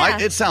wrong. No, Yeah.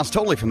 it sounds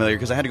totally familiar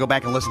because I had to go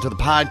back and listen to the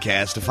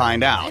podcast to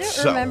find out. I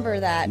don't remember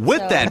that.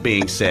 With so. that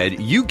being said,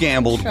 you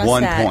gambled Trust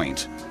 1 that.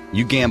 point.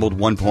 You gambled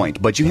 1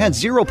 point, but you had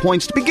 0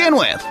 points to begin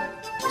with.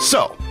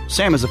 So,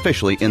 Sam is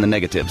officially in the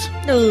negatives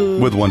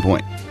with 1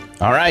 point.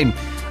 All right.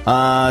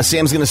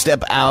 Sam's going to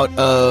step out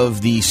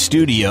of the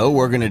studio.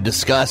 We're going to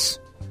discuss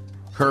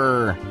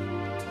her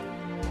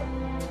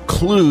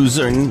clues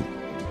and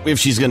if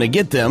she's going to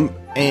get them.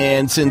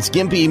 And since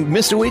Gimpy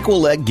missed a week,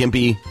 we'll let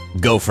Gimpy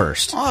go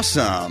first.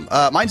 Awesome.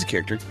 Mine's a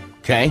character.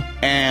 Okay.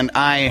 And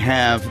I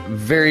have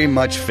very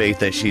much faith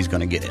that she's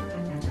going to get it.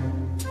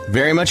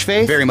 Very much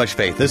faith? Very much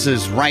faith. This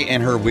is right in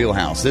her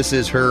wheelhouse. This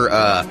is her,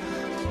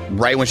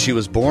 right when she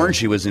was born,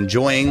 she was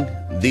enjoying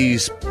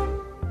these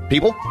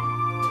people.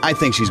 I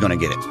think she's going to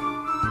get it.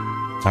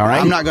 All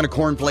right. I'm not going to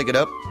cornflake it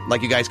up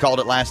like you guys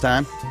called it last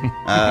time.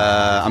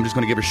 I'm just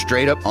going to give her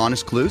straight up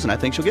honest clues, and I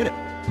think she'll get it.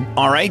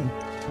 All right.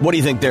 What do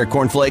you think there,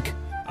 Cornflake?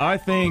 I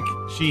think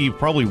she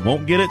probably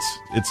won't get it.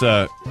 It's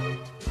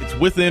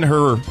within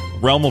her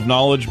realm of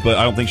knowledge, but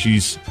I don't think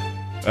she's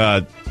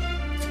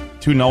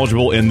too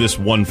knowledgeable in this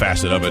one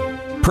facet of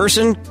it.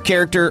 Person,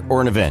 character,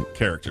 or an event?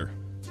 Character.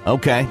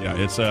 Okay. Yeah,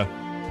 it's a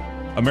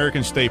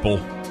American staple,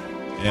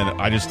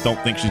 and I just don't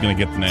think she's going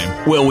to get the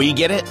name. Will we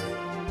get it?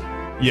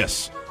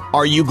 Yes.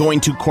 Are you going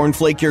to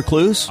cornflake your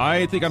clues?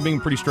 I think I'm being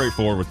pretty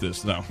straightforward with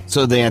this, no.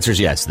 So the answer is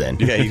yes, then.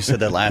 Yeah, you said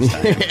that last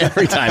time.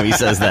 Every time he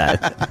says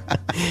that.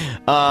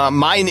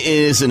 Mine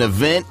is an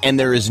event, and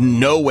there is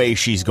no way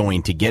she's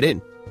going to get it.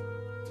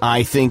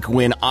 I think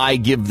when I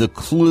give the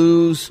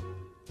clues,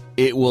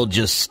 it will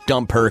just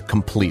stump her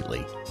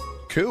completely.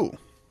 Cool.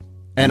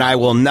 And I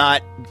will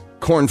not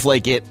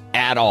cornflake it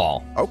at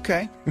all.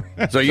 Okay.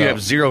 So you have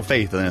zero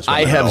faith in this one.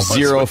 I have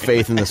zero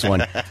faith in this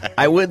one.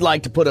 I would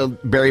like to put a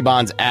Barry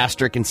Bonds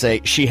asterisk and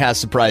say she has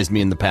surprised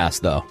me in the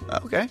past, though.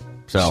 Okay.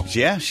 So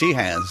yeah, she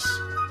has.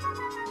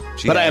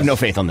 But I have no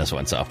faith on this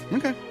one, so.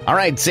 Okay. All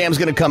right, Sam's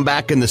going to come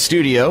back in the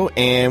studio,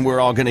 and we're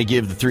all going to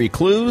give the 3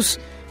 clues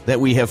that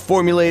we have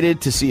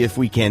formulated to see if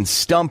we can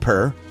stump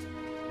her.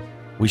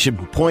 We should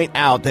point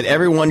out that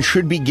everyone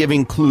should be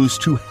giving clues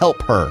to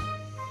help her.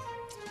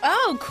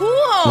 Oh,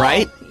 cool.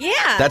 Right?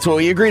 Yeah. That's what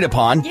we agreed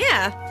upon.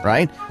 Yeah.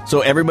 Right?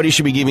 So everybody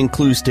should be giving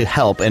clues to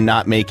help and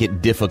not make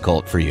it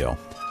difficult for you.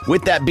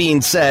 With that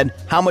being said,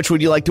 how much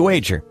would you like to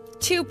wager?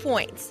 2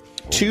 points.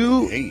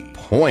 2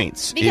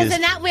 points. Because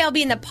then that way I'll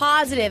be in the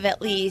positive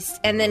at least,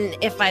 and then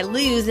if I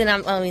lose, then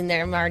I'm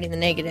already in the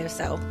negative,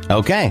 so.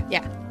 Okay.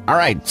 Yeah. All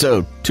right,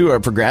 so 2 are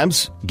up for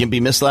grabs.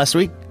 Gimpy missed last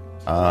week.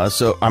 I'm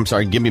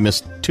sorry, Gimpy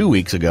missed 2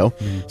 weeks ago.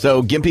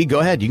 So, Gimpy, go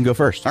ahead. You can go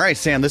first. All right,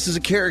 Sam, this is a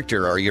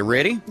character. Are you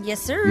ready?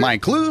 Yes, sir. My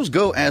clues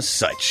go as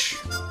such.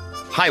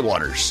 High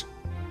waters.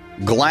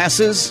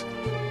 Glasses.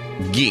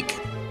 Geek.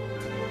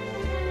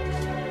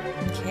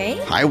 Okay.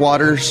 High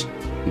waters.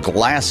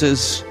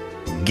 Glasses.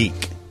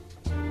 Geek.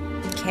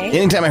 Okay.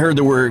 Anytime I heard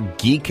the word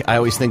geek, I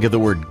always think of the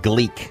word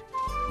gleek.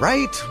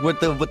 Right?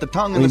 With the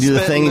tongue When and you the do the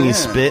spit thing and you yeah.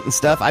 spit and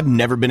stuff, I've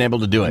never been able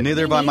to do it.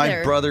 Neither by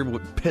my brother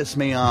would piss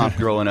me off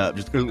growing up.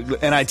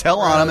 And I tell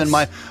on him, and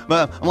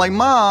I'm like,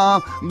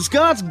 Mom,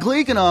 Scott's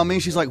gleeking on me.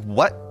 She's like,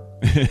 what?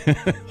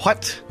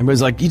 What?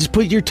 Everybody's like, you just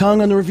put your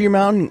tongue on the roof of your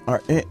mouth.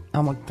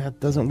 I'm like,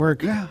 that doesn't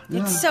work. Yeah.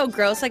 It's so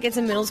gross. Like, it's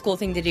a middle school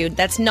thing to do.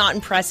 That's not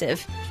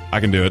impressive. I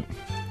can do it.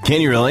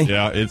 Can you really?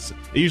 Yeah, it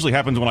usually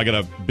happens when I get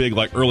a big,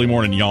 early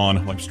morning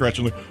yawn,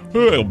 stretching.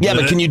 Yeah,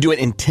 but can you do it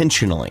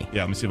intentionally?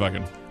 Yeah, let me see if I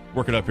can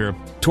work it up here.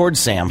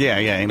 Towards Sam. Yeah,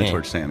 aim it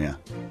towards Sam, yeah.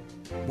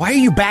 Why are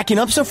you backing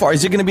up so far?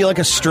 Is it going to be like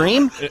a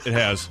stream? It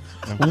has.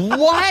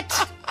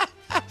 What?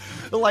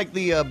 Like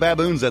the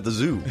baboons at the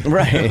zoo.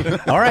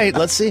 Right. All right,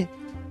 let's see.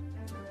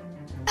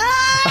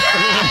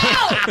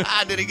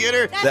 Did he get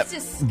her? That's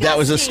disgusting. That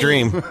was a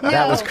stream.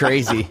 That was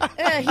crazy.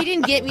 He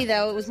didn't get me,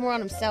 though. It was more on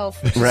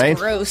himself. Which is Right?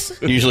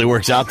 gross. Usually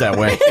works out that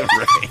way.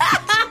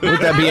 With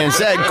that being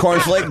said,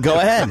 Cornflake, go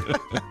ahead.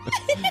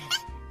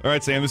 All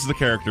right, Sam, this is the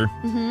character.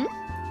 Mm-hmm.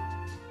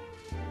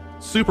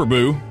 Super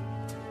Boo,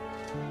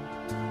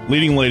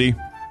 leading lady,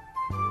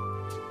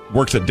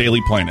 works at Daily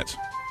Planet.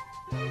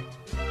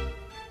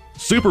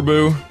 Super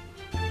Boo,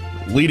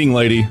 leading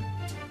lady,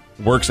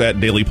 works at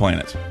Daily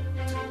Planet.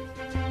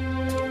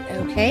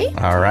 Okay.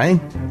 All right.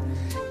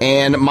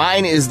 And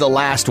mine is the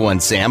last one,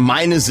 Sam.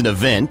 Mine is an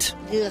event.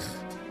 Ugh.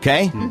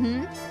 Okay?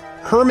 Mm-hmm.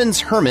 Herman's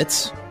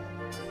Hermits,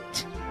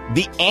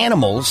 the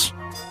Animals,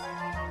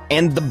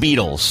 and the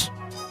Beatles.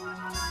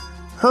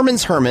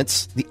 Herman's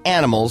Hermits, the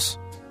Animals,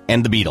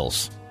 and the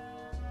Beatles.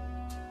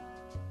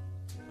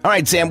 All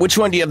right, Sam, which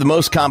one do you have the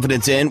most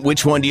confidence in?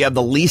 Which one do you have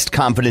the least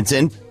confidence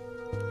in?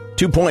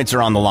 2 points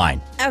are on the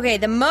line. Okay,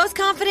 the most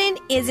confident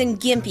is in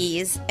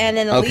Gimpy's, and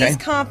then the Okay. least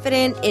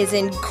confident is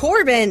in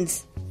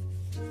Corbin's.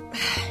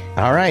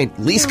 All right.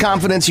 Least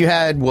confidence you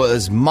had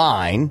was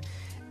mine.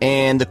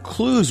 And the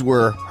clues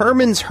were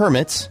Herman's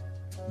Hermits,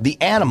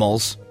 the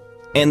Animals,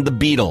 and the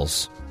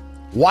Beatles.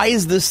 Why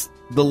is this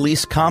the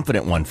least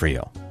confident one for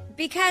you?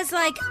 Because,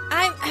 like,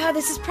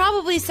 this is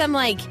probably some,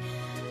 like,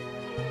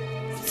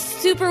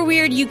 super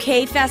weird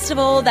UK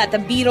festival that the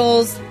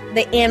Beatles,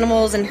 the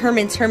Animals, and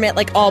Herman's Hermit,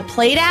 like, all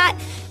played at.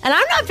 And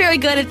I'm not very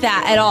good at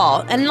that at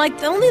all. And, like,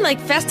 the only, like,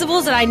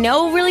 festivals that I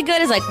know really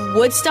good is, like,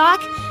 Woodstock.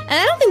 And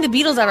I don't think the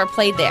Beatles ever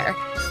played there.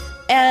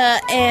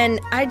 And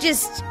I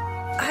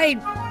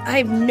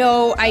have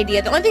no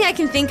idea. The only thing I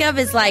can think of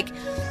is, like,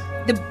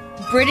 the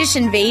British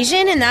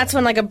invasion, and that's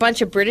when, like, a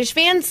bunch of British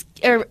bands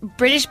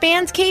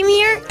came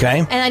here. Okay.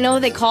 And I know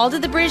they called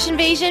it the British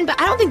invasion, but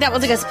I don't think that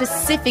was, like, a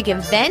specific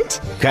event.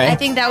 Okay. I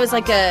think that was,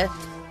 like, a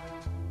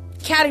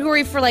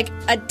category for, like,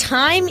 a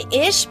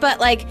time-ish, but,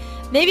 like,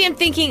 maybe I'm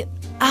thinking,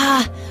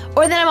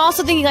 or then I'm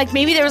also thinking, like,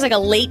 maybe there was, like, a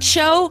late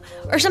show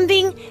or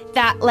something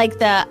that, like,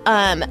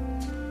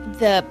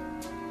 the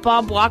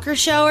Bob Walker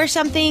show or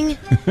something.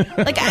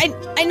 Like, I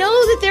know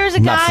that there was a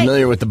guy. Not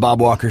familiar with the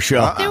Bob Walker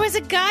show. There was a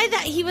guy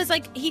that he was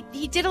like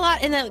he did a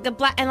lot in the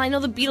black, and I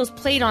know the Beatles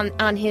played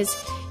on his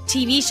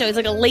TV show. He's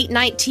like a late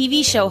night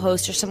TV show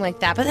host or something like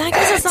that. But I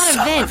guess that's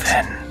not an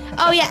event.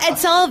 Oh yeah, Ed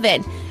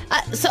Sullivan.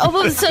 So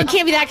it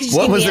can't be that because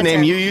what was the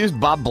name you used?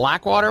 Bob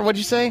Blackwater? What'd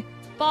you say?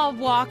 Bob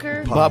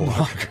Walker. Bob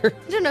Walker.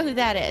 I don't know who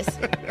that is.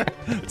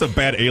 It's a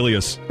bad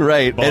alias.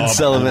 Right, Bob Ed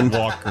Sullivan.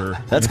 Walker.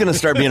 That's going to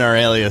start being our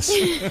alias.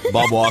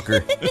 Bob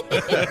Walker.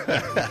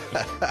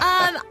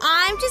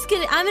 I'm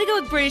gonna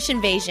go with British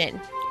Invasion.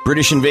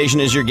 British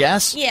Invasion is your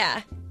guess?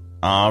 Yeah.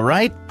 All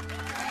right.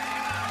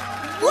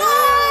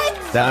 What?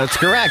 That's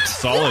correct.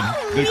 Solid.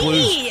 Good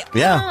clues.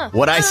 Yeah.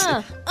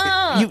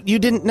 You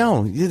didn't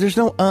know. There's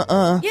no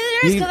Yeah,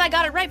 there is, because I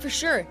got it right for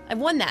sure. I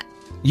won that.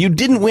 You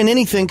didn't win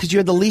anything because you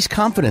had the least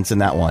confidence in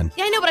that one.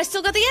 Yeah, I know, but I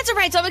still got the answer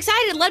right, so I'm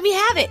excited. Let me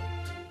have it.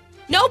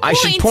 No points. I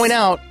should point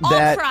out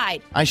that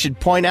pride. I should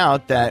point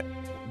out that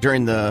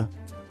during the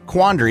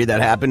quandary that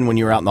happened when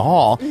you were out in the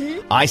hall,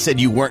 I said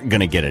you weren't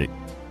going to get it.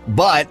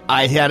 But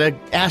I had an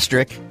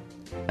asterisk,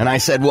 and I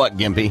said what,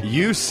 Gimpy?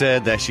 You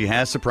said that she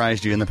has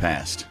surprised you in the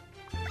past.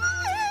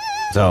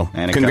 So,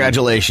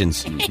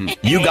 congratulations.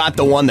 You got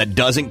the one that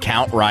doesn't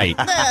count right.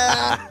 Dang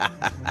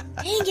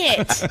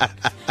it.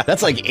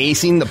 That's like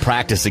acing the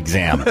practice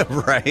exam.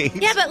 Right.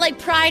 Yeah, but, like,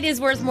 pride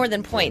is worth more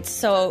than points,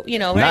 so, you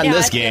know. Not right in now,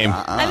 this game.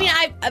 I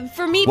mean,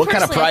 for me what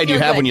kind of pride do you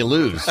have when you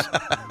lose?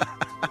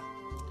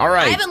 All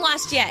right. I haven't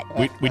lost yet.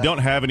 We don't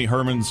have any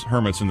Herman's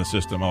Hermits in the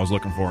system. I was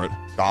looking for it.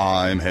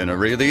 I'm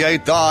Henry VIII,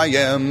 I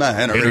am.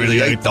 Henry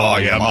VIII,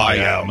 I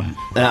am.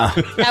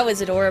 That was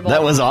adorable.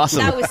 That was awesome.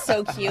 That was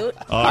so cute.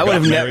 I would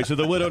have married to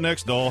the widow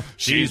next door.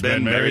 She's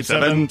been married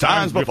 7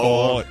 times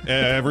before.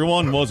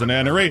 Everyone was an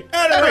Henry.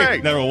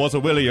 Henry! Never was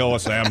a Willie or a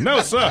Sam. No,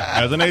 sir.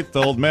 As an 8th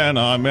old man,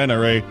 I'm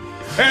Henry.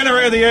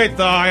 Henry VIII,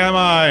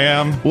 I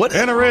am. What?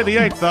 Henry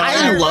VIII,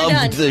 I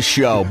loved the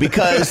show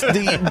because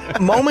the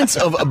moments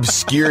of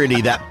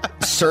obscurity that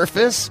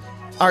surface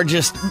are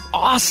just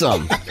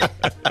awesome.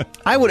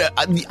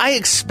 I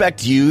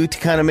expect you to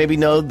kind of maybe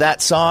know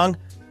that song,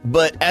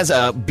 but as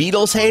a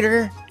Beatles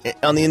hater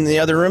in the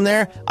other room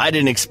there, I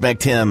didn't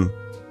expect him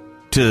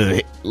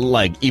to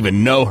like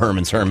even know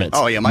Herman's Hermits.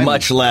 Oh yeah,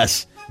 much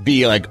less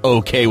be like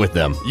okay with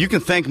them. You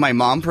can thank my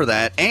mom for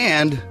that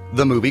and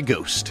the movie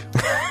Ghost.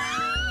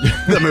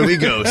 The movie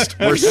Ghost,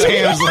 where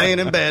Sam's laying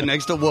in bed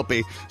next to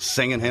Whoopi,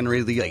 singing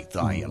Henry VIII,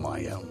 I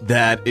am.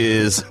 That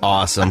is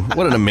awesome.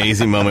 What an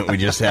amazing moment we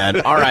just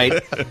had. All right.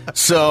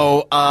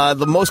 So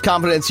the most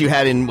confidence you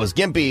had in was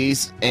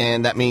Gimpy's,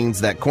 and that means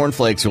that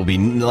Cornflakes will be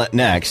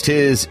next.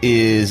 His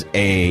is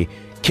a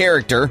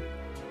character,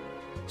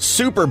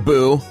 Super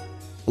Boo,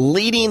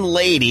 leading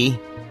lady. Did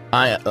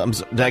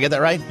I get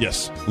that right?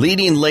 Yes.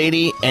 Leading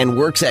lady and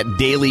works at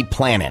Daily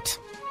Planet.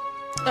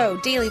 Oh,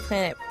 Daily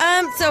Planet.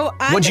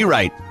 What'd you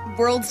write?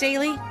 World's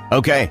Daily.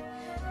 Okay.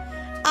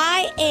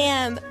 I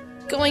am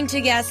going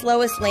to guess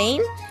Lois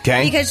Lane.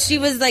 Okay. Because she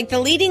was like the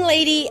leading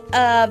lady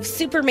of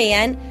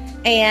Superman,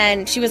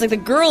 and she was like the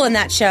girl in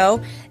that show.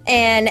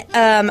 And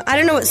I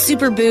don't know what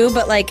Super Boo,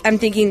 but like I'm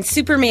thinking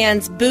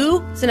Superman's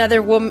Boo. It's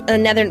another woman.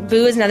 Another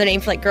Boo is another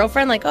name for like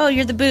girlfriend. Like, oh,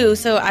 you're the Boo.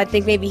 So I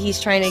think maybe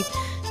he's trying to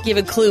give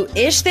a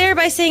clue-ish there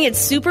by saying it's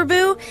Super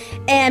Boo.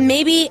 And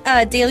maybe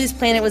Daily's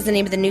Planet was the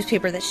name of the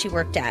newspaper that she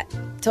worked at.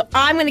 So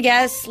I'm going to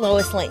guess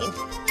Lois Lane.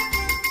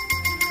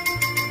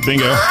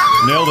 Bingo.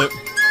 Nailed it.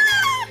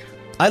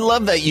 I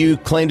love that you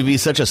claim to be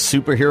such a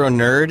superhero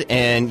nerd,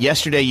 and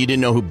yesterday you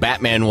didn't know who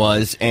Batman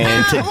was,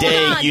 and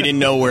today you didn't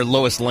know where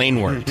Lois Lane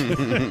worked.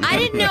 I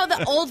didn't know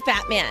the old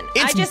Batman.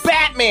 It's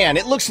Batman.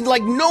 It looks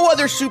like no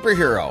other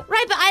superhero.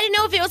 Right, but I didn't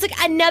know if it was like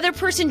another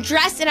person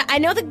dressed, and I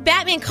know the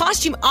Batman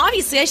costume,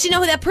 obviously. I should know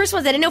who that person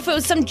was. I didn't know if it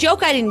was some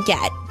joke I didn't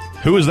get.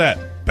 Who is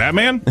that?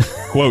 Batman?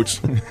 Quotes.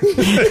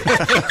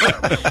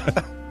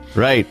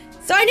 Right.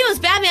 So I knew it was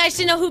Batman. I just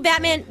didn't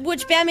know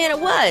which Batman it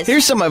was.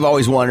 Here's something I've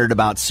always wondered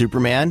about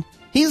Superman.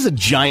 He's a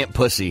giant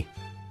pussy.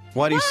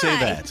 Why do you say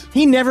that?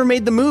 He never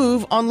made the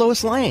move on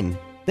Lois Lane.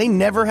 They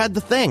never had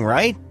the thing,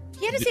 right?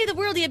 He had to save the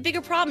world. He had bigger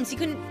problems.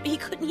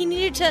 He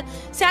needed to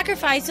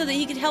sacrifice so that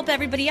he could help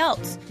everybody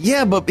else.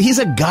 Yeah, but he's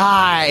a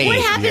guy. What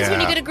happens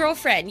when you get a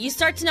girlfriend? You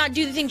start to not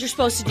do the things you're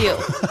supposed to do.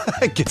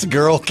 Gets a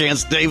girl, can't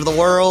save the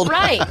world.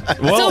 Right.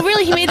 Well- So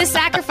really, he made the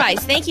sacrifice.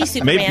 Thank you,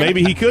 Superman.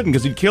 Maybe he couldn't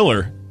because he'd kill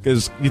her.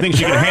 Because you think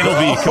she could handle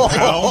the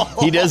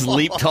kapow? He does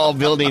leap tall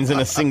buildings in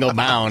a single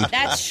bound.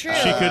 That's true.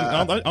 She couldn't.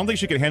 I don't think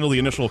she could handle the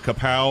initial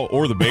kapow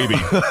or the baby.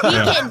 He'd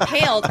get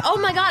impaled. Oh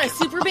my God, a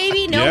super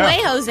baby? No Yeah.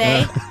 way,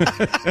 Jose.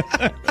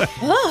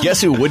 Guess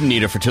who wouldn't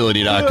need a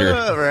fertility doctor?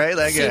 Right,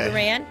 that guy.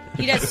 Superman.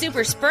 He'd have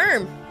super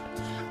sperm.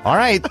 All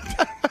right.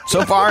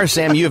 So far,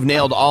 Sam, you have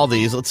nailed all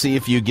these. Let's see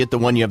if you get the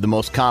one you have the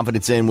most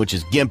confidence in, which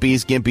is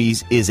Gimpy's.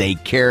 Gimpy's is a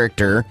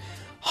character.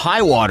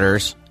 High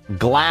waters,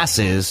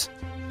 glasses,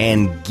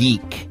 and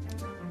geek.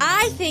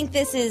 I think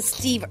this is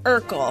Steve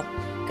Urkel.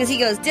 Because he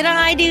goes, did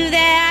I do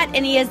that?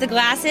 And he has the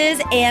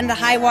glasses and the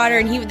high water,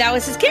 and that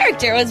was his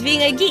character, was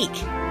being a geek.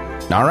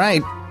 All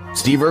right.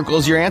 Steve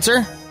Urkel's your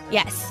answer?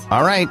 Yes.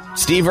 All right.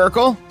 Steve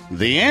Urkel?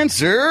 The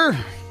answer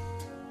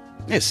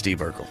is Steve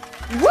Urkel.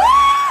 Woo!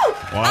 Wow.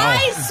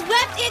 I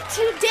swept it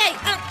today.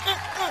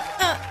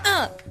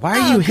 Why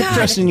are you hip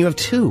thrusting? You have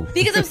two.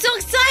 Because I'm so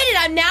excited.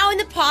 I'm now in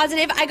the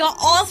positive. I got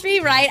all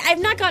three right.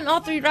 I've not gotten all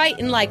three right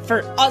in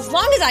for as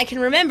long as I can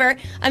remember.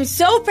 I'm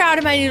so proud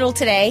of my noodle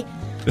today.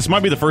 This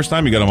might be the first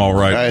time you got them all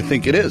right. I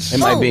think it is. It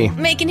might be.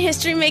 Making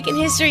history.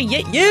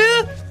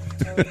 Yeah.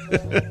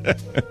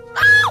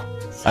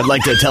 I'd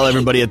like to tell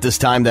everybody at this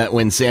time that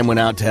when Sam went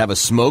out to have a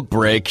smoke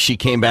break, she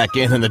came back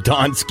in and the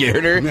dawn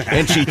scared her,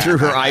 and she threw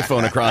her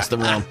iPhone across the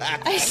room.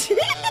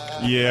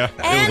 Yeah, it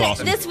And was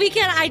awesome. this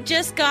weekend, I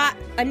just got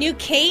a new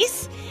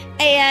case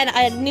and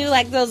a new,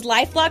 those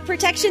LifeLock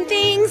protection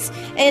things,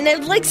 and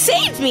it,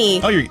 saved me.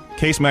 Oh, your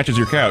case matches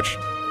your couch.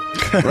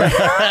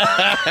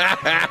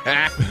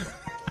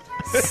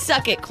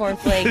 Suck it,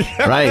 cornflake.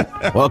 Right.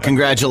 Well,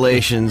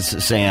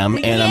 congratulations, Sam.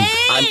 And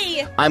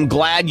I'm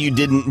glad you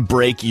didn't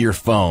break your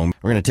phone.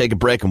 We're going to take a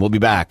break, and we'll be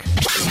back.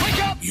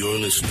 You're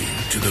listening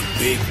to the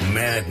Big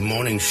Mad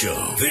Morning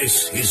Show.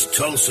 This is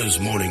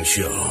Tulsa's Morning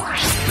Show.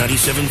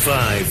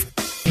 97.5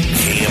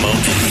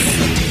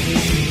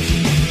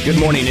 KMOD. Good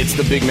morning. It's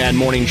the Big Mad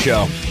Morning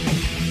Show.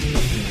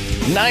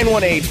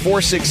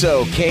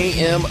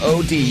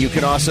 918-460-KMOD. You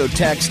can also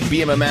text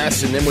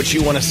BMMS and then what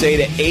you want to say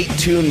to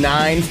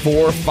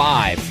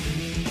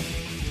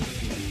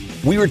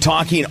 82945. We were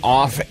talking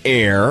off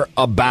air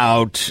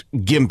about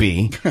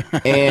Gimpy,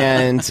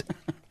 and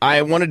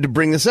I wanted to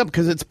bring this up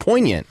because it's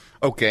poignant.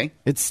 Okay.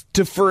 It's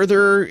to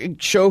further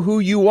show who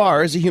you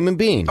are as a human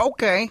being.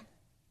 Okay.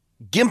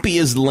 Gimpy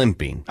is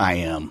limping. I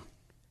am.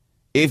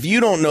 If you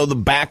don't know the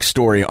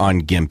backstory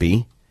on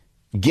Gimpy,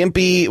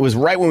 Gimpy was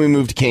right when we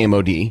moved to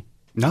KMOD.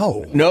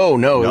 No.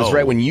 It was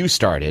right when you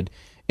started,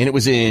 and it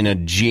was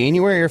in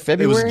January or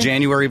February? It was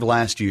January of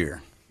last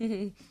year.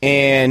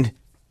 And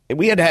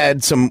we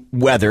had some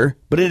weather,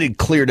 but it had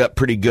cleared up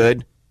pretty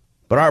good.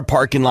 But our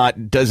parking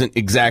lot doesn't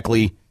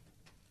exactly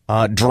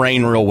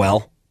drain real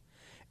well.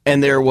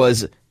 And there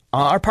was,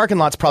 our parking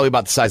lot's probably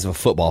about the size of a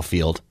football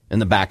field in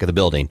the back of the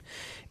building.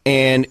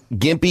 And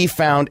Gimpy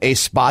found a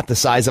spot the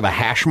size of a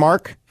hash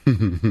mark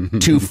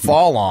to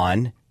fall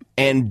on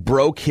and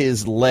broke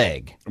his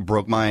leg.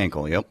 Broke my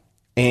ankle, yep.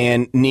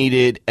 And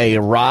needed a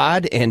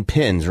rod and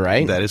pins,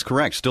 right? That is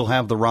correct. Still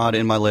have the rod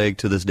in my leg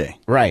to this day.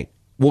 Right.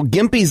 Well,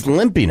 Gimpy's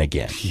limping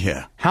again.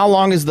 Yeah. How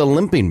long has the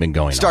limping been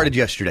going on? Started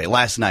yesterday,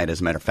 last night, as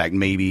a matter of fact.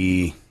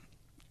 Maybe,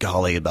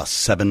 about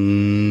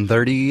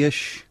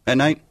 7:30-ish at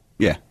night.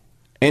 Yeah.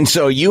 And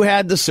so you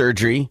had the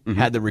surgery,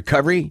 had the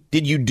recovery.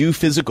 Did you do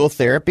physical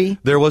therapy?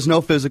 There was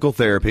no physical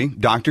therapy.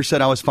 Doctor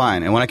said I was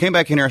fine. And when I came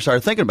back in here, I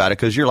started thinking about it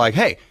because you're like,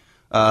 hey,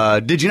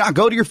 did you not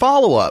go to your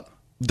follow-up?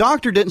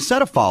 Doctor didn't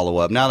set a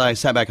follow-up. Now that I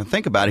sat back and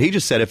think about it, he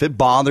just said if it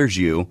bothers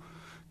you,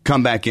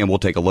 come back in, we'll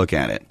take a look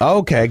at it.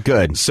 Okay,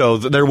 good. So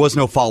there was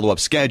no follow-up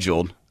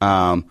scheduled.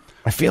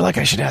 I feel like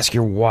I should ask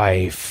your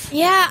wife.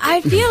 Yeah,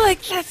 I feel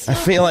like that's. I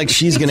feel like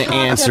she's going to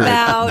answer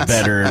about. it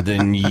better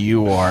than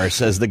you are,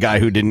 says the guy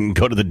who didn't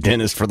go to the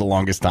dentist for the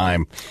longest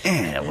time.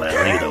 Well,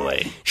 either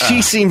way.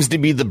 She seems to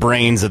be the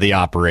brains of the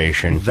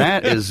operation.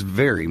 That is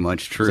very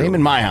much true. Same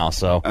in my house,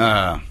 though.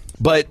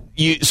 But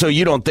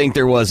you don't think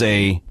there was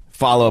a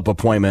follow-up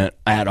appointment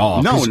at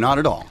all? No, not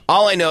at all.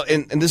 All I know,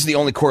 and this is the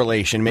only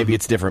correlation, maybe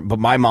it's different, but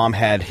my mom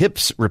had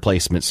hips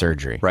replacement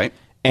surgery. Right.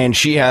 And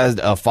she has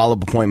a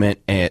follow-up appointment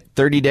at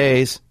 30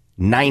 days,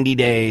 90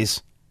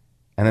 days,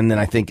 and then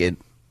I think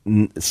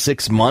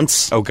 6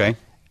 months. Okay.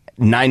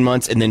 9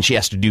 months, and then she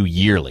has to do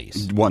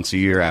yearlies. Once a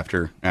year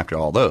after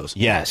all those.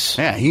 Yes.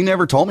 Yeah, he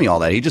never told me all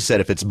that. He just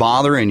said if it's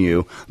bothering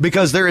you,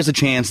 because there is a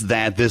chance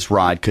that this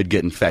rod could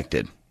get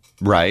infected.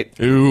 Right?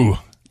 Ooh.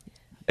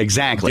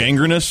 Exactly.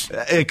 Gangrenous?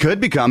 It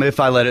could become if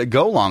I let it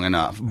go long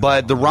enough.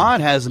 But the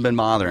rod hasn't been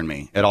bothering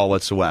me at all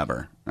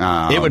whatsoever.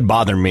 It would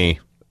bother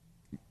me.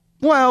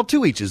 Well,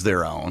 to each is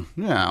their own.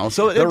 Yeah,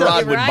 so the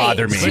rod would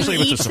bother me. Especially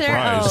if it's a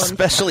surprise.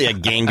 Especially a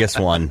Genghis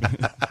one.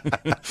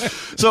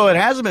 So it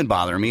hasn't been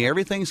bothering me.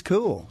 Everything's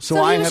cool. So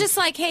he was just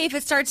like, hey, if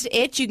it starts to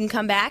itch, you can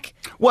come back?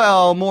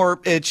 Well, more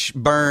itch,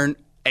 burn.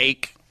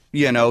 ache,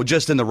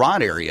 just in the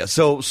rod area.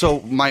 So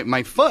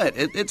my foot,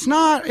 it's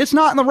not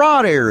in the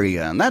rod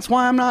area, and that's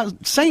why I'm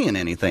not saying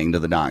anything to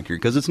the doctor,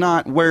 because it's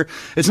not where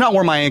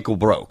my ankle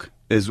broke.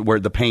 Is where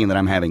the pain that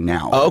I'm having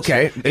now. Oh,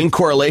 okay. In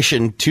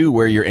correlation to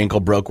where your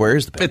ankle broke, where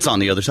is the pain? It's on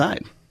the other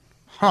side.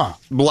 Huh.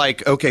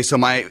 Like, okay, so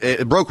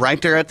it broke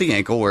right there at the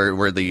ankle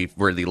where the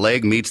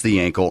leg meets the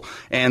ankle.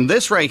 And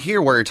this right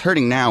here where it's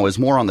hurting now is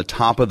more on the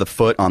top of the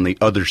foot on the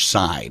other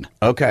side.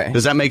 Okay.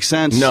 Does that make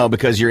sense? No,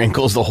 because your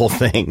ankle's the whole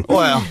thing.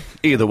 Well,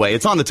 either way,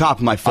 it's on the top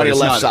of my foot. On your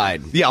left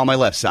side. Yeah, on my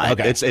left side.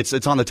 Okay.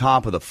 It's on the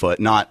top of the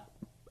foot, not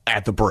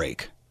at the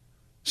break.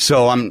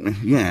 So I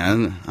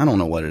don't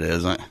know what it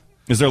is.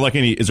 Is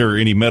there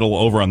any metal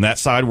over on that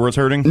side where it's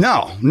hurting?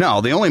 No.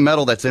 The only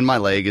metal that's in my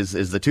leg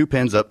is the 2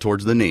 pins up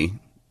towards the knee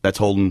that's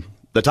holding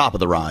the top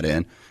of the rod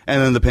in,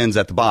 and then the pins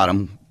at the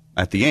bottom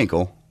at the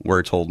ankle where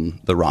it's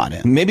holding the rod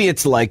in. Maybe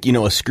it's like,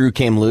 a screw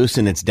came loose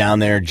and it's down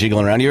there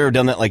jiggling around. You ever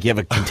done that? Like you have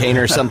a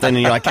container or something and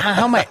you're like,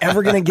 how am I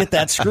ever going to get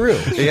that screw?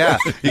 Yeah.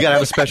 You got to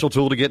have a special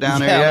tool to get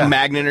down there. Yeah. A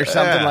magnet or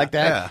something like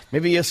that. Yeah.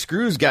 Maybe a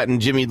screw's gotten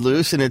jimmied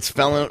loose and it's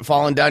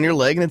falling down your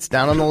leg and it's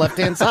down on the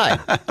left-hand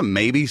side.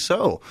 Maybe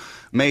so.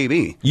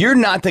 Maybe. You're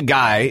not the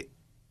guy,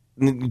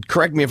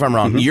 correct me if I'm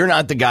wrong, you're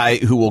not the guy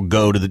who will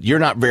go to you're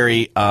not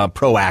very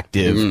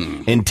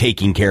proactive in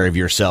taking care of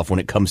yourself when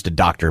it comes to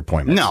doctor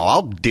appointments. No,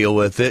 I'll deal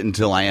with it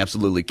until I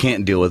absolutely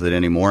can't deal with it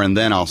anymore, and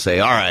then I'll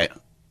say, all right,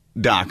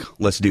 doc,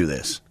 let's do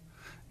this.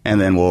 And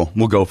then we'll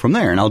go from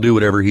there, and I'll do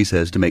whatever he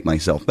says to make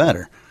myself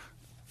better,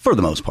 for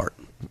the most part.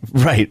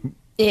 Right.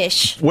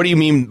 Ish. What do you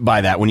mean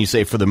by that when you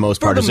say for the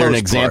most part? Is there an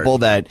example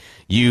that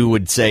you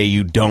would say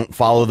you don't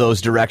follow those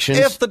directions?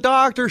 If the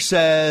doctor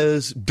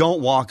says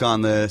don't walk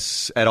on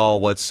this at all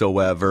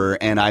whatsoever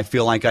and I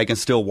feel like I can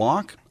still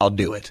walk, I'll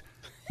do it.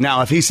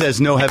 Now, if he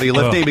says no heavy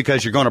lifting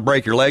because you're going to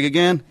break your leg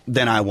again,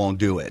 then I won't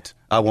do it.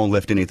 I won't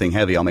lift anything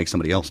heavy. I'll make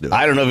somebody else do it.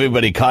 I don't know if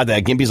anybody caught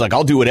that. Gimpy's like,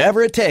 I'll do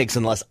whatever it takes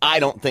unless I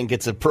don't think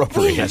it's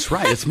appropriate. That's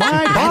right. It's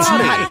my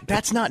body.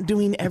 That's not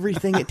doing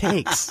everything it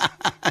takes.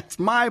 It's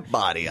my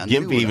body.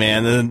 Gimpy,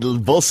 man.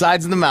 Both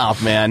sides of the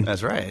mouth, man.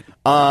 That's right.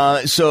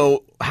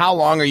 So how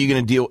long are you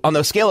going to deal on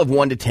the scale of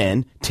 1 to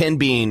 10, 10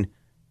 being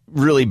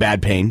really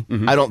bad pain?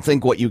 I don't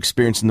think what you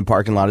experienced in the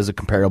parking lot is a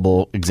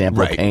comparable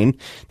example of pain.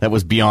 That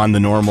was beyond the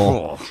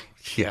normal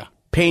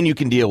pain you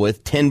can deal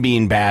with. 10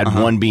 being bad,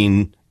 1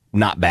 being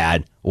not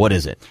bad. What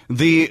is it?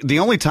 The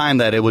only time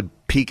that it would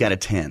peak at a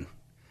 10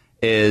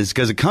 is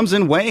because it comes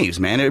in waves,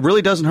 man. It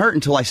really doesn't hurt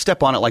until I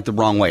step on it like the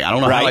wrong way. I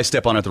don't know how I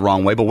step on it the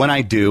wrong way, but when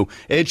I do,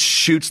 it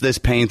shoots this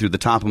pain through the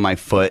top of my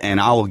foot,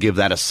 and I will give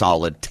that a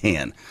solid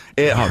 10.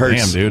 It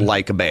hurts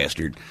like a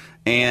bastard.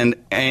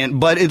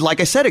 But like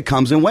I said, it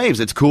comes in waves.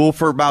 It's cool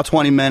for about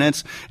 20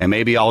 minutes, and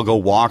maybe I'll go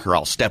walk or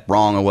I'll step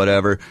wrong or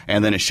whatever,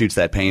 and then it shoots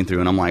that pain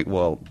through, and I'm like,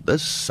 well,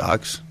 this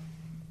sucks.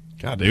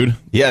 God, dude.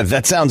 Yeah,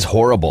 that sounds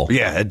horrible.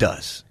 Yeah, it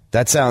does.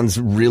 That sounds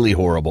really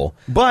horrible.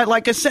 But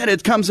like I said,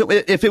 it comes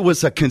if it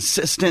was a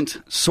consistent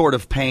sort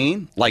of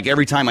pain, like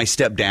every time I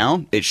step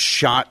down, it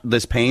shot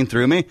this pain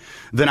through me,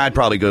 then I'd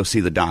probably go see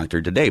the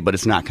doctor today. But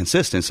it's not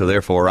consistent, so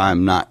therefore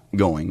I'm not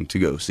going to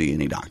go see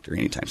any doctor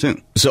anytime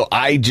soon. So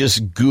I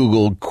just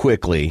Googled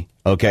quickly,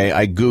 okay?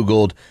 I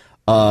Googled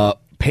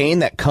pain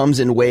that comes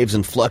in waves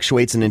and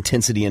fluctuates in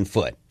intensity in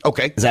foot.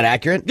 Okay. Is that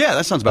accurate? Yeah,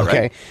 that sounds about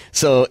right. Okay.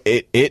 So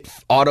it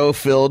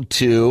auto-filled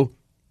to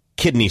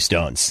kidney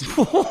stones.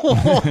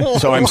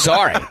 So I'm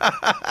sorry.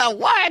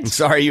 What? I'm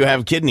sorry you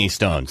have kidney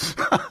stones.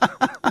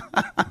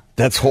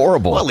 That's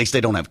horrible. Well, at least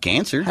they don't have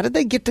cancer. How did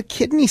they get to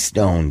kidney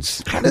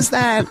stones? How does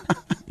that?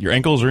 Your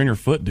ankles are in your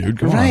foot, dude.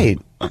 Come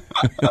on.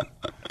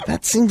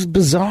 That seems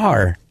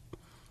bizarre.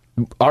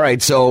 All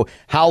right, so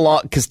how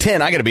long? Because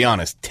 10, I got to be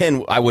honest,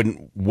 10, I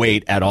wouldn't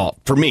wait at all.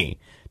 For me,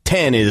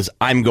 10 is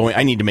I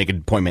need to make an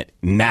appointment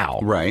now.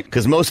 Right.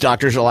 Because most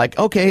doctors are like,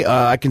 okay,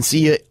 I can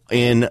see you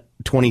in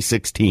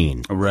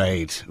 2016.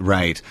 Right.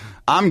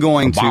 I'm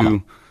going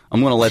to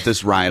let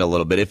this ride a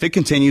little bit. If it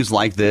continues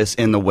like this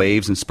in the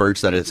waves and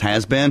spurts that it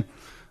has been,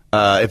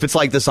 if it's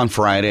like this on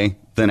Friday,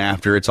 then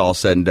after it's all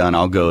said and done,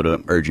 I'll go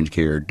to urgent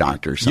care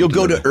doctor. You'll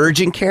go to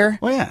urgent care?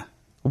 Well, yeah.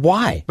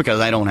 Why? Because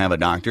I don't have a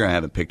doctor. I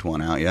haven't picked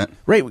one out yet.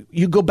 Right.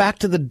 You go back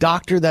to the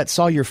doctor that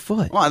saw your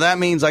foot. Well, that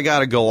means I got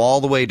to go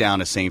all the way down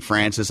to St.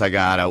 Francis. I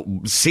got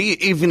to see,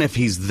 even if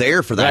he's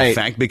there for that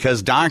fact,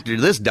 because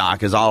this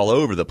doc is all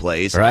over the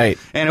place. Right.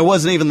 And it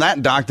wasn't even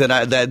that doc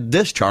that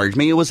discharged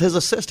me. It was his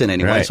assistant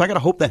anyway. Right. So I got to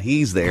hope that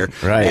he's there.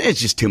 Right. And it's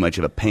just too much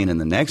of a pain in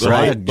the neck. So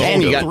right.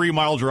 And you got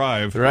 3-mile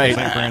drive. Right.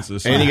 St.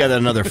 Francis. And you got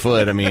another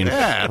foot. I mean,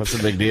 what's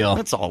the big deal?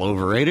 That's all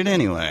overrated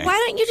anyway.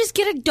 Why don't you just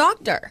get a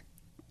doctor?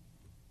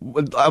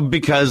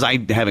 Because I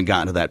haven't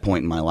gotten to that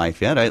point in my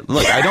life yet. I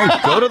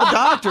don't go to the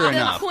doctor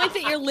enough. The point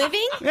that you're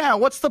living? Yeah,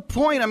 what's the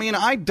point? I mean,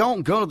 I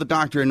don't go to the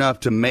doctor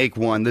enough to make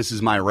one. This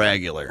is my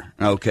regular,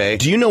 okay?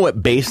 Do you know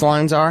what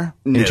baselines are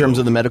in terms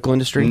of the medical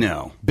industry?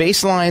 No.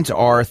 Baselines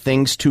are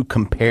things to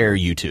compare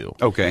you to.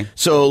 Okay.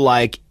 So,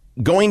 like,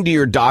 going to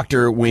your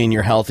doctor when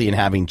you're healthy and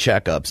having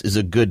checkups is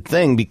a good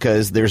thing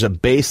because there's a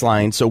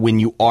baseline. So when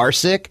you are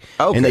sick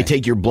and they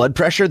take your blood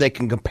pressure, they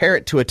can compare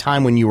it to a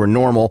time when you were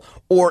normal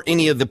or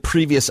any of the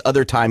previous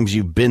other times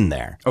you've been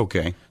there.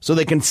 Okay. So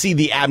they can see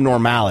the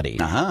abnormality.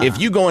 If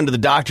you go into the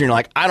doctor and you're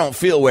like, I don't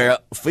feel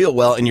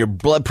well, and your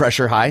blood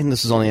pressure high, and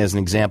this is only as an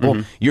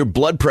example, your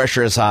blood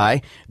pressure is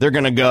high, they're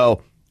going to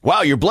go,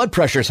 wow, your blood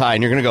pressure's high,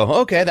 and you're going to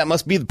go, okay, that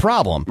must be the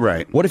problem.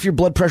 Right. What if your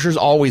blood pressure's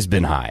always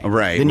been high?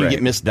 Right. Then you get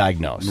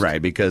misdiagnosed.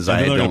 Right, because And I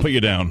then they're don't gonna put you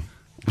down.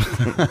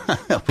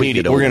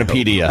 PD, we're going to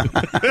PD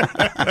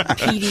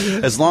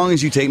you. As long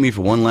as you take me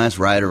for one last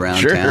ride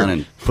around town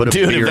and put a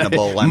beer in a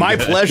bowl. I'm my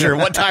good. pleasure.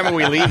 What time are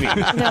we leaving?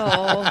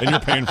 No. And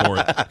you're paying for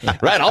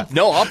it. Right. I'll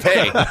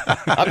pay.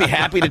 I'll be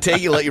happy to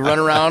take you, let you run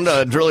around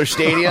Driller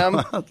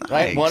Stadium.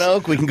 Right, One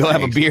Oak. We can go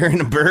have a beer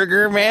and a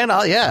burger, man.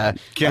 Yeah.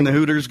 Can the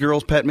Hooters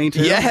girls pet me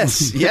too?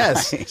 Yes.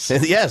 Nice.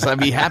 Yes. I'd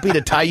be happy to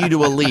tie you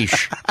to a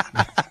leash.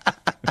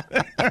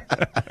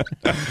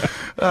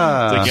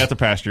 Take you out to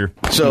pasture.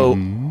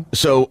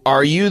 So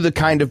are you the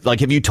kind of,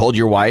 like, have you told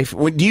your wife?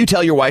 Do you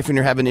tell your wife when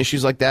you're having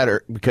issues like that,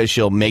 or because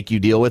she'll make you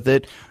deal with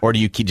it, or do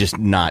you just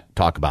not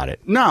talk about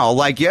it? No,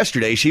 like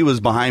yesterday, she was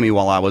behind me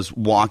while I was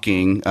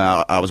walking.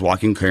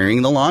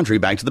 Carrying the laundry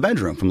back to the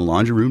bedroom, from the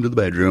laundry room to the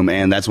bedroom,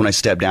 and that's when I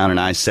stepped down and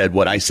I said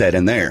what I said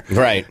in there.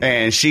 Right.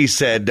 And she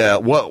said,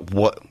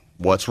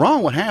 what's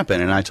wrong? What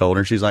happened? And I told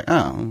her. She's like,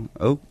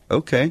 oh,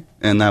 okay.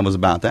 And that was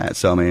about that.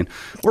 So, I mean,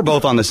 we're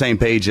both on the same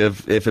page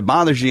of, if it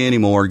bothers you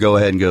anymore, go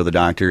ahead and go to the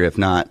doctor. If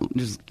not,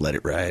 just let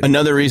it ride.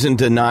 Another reason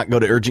to not go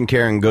to urgent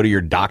care and go to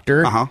your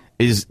doctor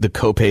is the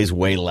copay's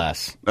way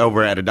less.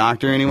 Over at a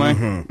doctor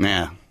anyway?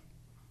 Yeah.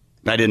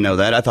 I didn't know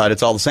that. I thought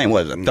it's all the same.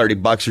 What is it,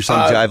 $30 or some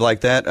jive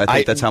like that? I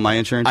think that's how my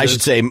insurance is. I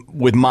should say,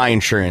 with my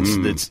insurance,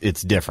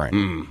 it's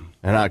different.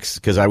 And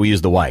because we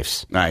use the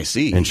wife's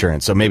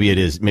insurance. So maybe it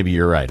is. Maybe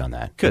you're right on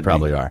that. Could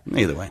probably are.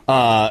 Either way.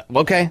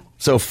 Okay.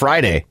 So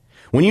Friday.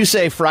 When you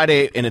say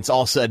Friday and it's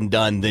all said and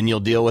done, then you'll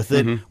deal with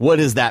it. What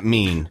does that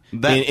mean?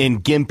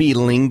 In Gimpy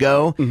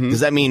lingo, does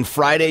that mean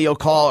Friday you'll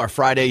call, or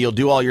Friday you'll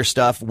do all your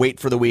stuff, wait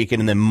for the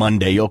weekend, and then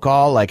Monday you'll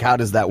call? Like, how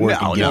does that work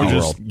in Gimpy world?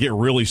 Just get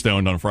really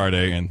stoned on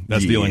Friday, and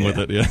that's dealing with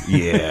it.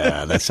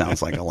 Yeah, that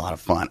sounds like a lot of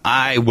fun.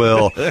 I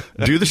will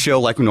do the show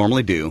like we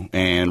normally do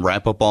and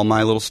wrap up all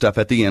my little stuff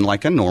at the end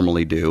like I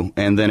normally do.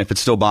 And then if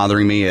it's still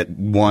bothering me at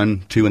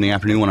 1, 2 in the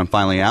afternoon when I'm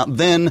finally out,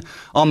 then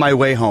on my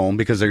way home,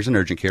 because there's an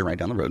urgent care right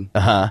down the road,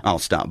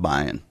 I'll stop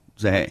by and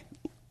say, hey,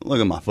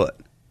 look at my foot.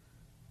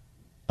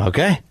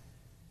 Okay.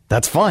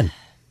 That's fun.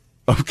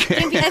 Okay.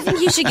 I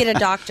think you should get a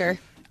doctor.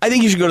 I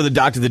think you should go to the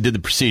doctor that did the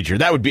procedure.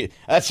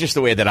 That's just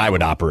the way that I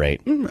would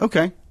operate.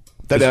 Okay.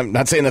 I'm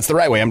not saying that's the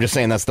right way. I'm just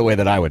saying that's the way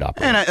that I would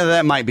operate. And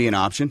that might be an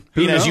option.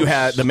 Because you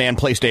had the man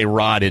placed a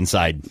rod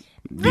inside.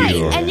 Right,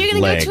 and you're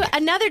going leg. to go to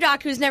another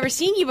doctor who's never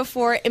seen you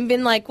before and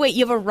been like, wait,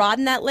 you have a rod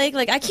in that leg?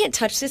 Like, I can't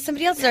touch this.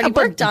 Somebody else has already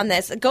worked on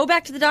this. Go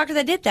back to the doctor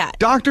that did that.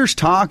 Doctors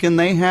talk, and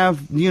they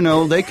have,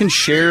 they can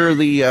share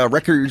the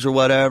records or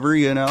whatever,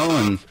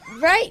 and...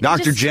 Right.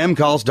 Dr. Jim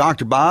calls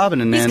Dr. Bob,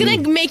 and then... He's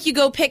going to make you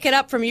go pick it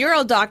up from your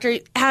old doctor,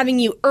 having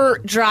you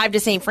drive to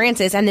St.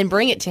 Francis and then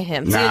bring it to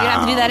him. So you're going to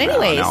have to do that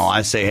anyways. No,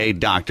 I say, hey,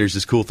 doctors,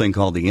 this cool thing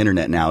called the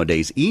internet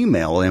nowadays.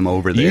 Email him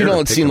over there. You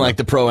don't seem like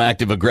the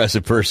proactive,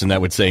 aggressive person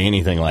that would say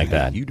anything like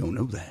that. You don't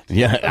know that.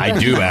 Yeah, I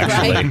do,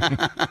 actually.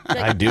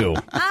 I do.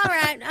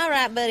 All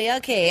right, buddy.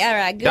 Okay, all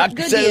right. Good, Doctor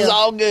good says deal. it's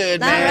all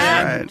good,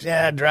 man. All right.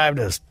 Yeah, drive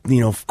to,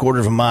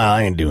 quarter of a mile.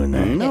 I ain't doing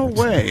that. No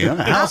way.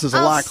 The house is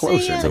a lot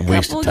closer. I'll see you in a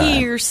waste couple of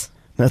time. years.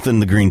 Nothing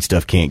the green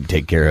stuff can't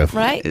take care of.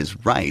 Right. Is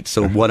right.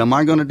 So what am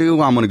I going to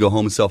do? I'm going to go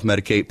home and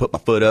self-medicate, put my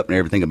foot up, and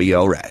everything will be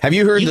all right. Have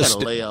you heard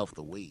lay off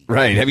the weed.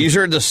 Right. Have you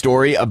heard the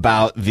story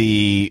about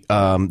they've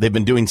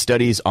been doing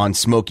studies on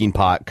smoking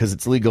pot because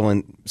it's legal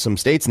in some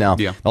states now.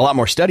 Yeah. A lot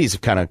more studies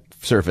have kind of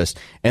surfaced,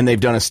 and they've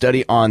done a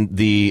study on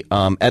the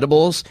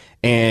edibles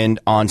and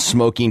on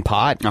smoking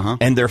pot,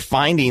 and they're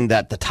finding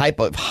that the type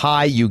of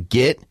high you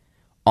get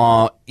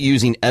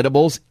using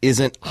edibles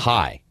isn't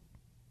high.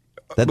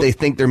 That they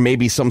think there may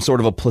be some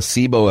sort of a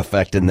placebo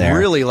effect in there.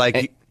 Really?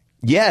 Like...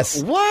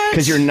 yes. What?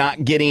 Because you're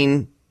not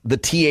getting the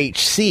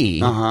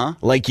THC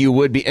like you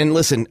would be. And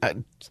listen,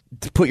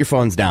 put your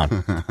phones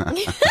down.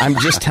 I'm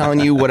just telling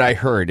you what I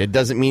heard. It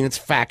doesn't mean it's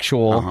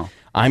factual.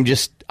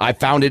 I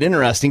found it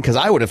interesting because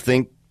I would have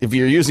think if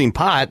you're using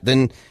pot,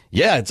 then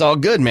yeah, it's all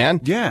good,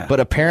 man. Yeah. But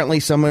apparently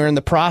somewhere in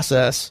the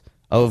process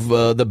of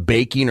the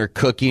baking or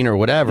cooking or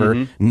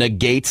whatever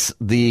negates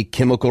the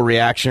chemical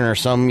reaction or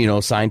some,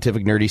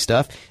 scientific nerdy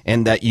stuff,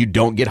 and that you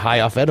don't get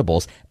high off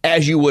edibles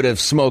as you would have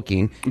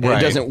smoking. And it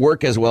doesn't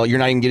work as well. You're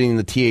not even getting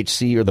the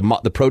THC or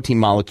the protein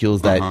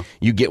molecules that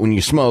you get when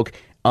you smoke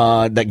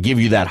that give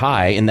you that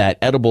high, and that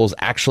edibles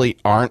actually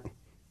aren't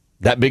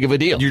that big of a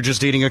deal. You're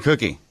just eating a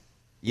cookie.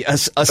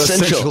 Yes,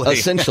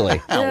 essentially.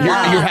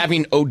 Yeah. You're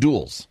having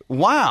O'Douls.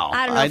 Wow.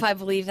 I don't know if I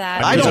believe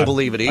that. I don't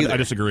believe it either. I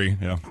disagree.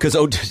 Yeah, because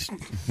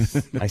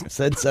I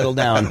said settle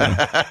down.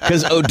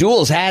 Because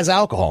O'Douls has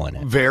alcohol in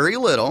it. Very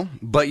little,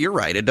 but you're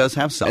right. It does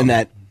have some. And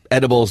that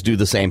edibles do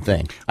the same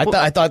thing.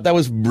 I thought that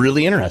was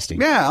really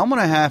interesting. Yeah, I'm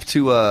gonna have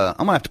to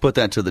put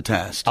that to the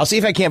test. I'll see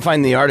if I can't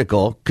find the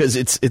article because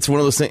it's one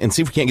of those things, and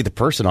see if we can't get the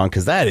person on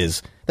because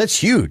that's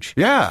huge.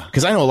 Yeah,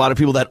 because I know a lot of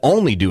people that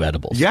only do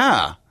edibles.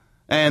 Yeah,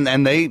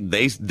 and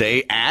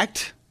they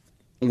act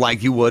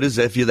like you would as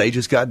if they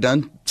just got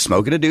done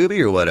smoking a doobie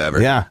or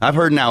whatever. Yeah. I've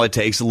heard now it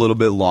takes a little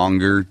bit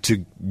longer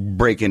to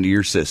break into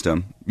your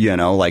system,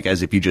 like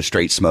as if you just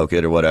straight smoke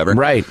it or whatever.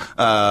 Right.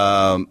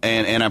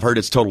 And I've heard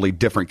it's totally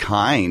different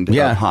kind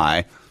of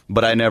high,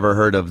 but I never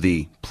heard of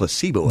the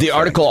placebo The effect.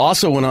 article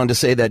also went on to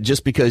say that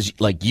just because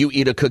like you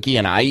eat a cookie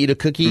and I eat a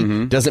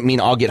cookie doesn't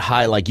mean I'll get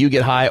high like you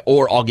get high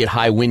or I'll get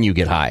high when you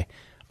get high.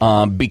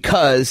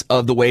 Because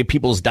of the way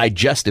people's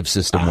digestive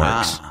system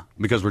works.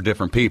 Because we're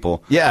different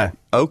people. Yeah.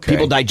 Okay.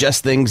 People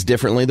digest things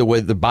differently. The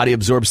way the body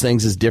absorbs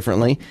things is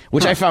differently,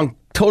 which I found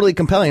totally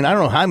compelling. I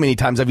don't know how many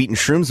times I've eaten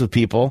shrooms with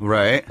people.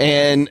 Right.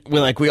 And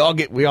we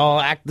all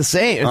act the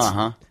same.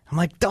 I'm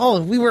like,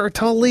 we were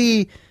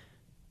totally...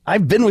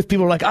 I've been with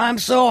people like, I'm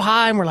so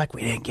high, and we're like,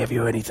 we didn't give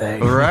you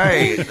anything.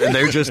 Right. And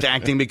they're just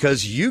acting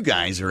because you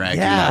guys are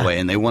acting that way,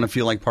 and they want to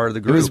feel like part of the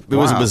group. It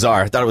was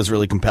bizarre. I thought it was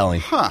really compelling.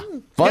 Huh.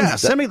 Fun. Yeah,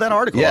 send me that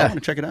article. Yeah. I want to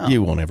check it out.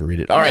 You won't ever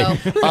read it. All right.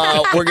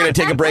 We're going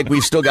to take a break.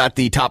 We've still got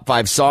the top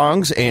 5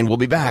 songs, and we'll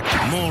be back.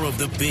 More of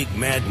the Big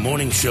Mad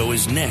Morning Show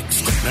is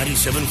next.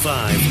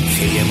 97.5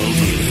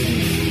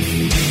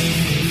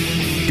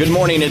 KMOD. Good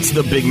morning. It's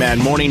the Big Mad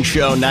Morning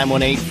Show,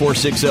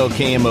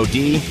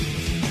 918-460-KMOD.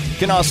 You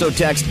can also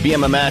text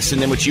BMMS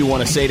and then what you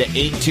want to say to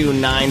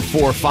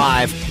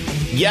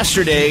 82945.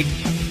 Yesterday,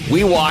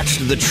 we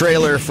watched the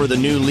trailer for the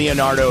new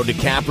Leonardo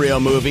DiCaprio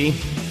movie.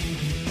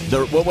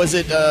 What was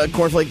it,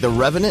 Cornflake? The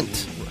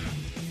Revenant?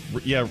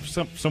 Yeah,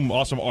 some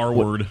awesome R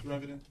word.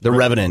 The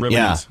Revenant,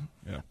 yeah.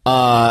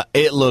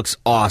 It looks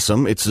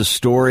awesome. It's a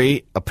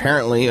story,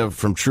 apparently,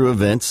 from true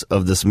events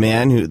of this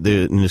man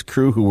and his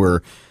crew who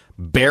were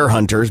bear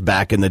hunters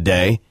back in the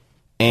day,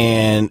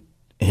 and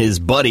his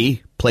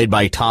buddy, played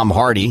by Tom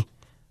Hardy,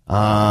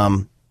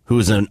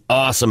 who's an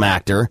awesome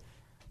actor.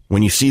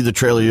 When you see the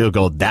trailer, you'll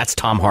go, that's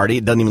Tom Hardy.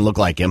 It doesn't even look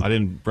like him. I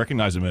didn't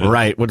recognize him.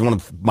 Right. One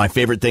of my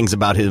favorite things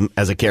about him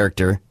as a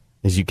character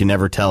is you can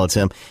never tell it's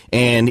him.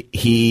 And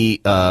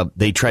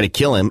they try to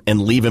kill him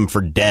and leave him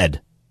for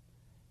dead.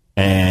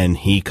 And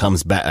he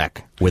comes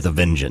back with a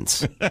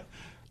vengeance.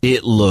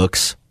 It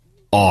looks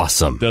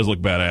awesome. It does look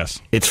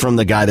badass. It's from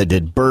the guy that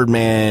did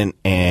Birdman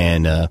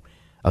and a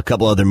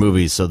couple other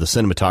movies. So the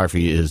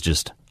cinematography is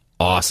just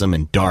awesome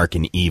and dark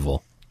and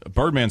evil.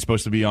 Birdman's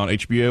supposed to be on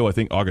HBO, I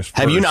think, August 1st.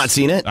 Have you not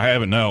seen it? I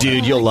haven't, no.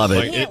 Dude, you'll love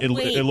it. It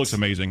looks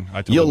amazing.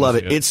 You'll love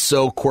it. It's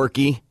so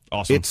quirky.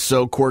 Awesome. It's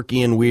so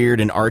quirky and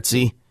weird and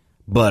artsy,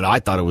 but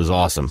I thought it was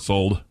awesome.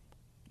 Sold.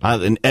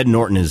 And Ed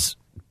Norton is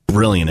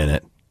brilliant in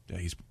it. Yeah,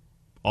 he's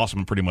awesome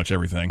in pretty much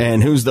everything.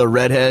 And who's the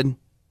redhead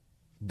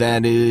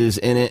that is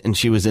in it? And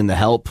she was in The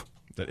Help.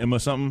 That Emma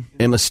something?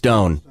 Emma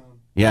Stone.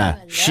 Yeah,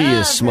 she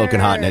is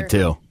smoking hot in it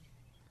too.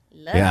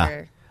 Love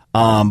her.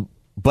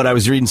 But I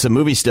was reading some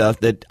movie stuff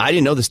that I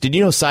didn't know this. Did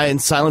you know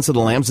Silence of the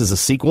Lambs is a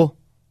sequel?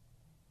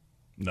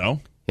 No.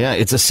 Yeah,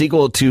 it's a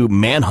sequel to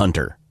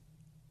Manhunter.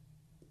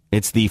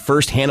 It's the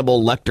first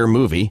Hannibal Lecter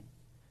movie.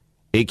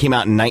 It came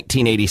out in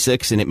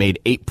 1986 and it made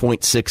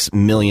 $8.6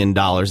 million.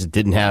 It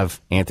didn't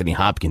have Anthony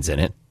Hopkins in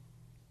it.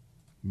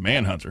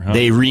 Manhunter, huh?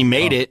 They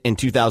remade it in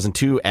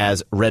 2002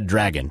 as Red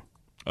Dragon.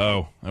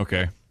 Oh,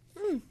 okay.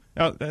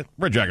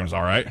 Red Dragon was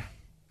all right.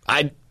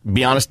 I'd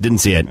be honest, didn't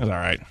see it. It was all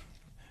right.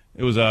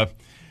 It was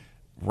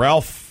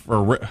Ralph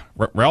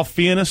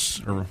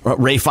Fiennes or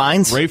Ray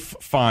Fiennes. Ray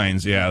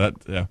Fiennes, yeah.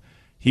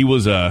 He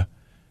was a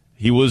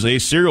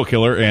serial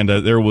killer, and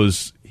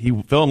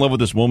he fell in love with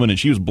this woman, and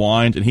she was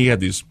blind, and he had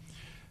these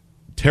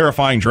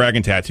terrifying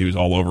dragon tattoos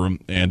all over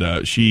him,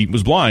 and she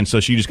was blind, so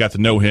she just got to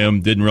know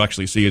him, didn't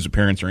actually see his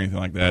appearance or anything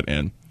like that,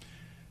 and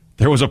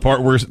there was a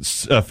part where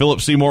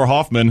Philip Seymour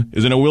Hoffman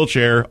is in a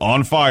wheelchair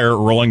on fire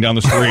rolling down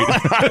the street.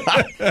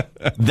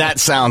 That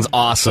sounds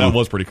awesome. That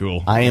was pretty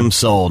cool. I am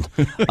sold.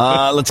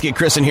 Let's get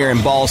Chris in here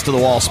in Balls to the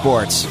Wall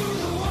Sports.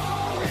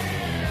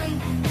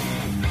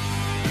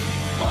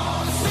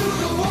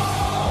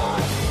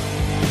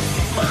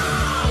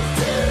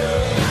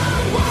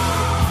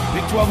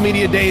 Big 12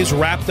 Media Days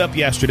wrapped up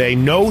yesterday.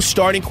 No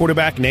starting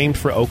quarterback named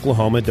for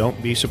Oklahoma.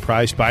 Don't be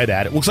surprised by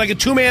that. It looks like a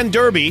two-man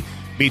derby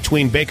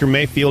between Baker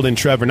Mayfield and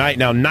Trevor Knight.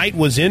 Now, Knight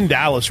was in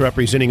Dallas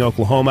representing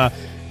Oklahoma.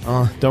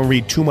 Don't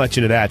read too much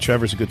into that.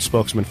 Trevor's a good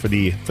spokesman for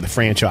the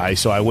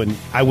franchise, so I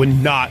would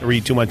not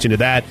read too much into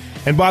that.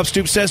 And Bob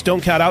Stoops says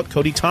don't count out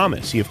Cody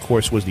Thomas. He, of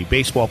course, was the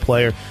baseball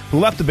player who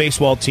left the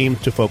baseball team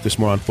to focus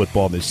more on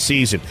football this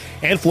season.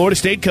 And Florida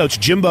State coach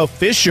Jimbo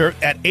Fisher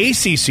at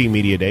ACC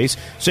Media Days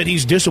said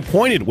he's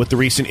disappointed with the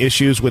recent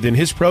issues within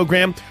his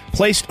program,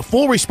 placed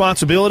full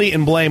responsibility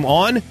and blame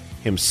on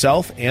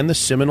himself and the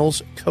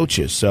Seminoles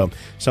coaches. So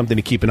something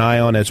to keep an eye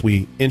on as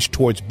we inch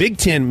towards Big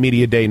Ten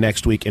Media Day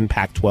next week in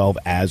Pac-12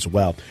 as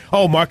well.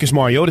 Oh, Marcus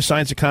Mariota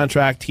signs a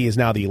contract. He is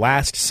now the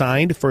last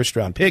signed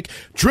first-round pick.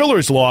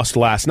 Drillers lost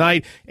last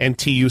night, and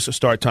TU's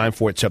start time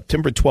for its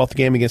September 12th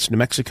game against New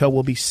Mexico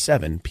will be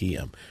 7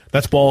 p.m.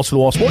 That's Balls to the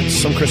Wall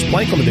Sports. I'm Chris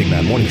Plank on the Big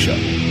Mad Morning Show.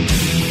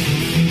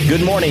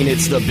 Good morning.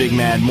 It's the Big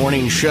Mad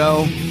Morning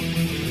Show.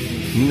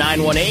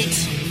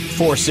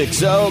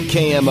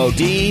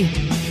 918-460-KMOD.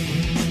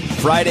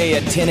 Friday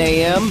at 10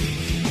 a.m.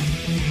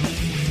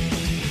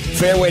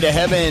 Fairway to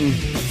Heaven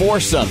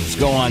foursomes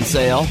go on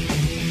sale.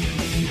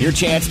 Your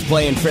chance to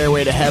play in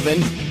Fairway to Heaven.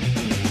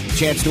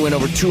 Chance to win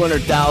over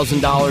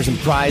 $200,000 in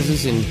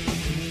prizes and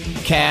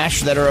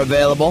cash that are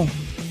available.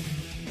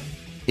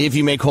 If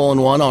you make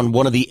hole-in-one on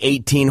one of the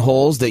 18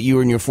 holes that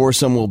you and your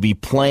foursome will be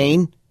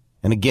playing.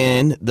 And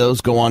again,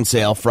 those go on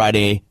sale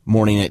Friday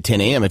morning at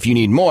 10 a.m. If you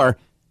need more,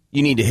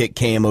 you need to hit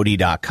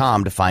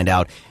KMOD.com to find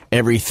out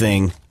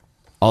everything,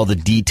 all the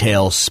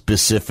details,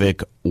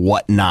 specific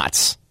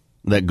whatnots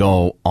that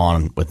go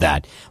on with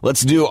that.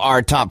 Let's do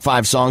our top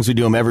 5 songs. We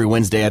do them every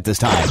Wednesday at this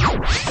time.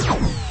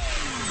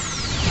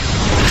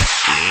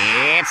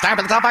 It's time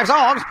for the top 5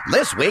 songs.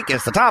 This week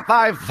it's the top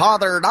 5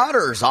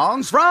 father-daughter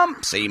songs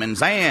from Seam and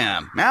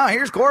Sam. Now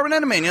here's Corbin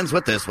and the Minions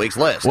with this week's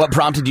list. What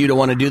prompted you to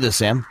want to do this,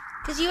 Sam?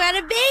 Because you had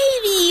a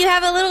baby. You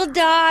have a little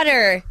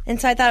daughter. And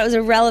so I thought it was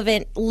a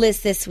relevant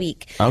list this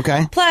week.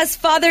 Okay. Plus,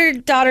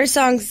 father-daughter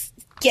songs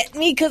get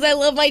me because I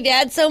love my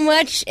dad so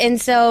much.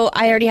 And so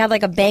I already have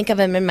like a bank of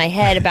them in my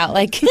head about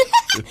like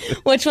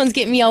which ones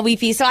get me all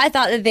weepy. So I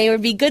thought that they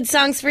would be good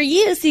songs for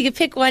you so you could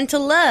pick one to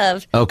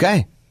love.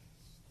 Okay.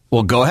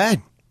 Well, go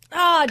ahead.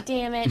 Oh,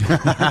 damn it.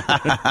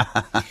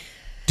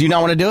 Do you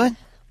not want to do it?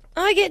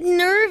 I get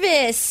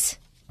nervous.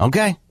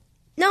 Okay.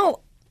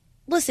 No.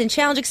 Listen,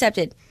 challenge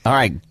accepted. All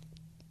right.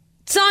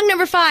 Song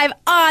number 5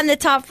 on the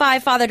top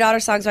 5 father-daughter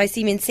songs by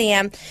Seam and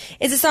Sam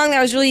is a song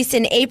that was released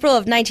in April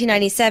of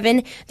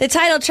 1997. The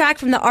title track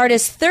from the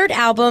artist's third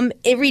album,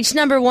 it reached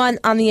number 1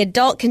 on the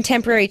adult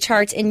contemporary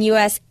charts in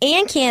U.S.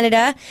 and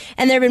Canada,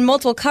 and there have been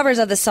multiple covers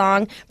of the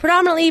song,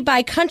 predominantly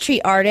by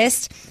country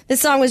artists. The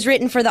song was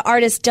written for the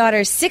artist's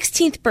daughter's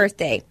 16th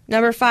birthday.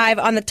 Number 5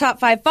 on the top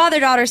 5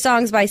 father-daughter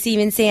songs by Seam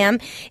and Sam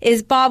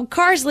is Bob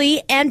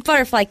Carsley and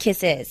Butterfly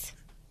Kisses.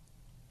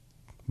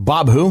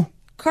 Bob who?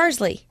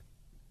 Carsley.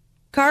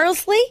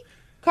 Carsley?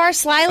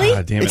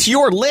 Damn it. It's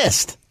your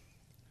list.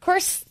 Of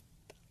course,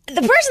 the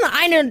person that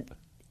I know,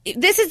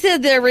 this is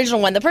the original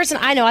one. The person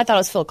I know, I thought it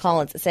was Phil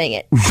Collins that sang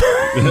it. To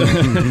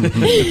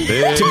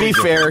be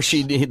fair,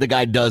 the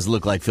guy does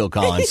look like Phil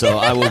Collins, so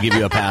I will give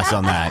you a pass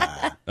on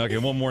that. Okay,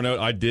 one more note.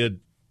 I did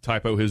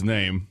typo his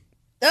name.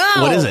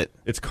 Oh. What is it?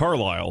 It's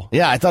Carlisle.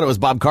 Yeah, I thought it was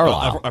Bob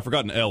Carlisle. I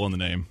forgot an L in the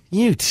name.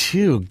 You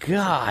too.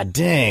 God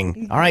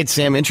dang. All right,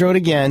 Sam, intro it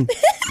again.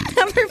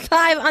 Number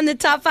 5 on the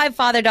top 5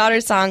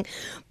 father-daughter song,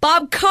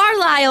 Bob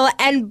Carlisle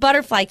and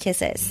Butterfly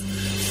Kisses.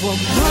 For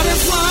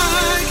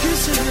butterfly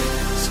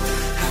kisses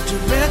after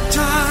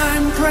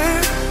bedtime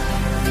prayer,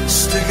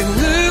 sticking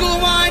little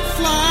white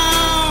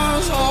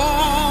flowers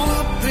all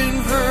up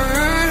in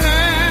her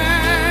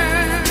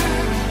hair.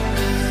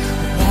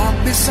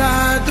 Walk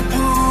beside the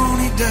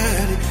pony,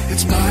 Daddy,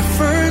 it's my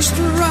first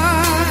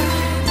ride.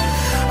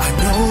 I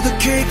know the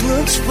cake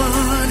looks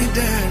funny,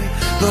 Daddy,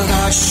 but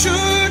I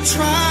sure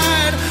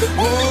tried.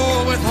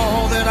 Oh, with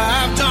all that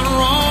I've done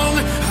wrong,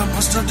 I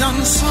must have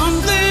done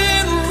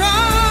something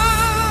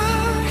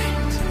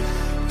right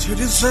to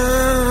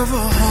deserve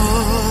a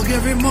hug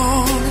every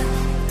morning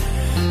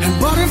and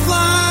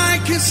butterfly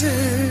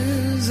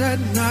kisses at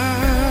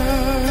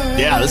night.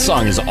 Yeah, this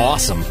song is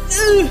awesome.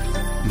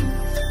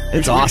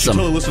 It's awesome. You should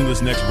totally listen to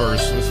this next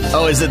verse.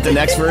 Is it the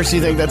next verse you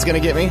think that's going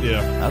to get me?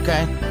 Yeah.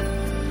 Okay.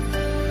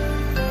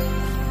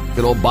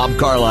 Good old Bob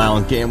Carlisle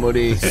and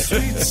KMOD.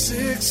 Sweet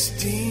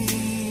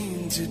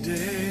 16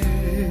 today.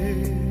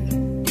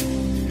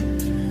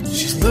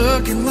 She's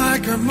looking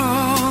like her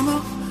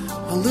mama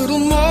a little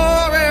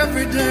more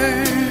every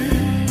day.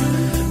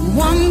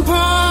 One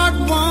part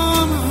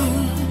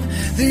woman,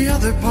 the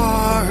other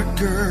part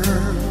girl.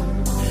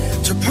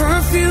 To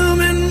perfume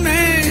and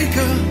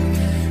makeup,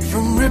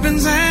 from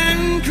ribbons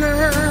and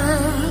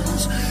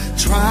curls.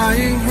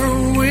 Trying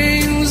her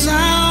wings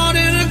out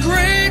in a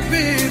great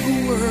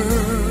big world.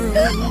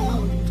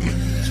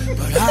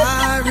 But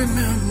I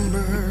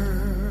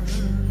remember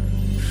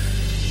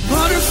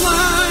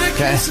butterfly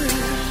kisses.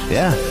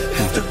 Yeah.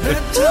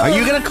 Are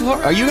you gonna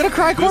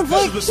cry, Cornflake?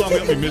 This is the song that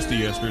got me misty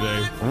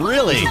yesterday.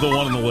 Really? This is the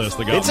one on the list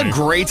that got It's me. a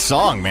great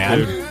song, man.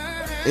 Dude.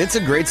 It's a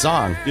great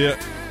song. Yeah.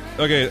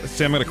 Okay,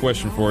 Sam, I got a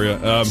question for you.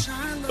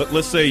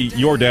 Let's say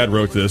your dad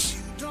wrote this,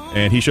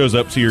 and he shows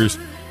up to your,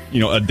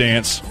 a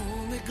dance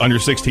on your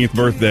 16th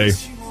birthday,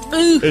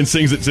 and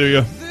sings it to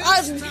you.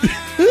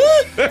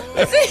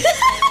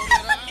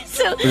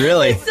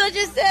 Really? Such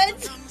a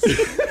sense.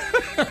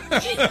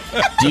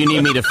 Do you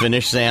need me to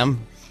finish, Sam?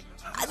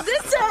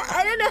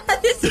 I don't know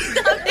This is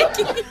not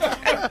making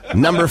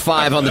Number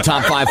 5 on the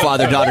top 5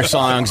 father-daughter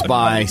songs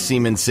by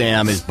Seaman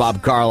Sam is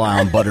Bob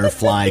Carlisle and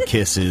Butterfly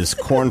Kisses.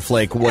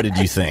 Cornflake, what did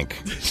you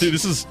think? See,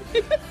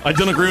 I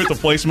don't agree with the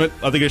placement.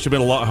 I think it should have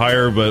been a lot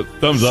higher, but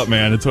thumbs up,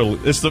 man. This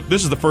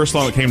is the first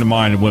song that came to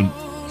mind when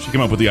she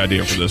came up with the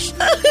idea for this.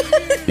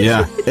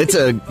 Yeah,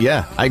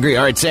 I agree.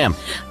 All right, Sam.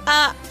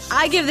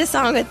 I give this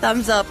song a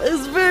thumbs up. It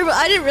was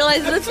I didn't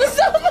realize this was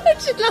so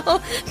emotional.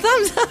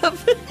 Thumbs up.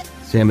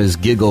 Sam is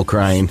giggle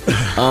crying.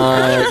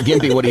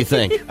 Gimpy, what do you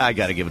think? I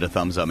got to give it a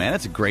thumbs up, man.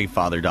 It's a great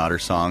father-daughter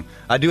song.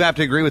 I do have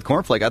to agree with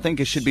Cornflake. I think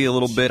it should be a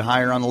little bit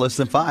higher on the list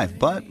than 5,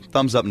 but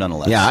thumbs up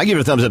nonetheless. Yeah, I give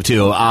it a thumbs up,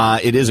 too.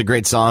 It is a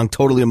great song,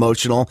 totally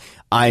emotional.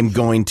 I'm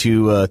going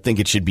to think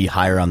it should be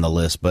higher on the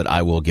list, but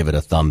I will give it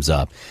a thumbs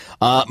up.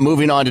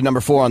 Moving on to number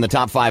 4 on the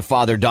top 5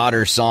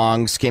 father-daughter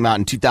songs, came out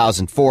in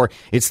 2004.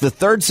 It's the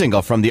third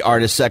single from the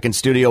artist's second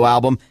studio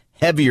album,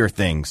 Heavier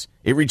Things.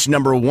 It reached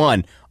number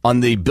 1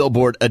 on the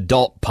Billboard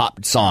Adult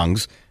Pop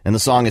Songs, and the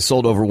song has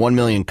sold over 1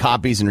 million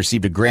copies and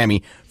received a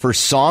Grammy for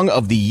Song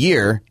of the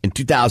Year in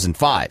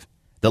 2005.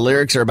 The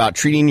lyrics are about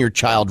treating your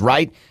child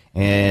right,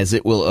 as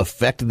it will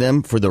affect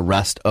them for the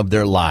rest of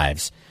their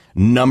lives.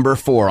 Number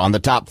 4 on the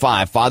top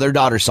 5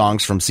 father-daughter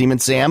songs from Seaman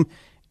Sam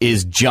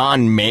is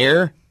John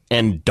Mayer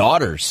and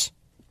Daughters.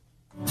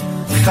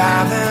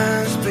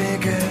 Fathers, be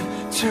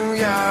good to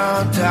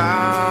your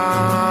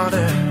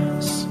daughters.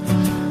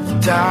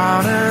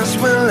 Daughters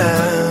will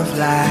love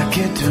like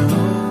you do.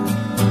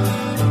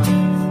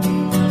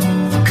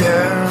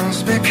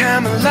 Girls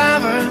become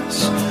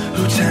lovers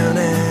who turn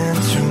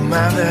into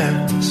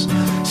mothers.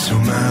 So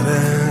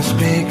mothers,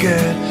 be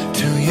good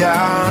to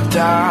your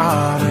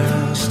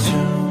daughters too.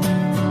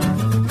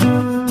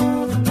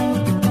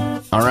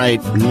 All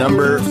right,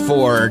 number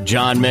 4,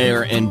 John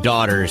Mayer and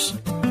Daughters.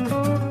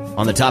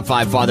 On the top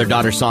 5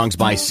 father-daughter songs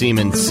by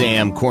Seaman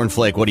Sam.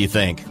 Cornflake, what do you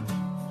think?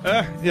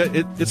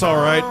 It's all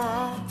right.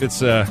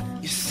 It's a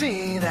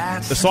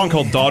song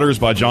called Daughters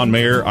by John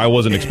Mayer. I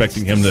wasn't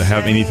expecting him to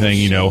have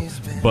anything,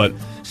 but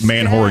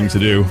man-whoring to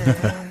do.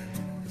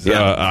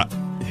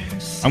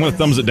 I'm going to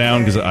thumbs it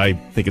down because I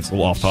think it's a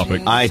little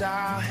off-topic.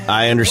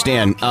 I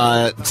understand.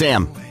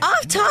 Sam?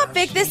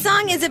 Off-topic, this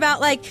song is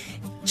about,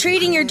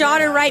 treating your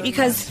daughter right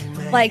because,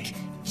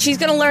 she's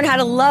going to learn how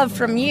to love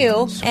from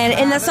you. And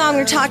in the song,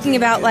 we're talking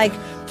about,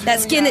 that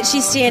skin that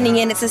she's standing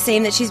in, it's the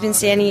same that she's been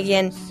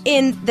standing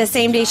in the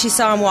same day she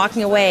saw him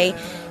walking away.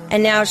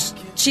 And now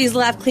she's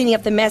left cleaning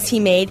up the mess he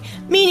made.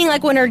 Meaning,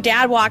 when her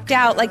dad walked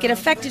out, it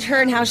affected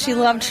her and how she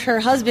loved her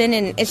husband.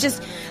 And it's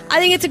just, I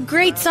think it's a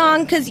great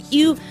song because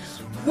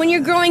when you're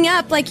growing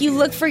up, you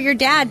look for your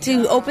dad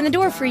to open the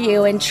door for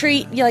you and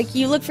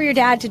you look for your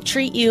dad to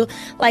treat you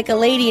like a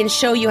lady and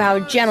show you how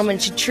a gentleman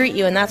should treat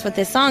you. And that's what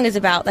this song is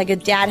about. A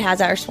dad has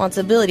that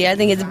responsibility. I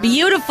think it's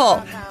beautiful.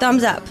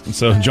 Thumbs up.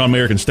 So John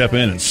Mayer can step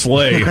in and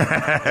slay.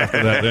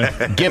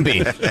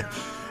 Gimpy.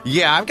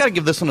 Yeah, I've got to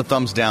give this one a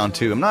thumbs down,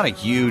 too. I'm not a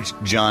huge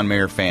John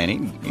Mayer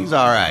fan. He's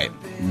all right,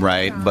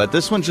 But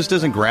this one just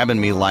isn't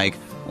grabbing me like,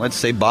 let's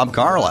say, Bob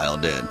Carlisle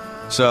did.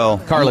 So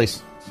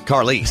Carlise.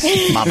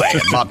 My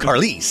bad. Bob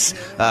Carlise.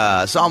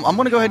 So I'm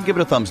going to go ahead and give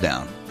it a thumbs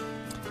down.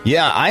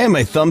 Yeah, I am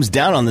a thumbs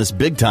down on this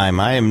big time.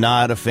 I am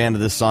not a fan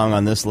of this song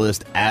on this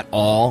list at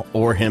all,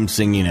 or him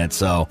singing it,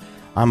 so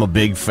I'm a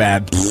big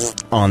fat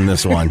on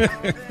this one.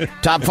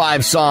 Top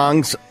 5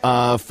 songs,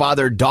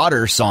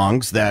 father-daughter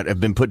songs that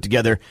have been put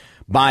together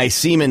by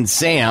Seaman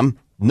Sam.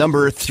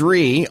 Number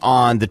 3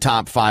 on the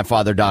top 5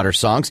 father-daughter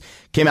songs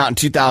came out in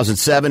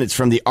 2007. It's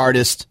from the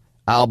artist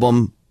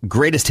album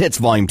Greatest Hits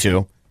Volume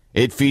 2.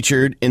 It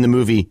featured in the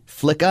movie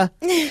Flicka.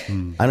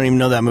 I don't even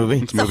know that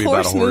movie. It's a movie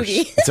about a horse.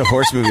 It's a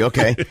horse movie,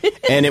 okay.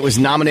 And it was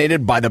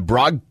nominated by the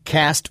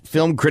Broadcast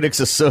Film Critics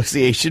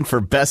Association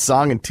for Best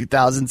Song in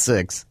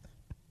 2006.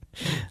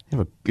 They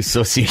have an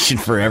association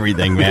for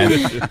everything,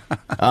 man.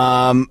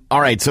 All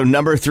right, so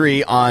number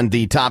 3 on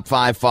the top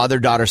 5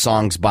 father-daughter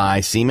songs by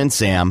Seaman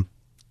Sam,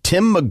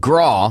 Tim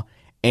McGraw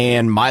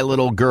and My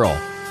Little Girl.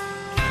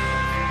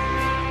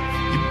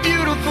 You're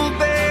beautiful,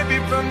 baby,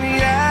 from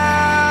the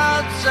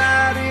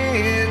outside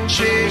in.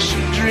 Chase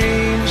your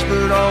dreams,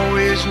 but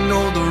always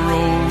know the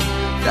road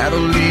that'll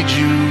lead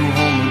you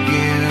home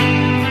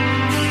again.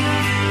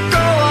 Go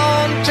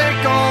on,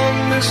 take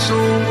on this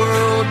whole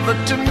world,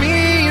 but to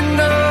me, you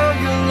know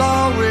you'll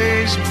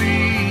always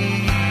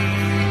be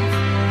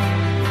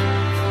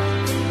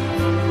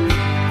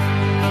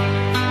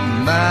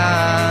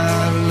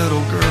my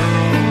little girl.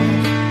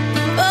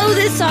 Oh,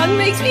 this song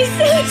makes me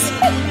so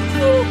excited.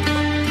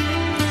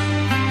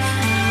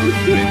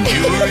 When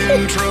you were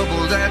in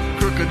trouble, that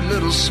crooked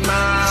little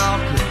smile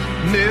could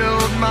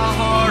melt my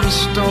heart of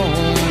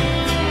stone.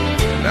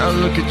 Now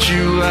look at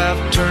you,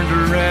 I've turned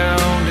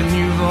around and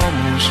you've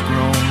almost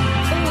grown.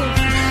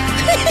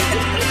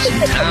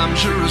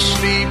 Sometimes you're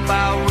asleep,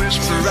 I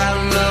whisper I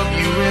love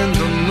you in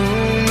the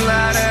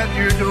moonlight at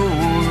your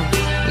door.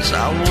 As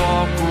I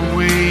walk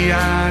away,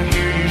 I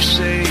hear you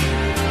say,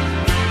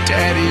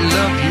 Daddy,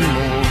 love you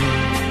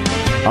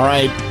more. All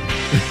right.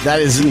 That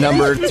is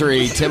number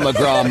 3, Tim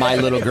McGraw, My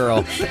Little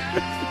Girl.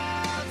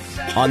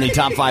 on the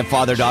top 5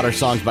 father-daughter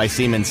songs by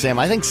Seaman and Sam.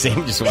 I think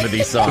Sam just wanted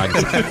these songs.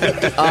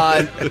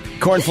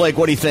 Cornflake,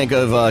 what do you think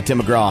of Tim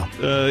McGraw?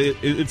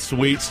 It's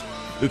sweet.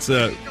 It's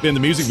in the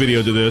music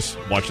video to this.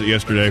 Watched it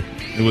yesterday.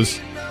 It was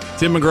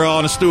Tim McGraw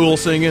on a stool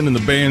singing, and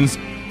the band's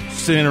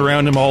sitting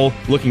around him, all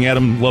looking at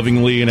him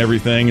lovingly and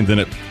everything. And then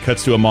it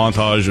cuts to a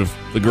montage of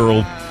the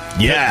girl,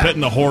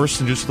 petting the horse,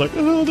 and just like,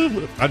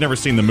 oh, I've never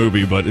seen the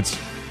movie, but it's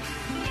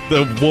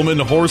the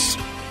woman-horse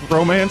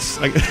romance,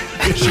 I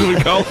guess you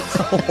would call it.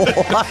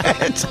 What?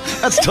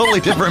 That's a totally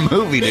different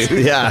movie,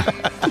 dude. Yeah.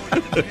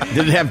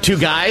 Did it have 2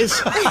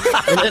 guys?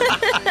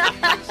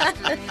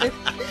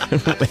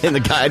 And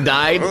the guy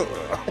died?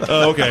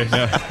 Oh, okay.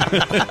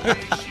 Yeah.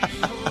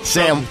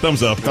 Sam,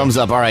 thumbs up. Thumbs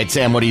up. All right,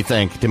 Sam, what do you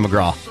think? Tim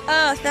McGraw.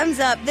 Oh, thumbs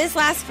up. This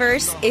last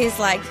verse is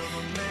like,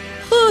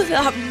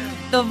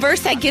 the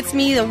verse that gets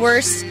me the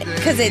worst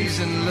because it's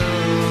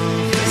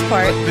this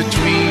part.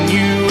 Between you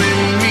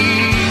and me,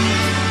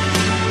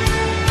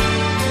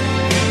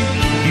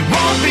 you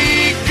won't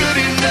be good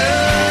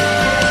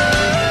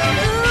enough.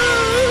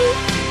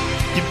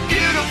 You're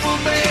beautiful,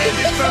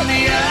 baby, from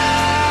the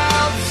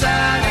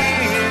outside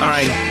in. All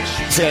right,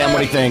 Sam, what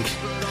do you think?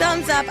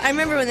 Thumbs up. I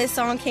remember when this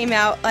song came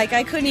out, like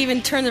I couldn't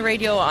even turn the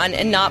radio on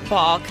and not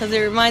bawl because it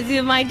reminds me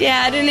of my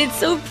dad, and it's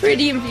so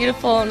pretty and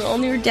beautiful, and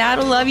only your dad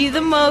will love you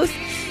the most.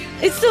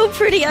 It's so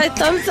pretty.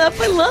 Thumbs up.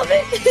 I love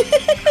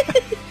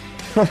it.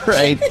 All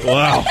right.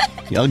 Wow.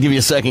 I'll give you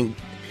a second,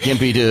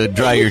 Gimpy, to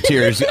dry your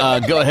tears.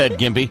 Go ahead,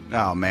 Gimpy.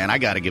 Oh, man, I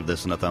got to give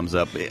this one a thumbs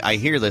up. I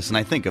hear this, and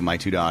I think of my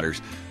 2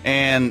 daughters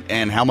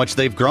and how much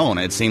they've grown.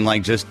 It seemed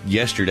like just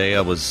yesterday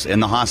I was in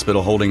the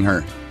hospital holding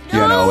her, in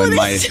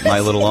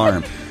my little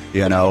arm.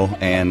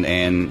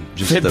 And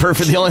just fit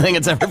perfect. The only thing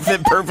that's ever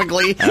fit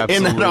perfectly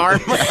in that arm.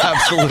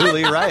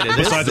 Absolutely right. It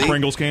Besides is the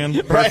Pringles can.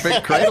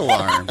 Perfect cradle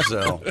arm.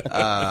 So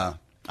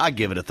I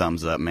give it a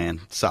thumbs up, man.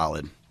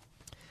 Solid.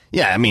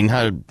 Yeah, I mean,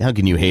 how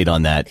can you hate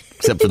on that?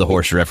 Except for the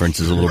horse reference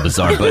is a little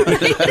bizarre, but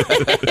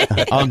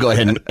I'll go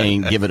ahead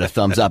and give it a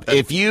thumbs up.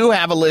 If you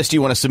have a list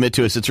you want to submit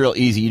to us, it's real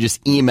easy. You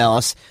just email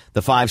us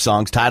the 5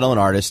 songs, title and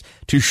artist,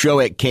 to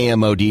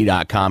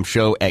show@kmod.com,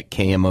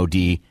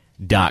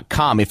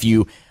 show@kmod.com. If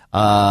you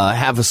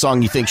have a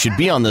song you think should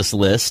be on this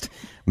list,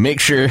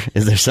 make sure,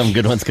 is there some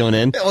good ones coming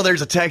in? Well,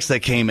 there's a text that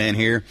came in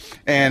here,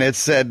 and it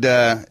said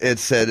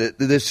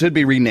this should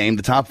be renamed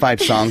the top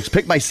 5 songs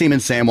picked by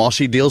Seaman Sam while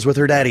she deals with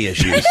her daddy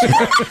issues.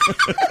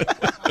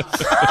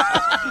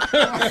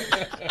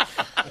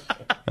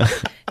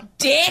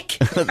 Dick.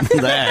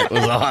 That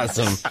was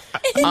awesome.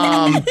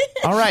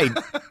 All right,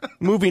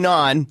 moving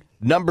on.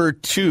 Number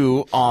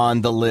 2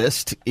 on the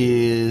list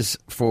is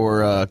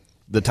for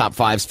the top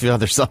 5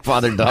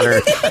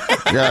 father-daughter,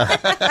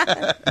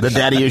 the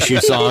daddy issue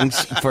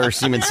songs for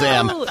Seaman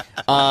Sam.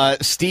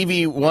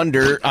 Stevie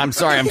Wonder, I'm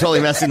sorry, I'm totally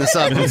messing this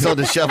up. I'm so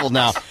disheveled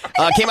now.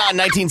 Came out in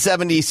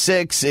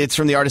 1976. It's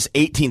from the artist's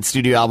 18th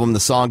studio album. The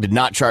song did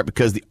not chart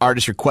because the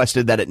artist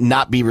requested that it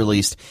not be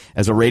released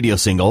as a radio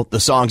single. The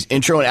song's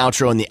intro and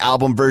outro in the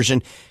album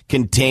version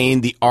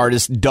contain the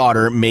artist's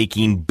daughter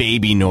making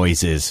baby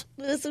noises.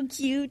 That's so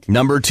cute.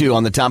 Number 2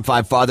 on the top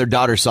 5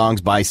 father-daughter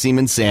songs by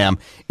Seaman Sam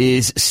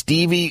is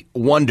Stevie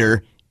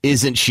Wonder,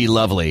 Isn't She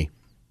Lovely?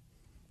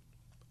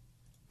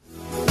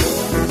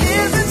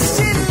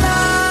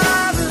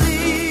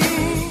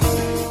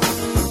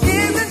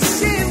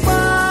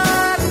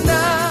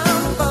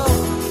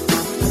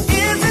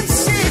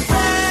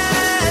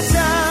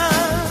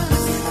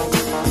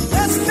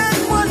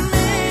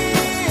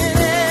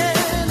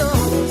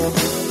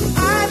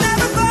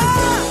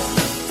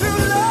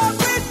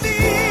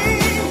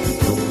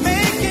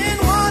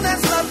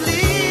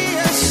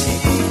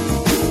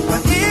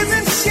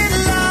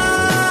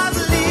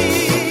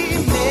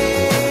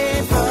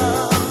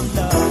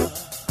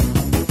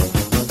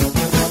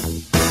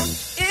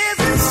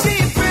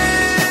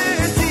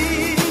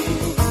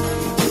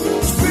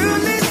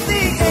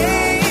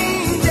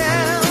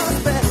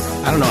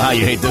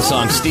 You hate this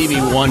song.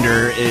 Stevie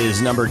Wonder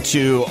is number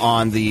 2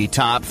 on the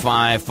top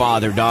 5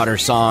 father-daughter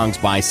songs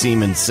by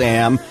Seaman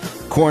Sam.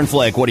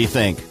 Cornflake, what do you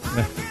think?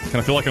 Kind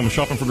of feel like I'm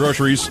shopping for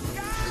groceries.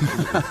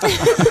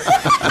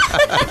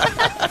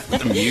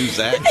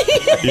 Music.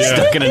 Yeah.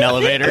 Stuck in an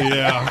elevator.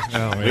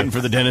 Yeah. Waiting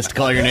for the dentist to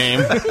call your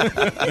name.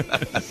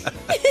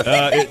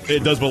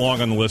 It does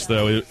belong on the list,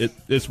 though.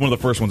 It's one of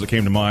the first ones that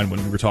came to mind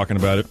when we were talking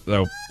about it.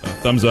 So,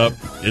 thumbs up.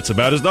 It's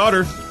about his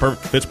daughter.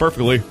 Fits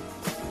perfectly.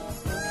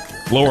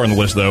 Lower on the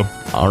list, though.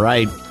 All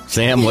right.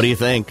 Sam, what do you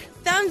think?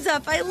 Thumbs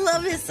up. I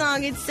love this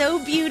song. It's so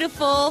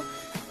beautiful.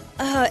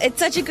 It's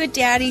such a good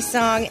daddy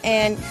song.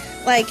 And,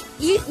 like,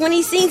 when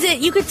he sings it,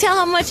 you could tell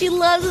how much he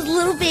loves his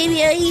little baby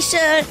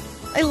Aisha.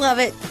 I love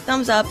it.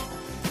 Thumbs up.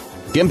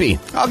 Gimpy.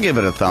 I'll give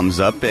it a thumbs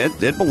up.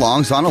 It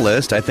belongs on a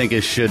list. I think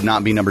it should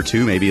not be number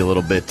 2, maybe a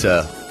little bit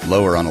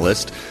lower on the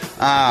list.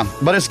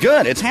 But it's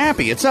good. It's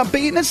happy. It's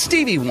upbeat, and it's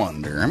Stevie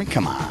Wonder. I mean,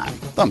 come on.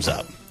 Thumbs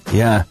up.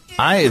 Yeah.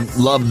 I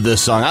love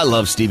this song. I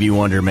love Stevie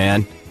Wonder,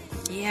 man.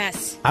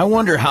 Yes. I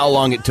wonder how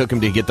long it took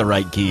him to get the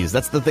right keys.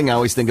 That's the thing I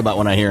always think about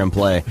when I hear him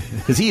play.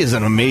 Because he is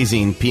an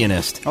amazing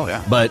pianist. Oh,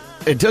 yeah. But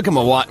It took him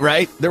a while,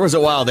 right? There was a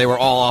while they were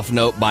all off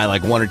note by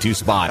like 1 or 2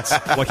 spots.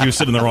 Like he was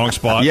sitting in the wrong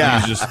spot. Yeah.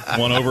 And he was just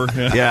one over.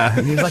 Yeah.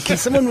 And he was like, can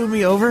someone move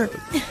me over?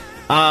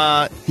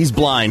 He's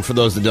blind, for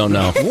those that don't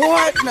know.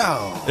 What?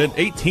 No. An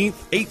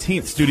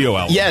 18th studio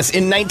album. Yes,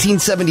 in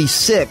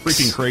 1976.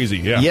 Freaking crazy,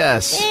 yeah.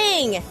 Yes.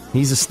 Dang.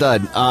 He's a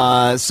stud.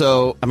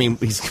 So, I mean,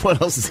 what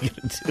else is he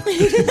going to do?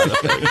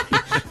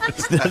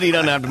 He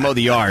doesn't have to mow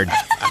the yard.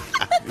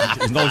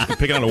 He's not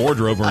picking out a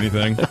wardrobe or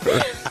anything.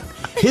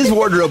 His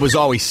wardrobe was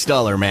always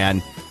stellar,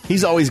 man.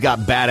 He's always got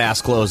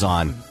badass clothes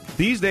on.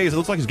 These days, it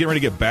looks like he's getting ready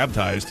to get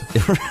baptized.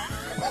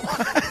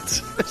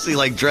 Is he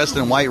like dressed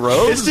in white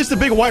robes? It's just a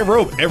big white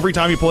robe every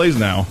time he plays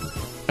now.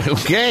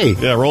 Okay.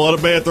 Yeah, roll out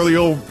of bed, throw the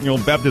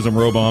old baptism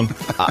robe on.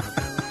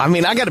 I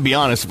mean, I got to be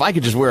honest. If I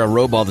could just wear a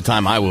robe all the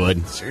time, I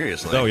would.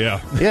 Seriously? Oh,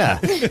 yeah. Yeah.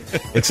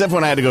 Except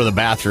when I had to go to the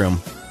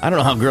bathroom. I don't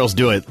know how girls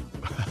do it.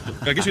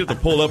 I guess you have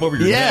to pull it up over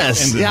your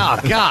Yes. neck. Yeah,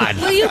 God.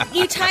 Well,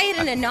 you tie it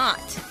in a knot.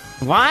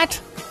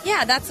 What?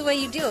 Yeah, that's the way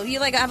you do it. You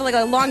like have like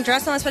a long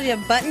dress on, especially you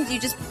have buttons. You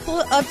just pull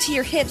it up to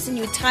your hips and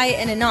you tie it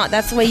in a knot.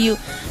 That's the way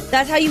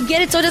that's how you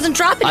get it so it doesn't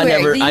drop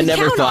anywhere. I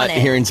never count thought on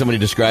it. hearing somebody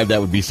describe that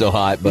would be so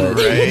hot, but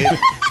Right.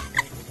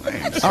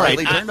 all right,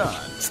 Turned on.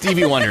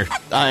 Stevie Wonder.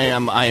 I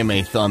am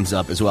a thumbs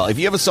up as well. If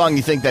you have a song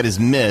you think that is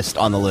missed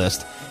on the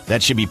list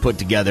that should be put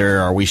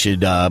together or we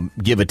should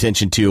give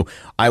attention to,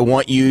 I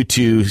want you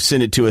to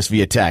send it to us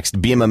via text,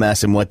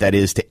 BMMS and what that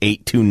is, to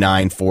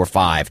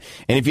 82945.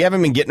 And if you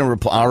haven't been getting a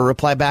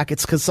reply back,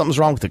 it's because something's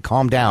wrong with it.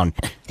 Calm down.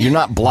 You're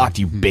not blocked,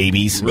 you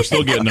babies. We're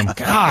still getting them.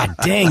 God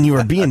dang, you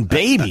are being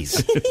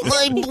babies.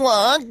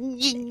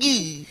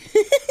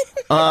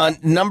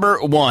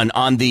 Number 1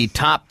 on the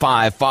top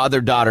 5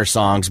 father-daughter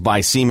songs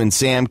by Seaman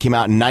Sam came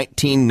out in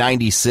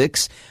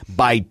 1996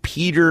 by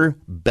Peter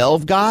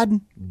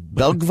Belgvod.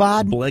 By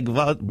Peter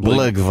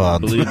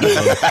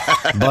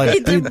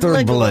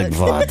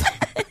Belgvod.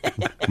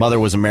 Mother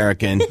was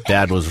American,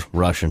 dad was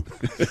Russian.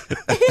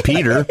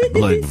 Peter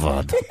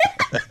Belgvod.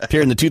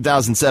 Appeared in the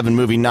 2007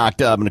 movie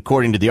Knocked Up, and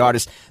according to the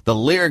artist, the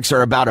lyrics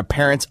are about a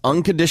parent's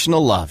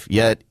unconditional love,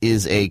 yet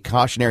is a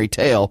cautionary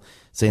tale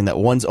saying that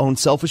one's own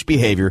selfish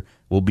behavior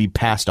will be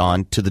passed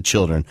on to the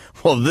children.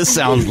 Well, this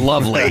sounds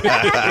lovely.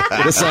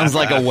 This sounds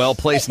like a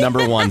well-placed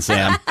number 1,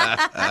 Sam.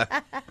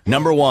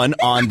 Number 1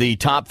 on the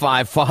top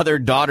 5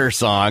 father-daughter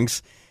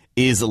songs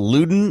is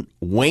Loudon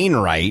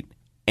Wainwright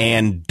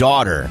and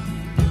Daughter.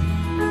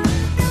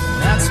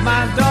 That's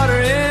my daughter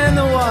in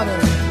the water.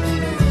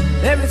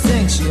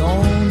 Everything she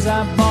owns,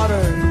 I bought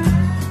her.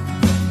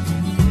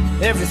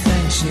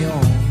 Everything she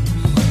owns.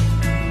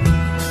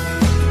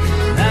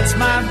 That's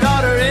my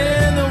daughter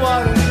in the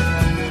water.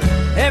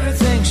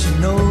 Everything she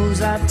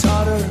knows, I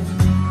taught her.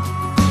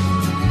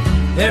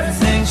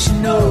 Everything she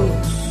knows.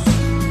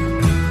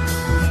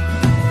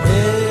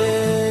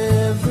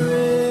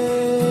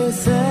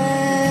 Everything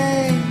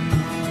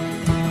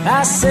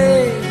I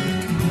say,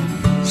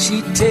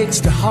 she takes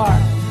to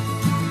heart.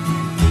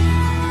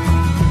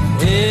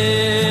 Everything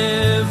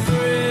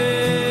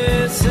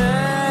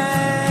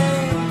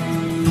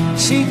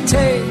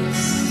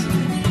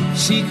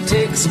she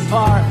takes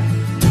apart.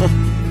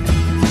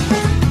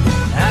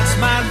 That's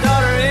my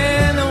daughter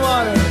in the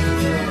water.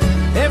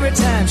 Every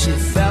time she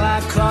fell,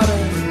 I caught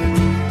her.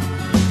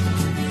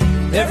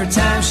 Every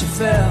time she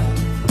fell.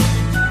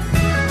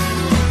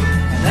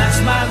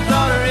 That's my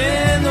daughter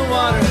in the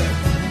water.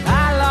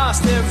 I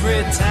lost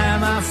every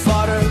time I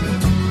fought her.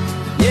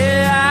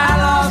 Yeah, I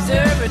lost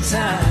every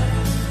time.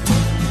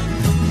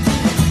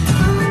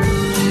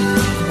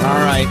 All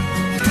right,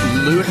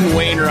 Loudon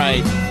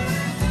Wainwright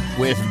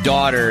with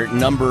Daughter,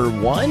 number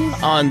 1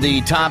 on the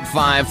top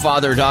 5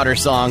 father-daughter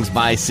songs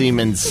by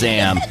Seaman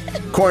Sam.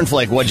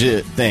 Cornflake, what'd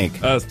you think?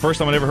 First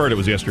time I ever heard it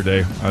was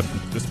yesterday.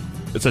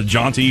 It's a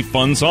jaunty,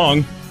 fun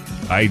song.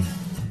 I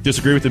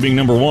disagree with it being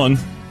number 1.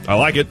 I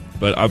like it,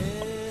 but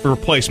for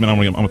replacement,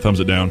 I'm gonna thumbs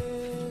it down.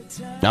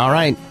 All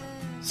right.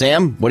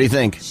 Sam, what do you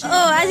think? Oh,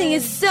 I think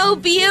it's so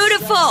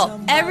beautiful.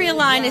 Every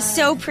line is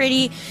so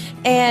pretty.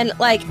 And,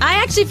 like,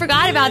 I actually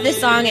forgot about this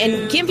song,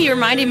 and Gimpy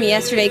reminded me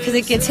yesterday because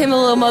it gets him a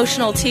little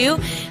emotional, too.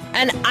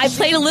 And I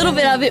played a little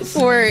bit of it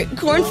for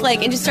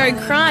Cornflake and just started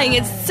crying.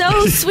 It's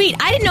so sweet.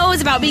 I didn't know it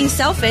was about being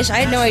selfish. I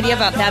had no idea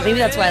about that. Maybe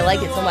that's why I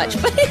like it so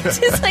much. But it's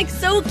just, like,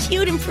 so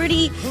cute and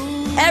pretty.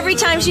 Every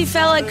time she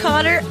fell, I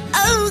caught her.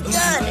 Oh,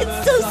 God,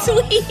 it's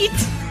so sweet.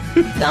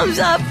 Thumbs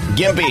up.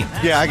 Gimpy.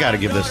 Yeah, I got to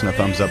give this one a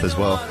thumbs up as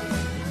well.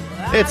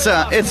 It's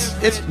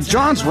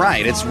John's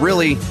right. It's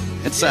really,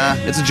 it's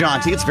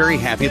jaunty. It's very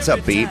happy. It's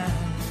upbeat.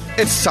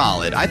 It's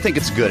solid. I think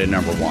it's good at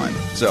number 1.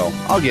 So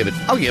I'll give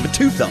it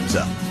 2 thumbs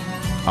up.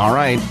 All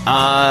right.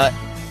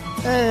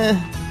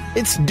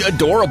 It's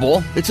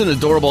adorable. It's an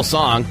adorable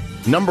song.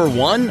 Number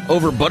 1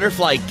 over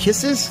Butterfly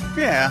Kisses?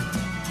 Yeah.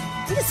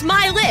 It's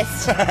my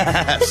list.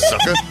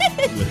 Sucker.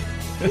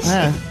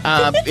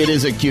 It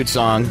is a cute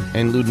song,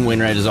 and Loudon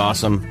Wainwright is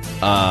awesome.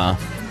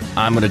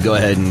 I'm going to go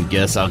ahead and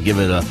guess I'll give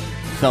it a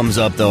thumbs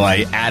up, though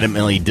I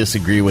adamantly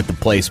disagree with the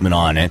placement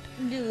on it.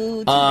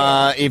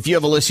 If you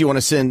have a list you want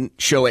to send,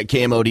 show at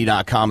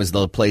KMOD.com is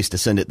the place to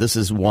send it. This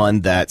is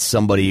one that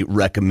somebody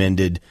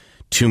recommended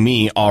to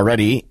me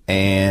already,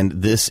 and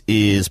this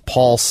is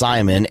Paul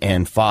Simon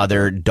and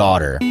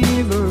Father-Daughter.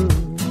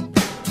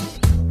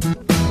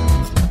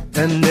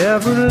 And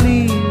never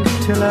leave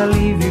till I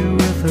leave you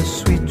with a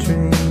sweet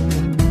dream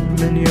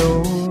in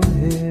your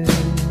head.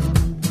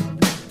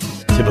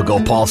 Typical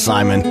Paul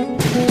Simon.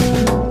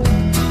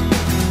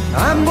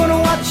 I'm gonna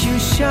watch you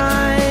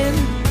shine,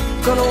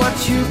 gonna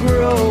watch you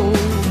grow,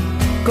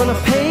 gonna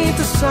paint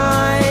a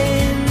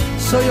sign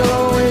so you'll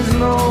always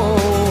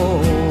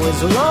know,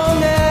 as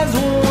long as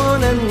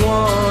 1 and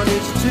 1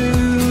 is 2.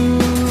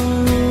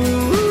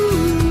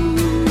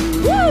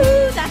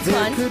 Woo, that's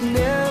fun. There could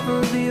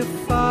never be a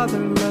father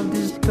loved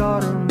his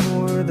daughter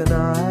more than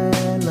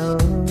I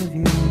love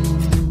you.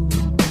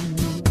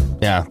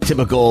 Yeah,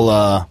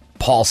 typical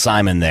Paul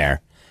Simon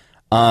there.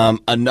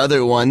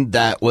 Another one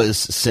that was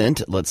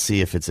sent. Let's see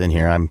if it's in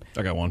here. I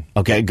got one.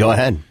 Okay, go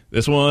ahead.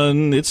 This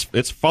one, it's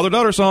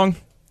father-daughter song.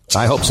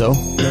 I hope so.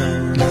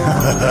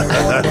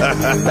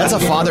 That's a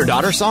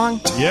father-daughter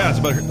song? Yeah, it's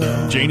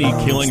about Janie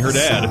killing her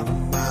dad.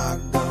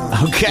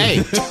 Okay.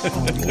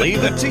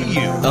 Leave it to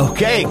you.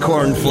 Okay,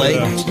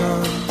 Cornflake.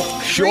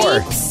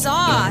 Sure. Creep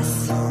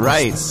sauce.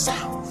 Right.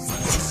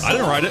 I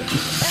didn't write it.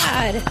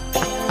 God.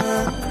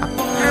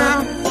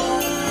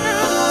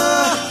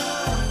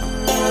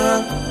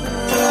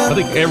 I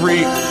think every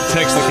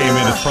text that came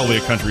in is probably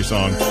a country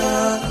song.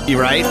 You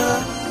right?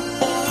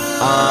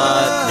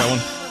 Got one?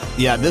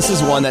 Yeah, this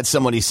is one that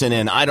somebody sent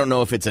in. I don't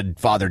know if it's a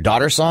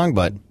father-daughter song,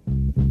 but...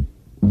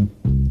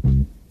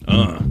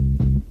 Oh.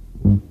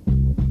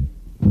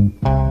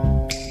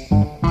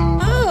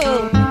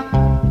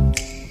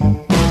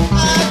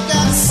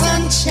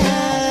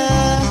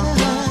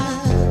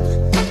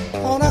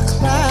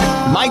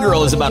 My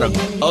Girl is about a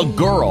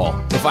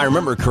girl, if I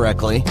remember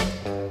correctly.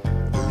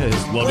 Yeah,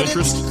 his love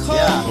interest?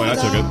 Yeah. The way I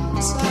took it.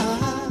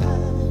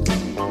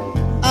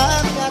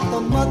 I've got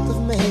the month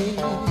of May.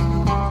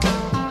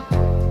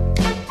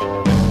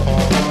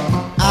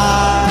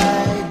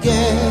 I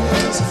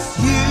guess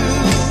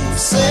you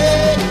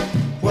say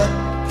what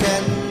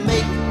can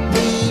make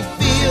me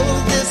feel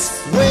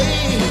this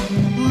way,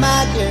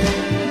 my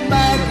girl,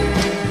 my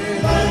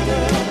girl, my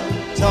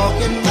girl.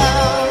 Talking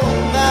about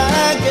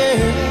my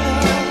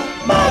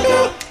girl, my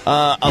girl.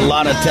 A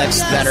lot of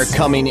texts that are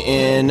coming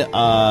in.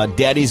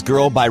 Daddy's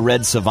Girl by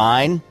Red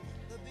Savine.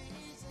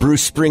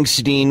 Bruce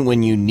Springsteen,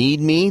 When You Need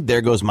Me.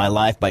 There Goes My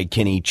Life by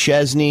Kenny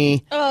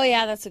Chesney. Oh,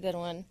 yeah, that's a good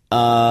one.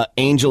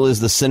 Angel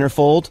is the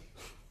Centerfold.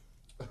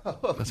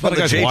 That's about a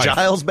The guy's Jay wife.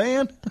 Giles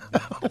Band?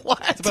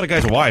 What? It's about a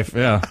guy's wife,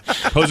 yeah.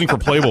 Posing for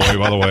Playboy,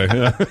 by the way.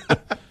 Yeah.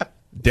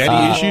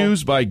 Daddy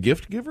Issues by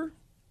Gift Giver?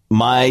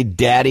 My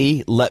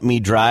Daddy Let Me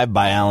Drive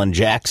by Alan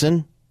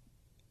Jackson.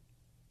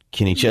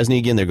 Kenny Chesney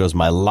again. There Goes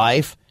My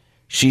Life.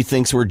 She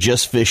Thinks We're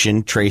Just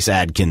Fishing, Trace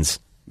Adkins.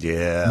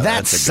 Yeah.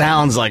 That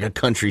sounds like a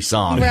country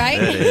song. Right?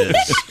 It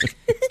is.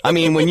 I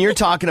mean, when you're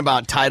talking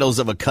about titles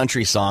of a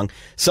country song,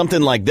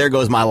 something like There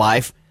Goes My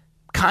Life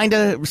kind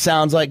of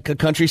sounds like a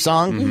country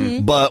song.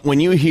 Mm-hmm. But when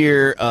you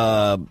hear,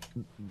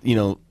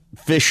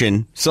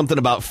 fishing, something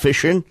about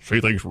fishing. She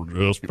thinks we're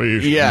just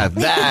fishing. Yeah,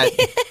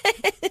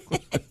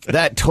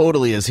 that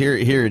totally is. Here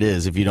it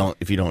is if you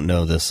don't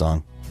know this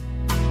song.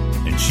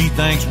 And she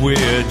thinks we're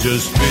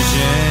just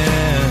fishing.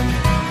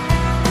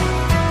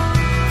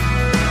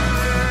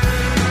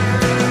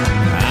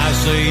 I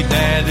say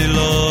daddy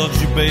loves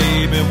you,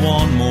 baby,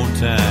 one more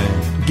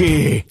time.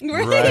 Yeah.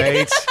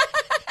 Right.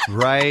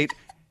 Right.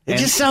 It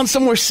just sounds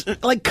somewhere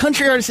like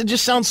country artists. It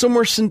just sounds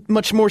somewhere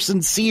much more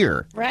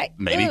sincere. Right.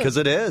 Maybe because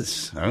it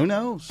is. Who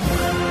knows?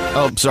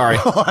 Oh, sorry.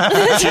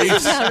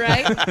 That's about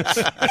right.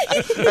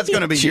 That's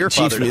going to be your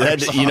Chiefs, father.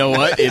 you know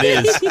what? It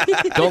is.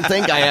 Don't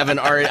think I haven't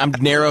already. I'm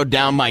narrowed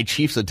down my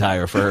Chiefs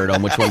attire for her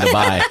on which one to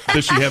buy.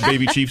 Does she have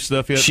baby Chief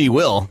stuff yet? She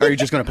will. Are you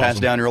just going to pass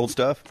down your old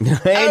stuff?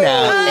 Hey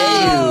now.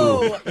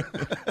 Oh.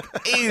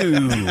 Ew.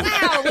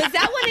 Wow, was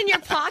that one in your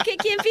pocket,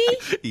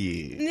 Gimpy?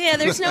 Yeah. Yeah,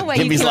 there's no way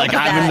Gimpy's you like, can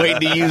I've been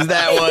waiting to use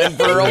that one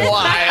for a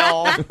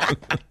while.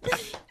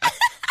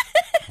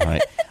 All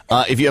right.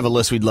 If you have a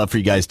list, we'd love for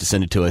you guys to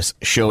send it to us.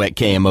 Show at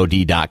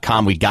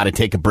KMOD.com. We got to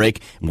take a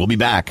break, and we'll be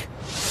back.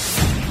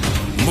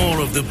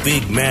 More of the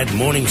Big Mad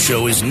Morning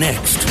Show is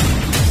next.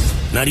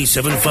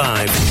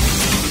 97.5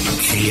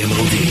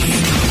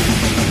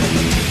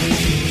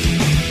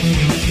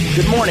 KMOD.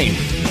 Good morning.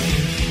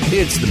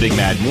 It's the Big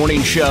Mad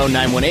Morning Show,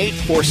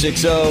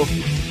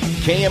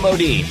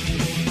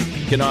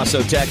 918-460-KMOD. You can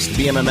also text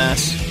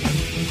BMMS.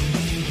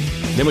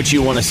 Then what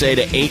you want to say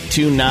to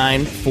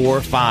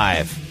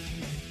 82945.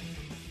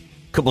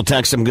 Couple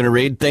texts I'm going to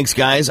read. Thanks,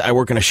 guys. I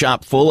work in a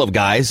shop full of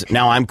guys.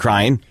 Now I'm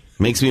crying.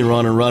 Makes me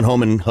run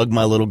home and hug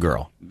my little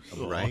girl.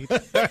 Right.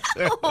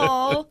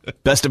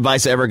 Best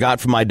advice I ever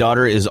got from my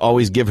daughter is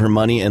always give her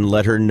money and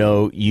let her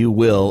know you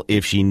will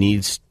if she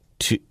needs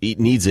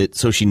it,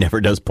 so she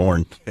never does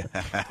porn.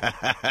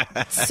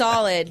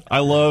 Solid. I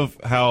love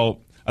how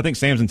I think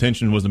Sam's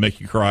intention was to make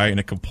you cry,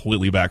 and it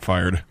completely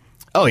backfired.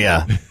 Oh,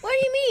 yeah. What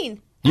do you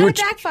mean? How'd it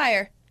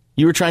backfire?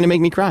 You were trying to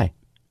make me cry.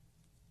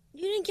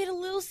 You didn't get a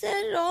little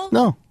sad at all?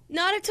 No.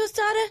 Not a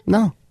tostada?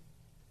 No.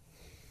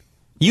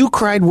 You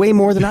cried way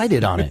more than I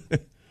did on it.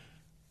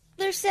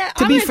 They're sad.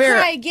 To I'm be going to fair-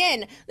 cry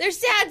again. They're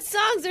sad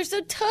songs. They're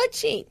so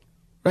touching.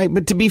 Right,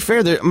 but to be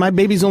fair, my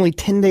baby's only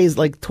 10 days,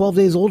 like 12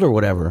 days old or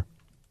whatever.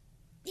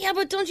 Yeah,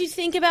 but don't you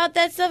think about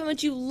that stuff and when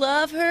you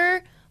love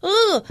her?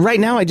 Ugh. Right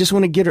now, I just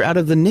want to get her out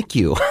of the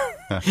NICU.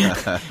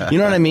 You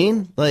know what I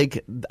mean?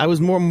 Like, I'm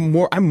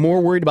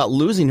more worried about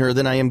losing her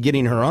than I am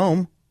getting her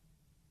home.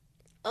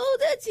 Oh,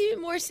 that's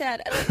even more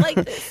sad. I don't like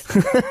this.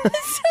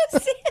 It's so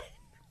sad.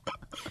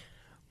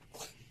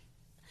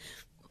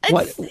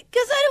 What?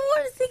 Because I don't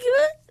want to think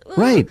about it.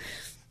 Right.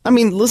 I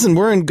mean, listen,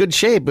 we're in good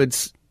shape.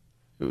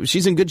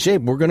 She's in good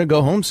shape. We're going to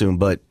go home soon,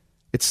 but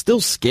it's still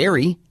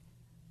scary.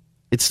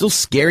 It's still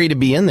scary to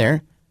be in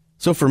there.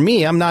 So for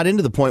me, I'm not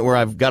into the point where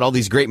I've got all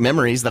these great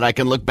memories that I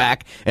can look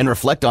back and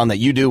reflect on that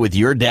you do with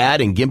your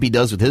dad and Gimpy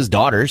does with his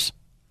daughters.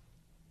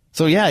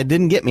 So yeah, it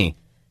didn't get me.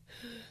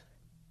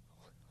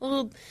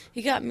 Well,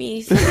 you got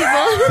me. Some people.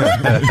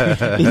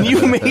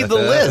 You made the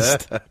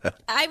list.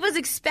 I was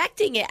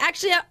expecting it.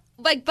 Actually,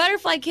 like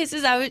Butterfly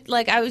Kisses, I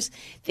was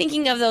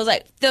thinking of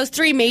those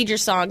three major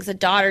songs: the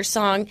Daughter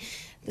song,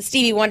 the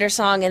Stevie Wonder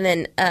song, and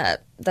then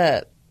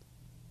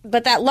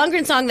But that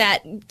Lundgren song,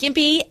 that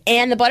Gimpy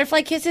and the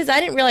Butterfly Kisses, I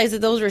didn't realize that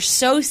those were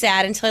so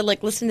sad until I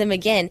listened to them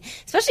again.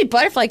 Especially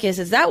Butterfly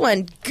Kisses. That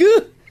one,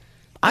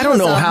 I don't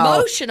know how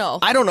emotional.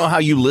 I don't know how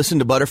you listen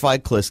to Butterfly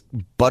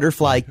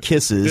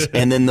Kisses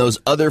and then those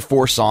other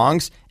four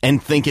songs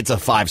and think it's a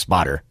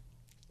 5-spotter.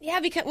 Yeah,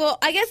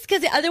 I guess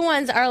because the other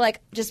ones are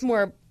just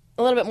a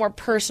little bit more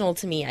personal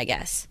to me, I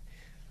guess.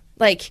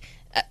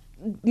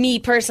 Me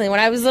personally, when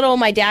I was little,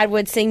 my dad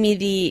would sing me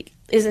the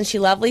 "Isn't She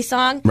Lovely"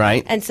 song.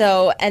 Right. And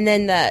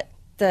then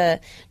the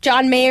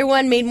John Mayer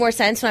one made more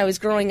sense when I was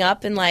growing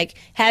up and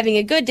having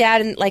a good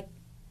dad and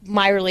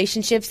my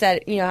relationships,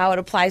 that how it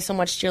applies so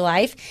much to your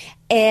life.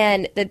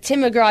 And the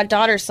Tim McGraw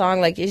Daughter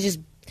song is just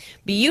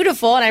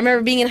beautiful. And I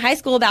remember being in high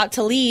school about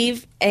to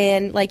leave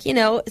and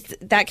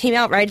that came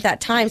out right at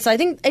that time. So I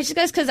think it's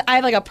just because I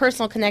have a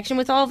personal connection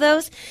with all of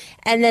those.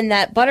 And then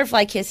that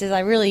Butterfly Kisses,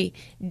 I really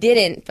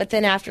didn't. But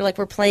then after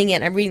we're playing it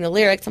and I'm reading the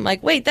lyrics, I'm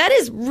like, wait, that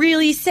is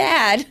really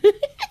sad.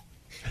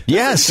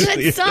 Yes.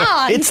 Good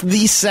song. It's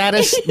the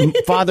saddest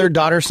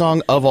father-daughter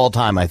song of all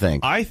time, I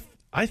think.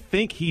 I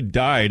think he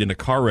died in a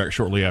car wreck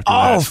shortly after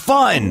that. Oh,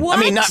 fun. What?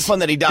 I mean, not fun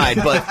that he died,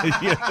 but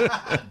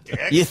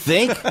you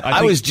think?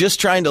 I was just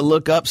trying to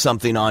look up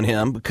something on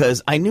him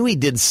because I knew he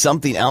did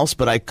something else,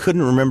 but I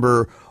couldn't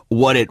remember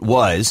what it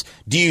was.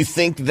 Do you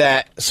think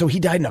that... So he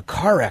died in a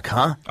car wreck,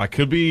 huh? I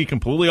could be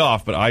completely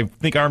off, but I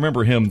think I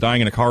remember him dying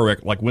in a car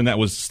wreck when that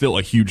was still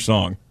a huge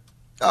song.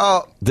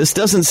 Oh, this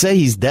doesn't say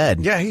he's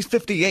dead. Yeah, he's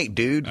 58,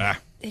 dude.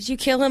 Did you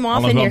kill him I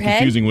off don't in know your who I'm head?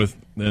 confusing with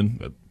then.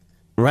 But.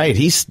 Right,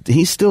 he's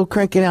still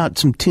cranking out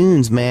some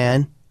tunes,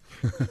 man.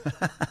 Kind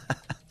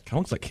of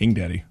looks like King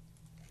Daddy.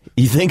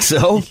 You think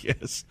so?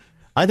 Yes.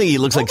 I think he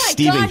looks like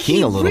Stephen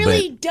King a little he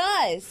really bit.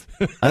 does.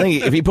 I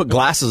think if he put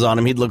glasses on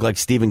him, he'd look like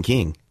Stephen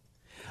King.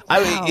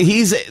 Wow.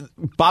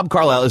 Bob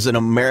Carlyle is an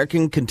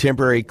American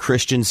contemporary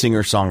Christian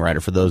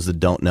singer-songwriter, for those that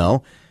don't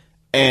know.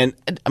 And,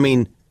 I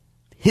mean,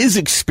 his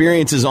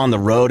experiences on the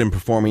road and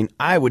performing,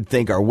 I would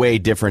think, are way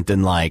different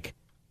than,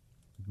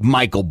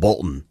 Michael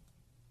Bolton.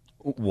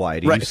 Why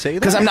do you say that?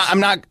 Because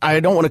I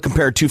don't want to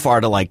compare too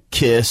far to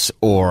Kiss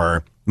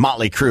or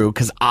Motley Crue,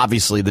 because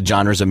obviously the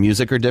genres of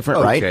music are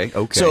different, right?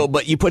 Okay. So,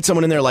 but you put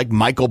someone in there like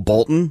Michael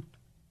Bolton.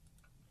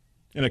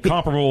 In a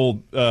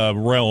comparable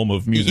realm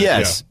of music.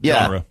 Yes.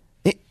 Genre.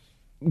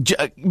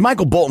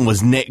 Michael Bolton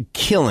was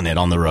killing it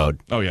on the road.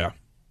 Oh, yeah.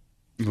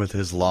 With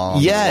his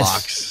long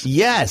locks.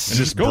 Yes. And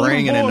just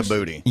bringing in the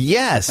booty.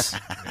 Yes.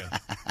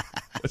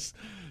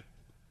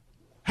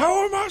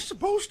 How am I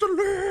supposed to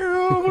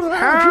live?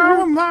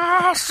 How am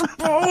I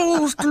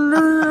supposed to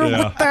live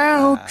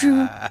without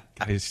you?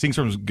 He sings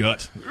from his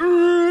gut.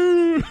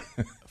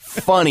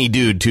 Funny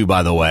dude, too,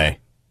 by the way.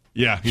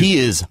 Yeah. He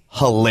is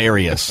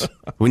hilarious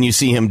when you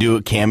see him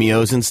do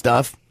cameos and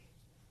stuff.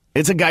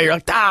 It's a guy you're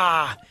like,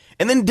 ah.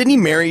 And then didn't he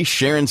marry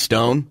Sharon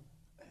Stone?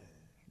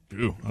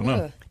 Ooh, I don't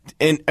know.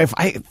 And if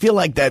I feel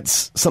like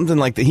that's something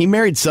like that. He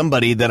married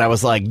somebody that I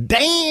was like,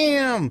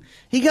 damn,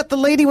 he got the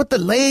lady with the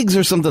legs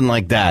or something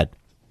like that.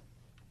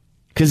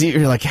 Because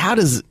you're like, how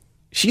does...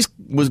 She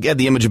had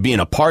the image of being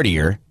a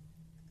partier,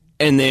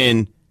 and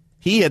then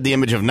he had the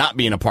image of not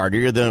being a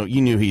partier, though you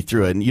knew he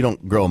threw it, and you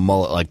don't grow a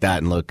mullet like that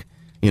and look,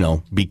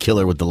 be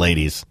killer with the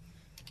ladies.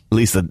 At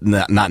least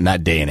not in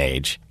that day and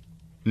age.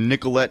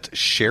 Nicolette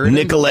Sheridan?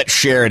 Nicolette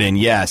Sheridan,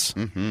 yes.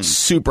 Mm-hmm.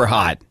 Super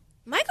hot.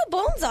 Michael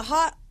Bolton's a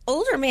hot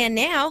older man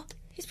now.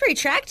 He's pretty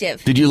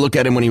attractive. Did you look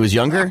at him when he was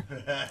younger?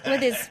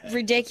 With his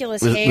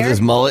ridiculous With hair.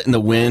 his mullet and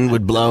the wind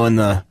would blow in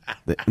the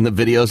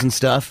videos and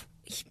stuff?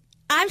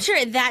 I'm sure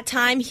at that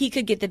time he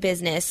could get the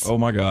business. Oh,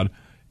 my God.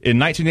 In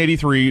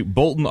 1983,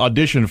 Bolton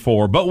auditioned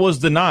for, but was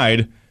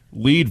denied,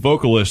 lead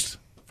vocalist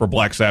for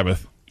Black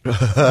Sabbath.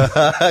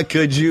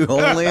 Could you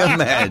only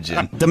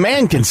imagine? The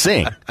man can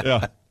sing.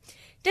 Yeah.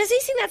 Does he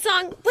sing that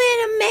song, When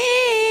a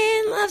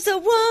Man Loves a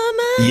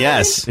Woman?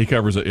 Yes. He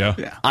covers it,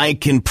 yeah. I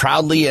can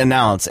proudly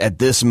announce at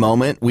this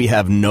moment we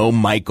have no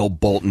Michael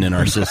Bolton in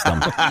our system.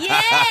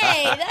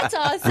 Yay! That's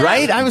awesome.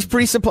 Right? I was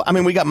pretty surprised. I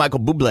mean, we got Michael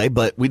Bublé,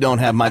 but we don't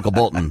have Michael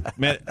Bolton.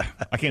 Man,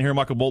 I can't hear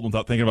Michael Bolton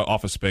without thinking about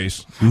Office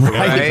Space.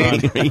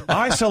 Right.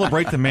 I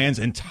celebrate the man's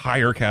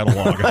entire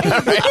catalog.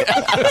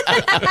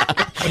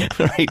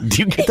 Right.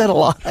 Do you get that a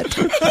lot?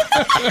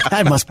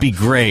 That must be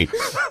great.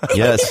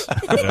 Yes.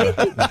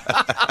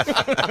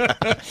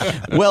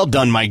 Well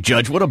done, Mike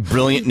Judge. What a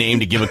brilliant name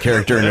to give a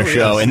character in a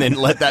show and then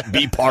let that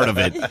be part of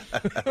it.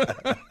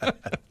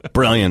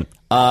 Brilliant.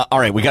 All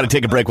right, we got to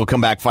take a break. We'll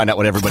come back, find out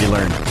what everybody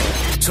learned.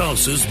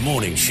 Tulsa's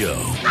Morning Show.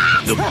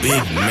 The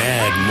Big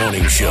Mad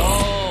Morning Show.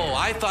 Oh,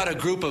 I thought a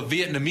group of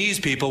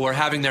Vietnamese people were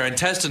having their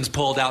intestines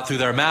pulled out through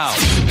their mouths.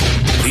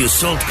 The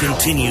assault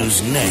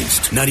continues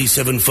next.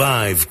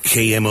 97.5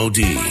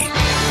 KMOD.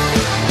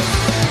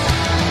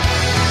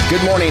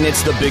 Good morning.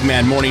 It's the Big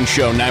Mad Morning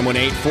Show,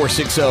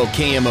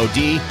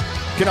 918-460-KMOD. You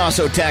can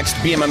also text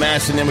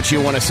BMMS and then what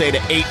you want to say to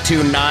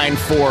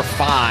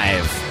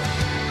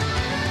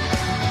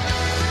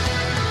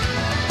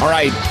 82945. All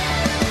right,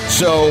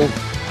 so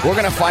we're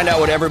going to find out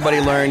what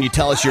everybody learned. You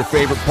tell us your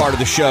favorite part of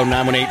the show,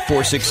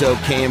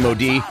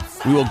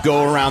 918-460-KMOD. We will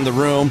go around the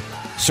room,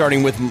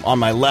 starting with on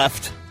my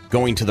left,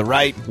 going to the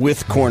right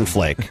with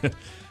Cornflake.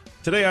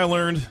 Today I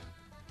learned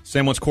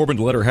Sam wants Corbin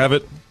to let her have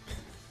it,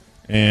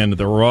 and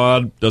the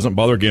rod doesn't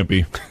bother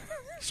Gimpy.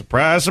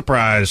 Surprise,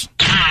 surprise.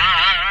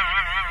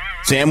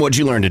 Sam, what'd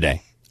you learn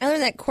today? I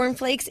learned that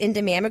cornflakes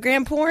into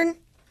mammogram porn.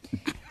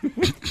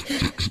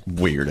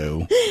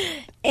 Weirdo.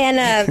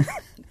 And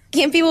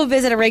Gimpy will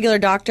visit a regular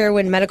doctor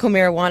when medical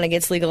marijuana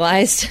gets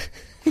legalized.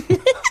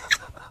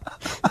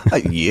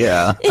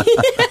 Yeah.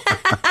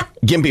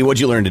 Gimpy, what'd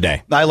you learn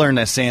today? I learned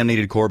that Sam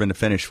needed Corbin to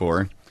finish for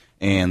her,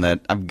 and that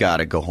I've got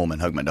to go home and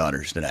hug my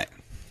daughters tonight.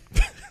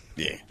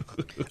 Yeah.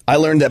 I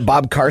learned that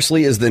Bob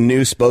Carsley is the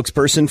new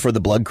spokesperson for the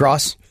Blood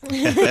Cross.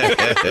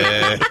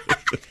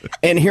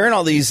 And hearing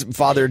all these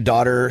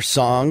father-daughter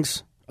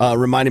songs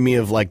reminded me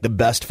of like the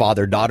best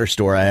father-daughter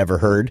story I ever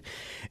heard.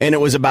 And it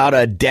was about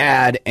a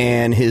dad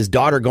and his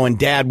daughter going,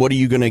 Dad, what are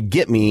you going to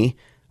get me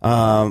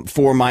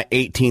for my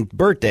 18th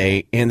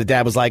birthday? And the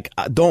dad was like,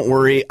 don't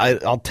worry,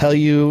 I'll tell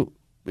you,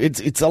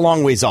 it's a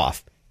long ways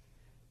off.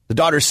 The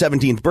daughter's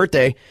 17th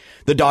birthday,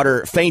 the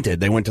daughter fainted.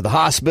 They went to the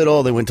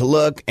hospital, they went to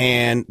look,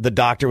 and the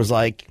doctor was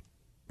like,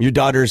 your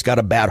daughter's got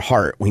a bad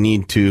heart. We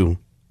need to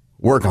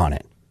work on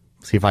it.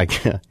 See if I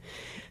can.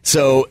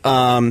 So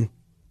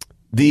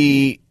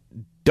he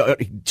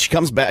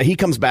comes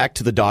back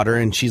to the daughter,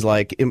 and she's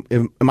like,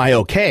 am I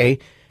okay?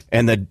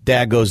 And the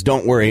dad goes,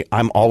 don't worry,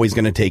 I'm always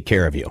going to take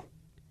care of you.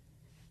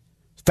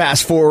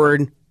 Fast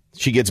forward,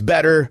 she gets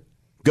better,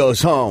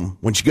 goes home.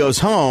 When she goes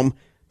home,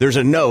 there's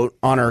a note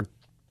on her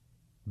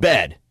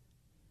bed.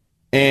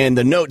 And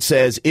the note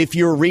says, if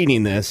you're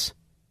reading this,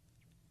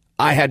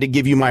 I had to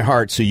give you my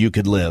heart so you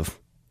could live.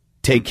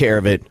 Take care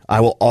of it.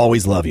 I will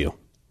always love you.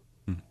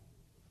 Why'd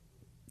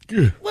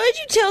you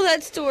tell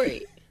that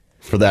story?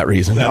 For that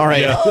reason. All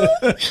right.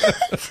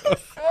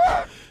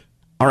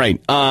 All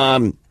right.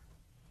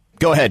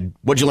 Go ahead.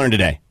 What'd you learn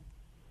today?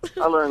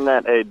 I learned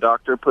that a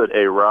doctor put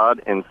a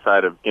rod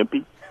inside of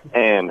Gimpy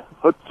and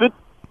hooked it.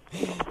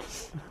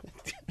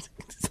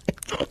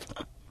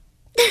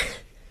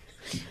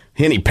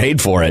 And he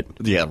paid for it.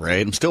 Yeah,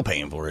 right. I'm still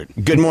paying for it.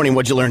 Good morning.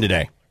 What'd you learn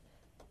today?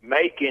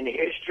 Making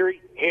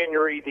history,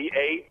 Henry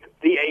VIII,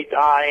 the eighth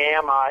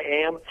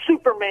I am.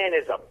 Superman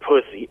is a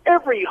pussy.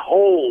 Every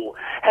hole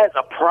has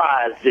a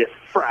prize this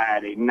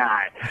Friday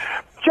night.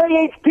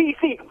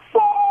 JHPC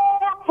for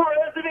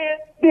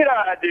president. Did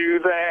I do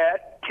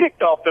that?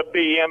 Kicked off the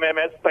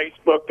BMMS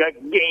Facebook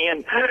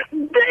again.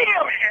 Damn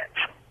it!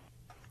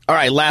 All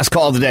right, last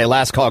call today.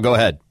 Last call. Go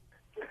ahead.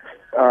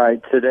 All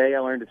right, today I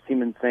learned if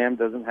Seaman Sam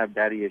doesn't have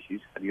daddy issues,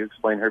 how do you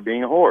explain her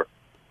being a whore?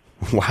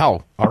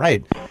 Wow. All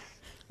right.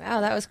 Wow,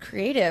 that was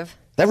creative.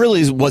 That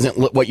really wasn't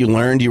what you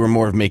learned. You were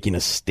more of making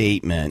a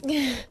statement.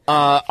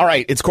 All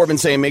right, it's Corbin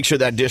saying make sure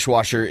that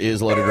dishwasher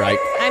is loaded right.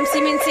 I'm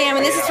Seaman Sam,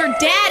 and this is for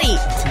Daddy.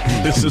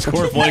 This is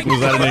Cornflake. Was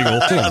that an eagle?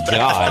 Oh,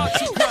 God.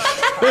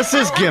 This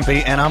is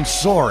Gimpy, and I'm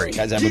sorry.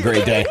 Guys, have a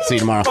great day. See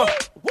you tomorrow.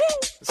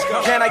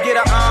 Can I get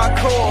an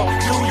encore?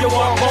 Do you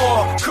want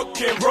more?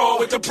 Cook and roll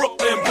with the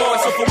Brooklyn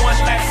boys. So for one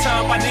last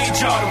time, I need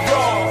y'all to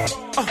roll.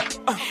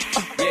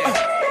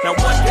 Yeah. Now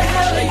what the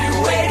hell are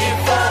you waiting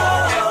for?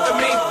 After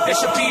me, there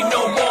should be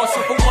no more.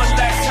 So for one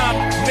last time,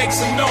 make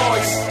some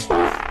noise.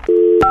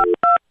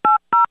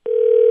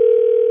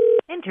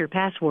 Enter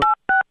password.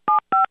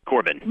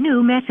 Corbin.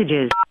 New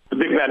messages. The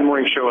Big Bad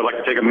Morning Show would like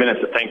to take a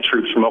minute to thank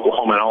troops from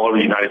Oklahoma and all over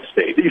the United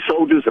States. These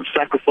soldiers have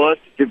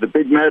sacrificed to give the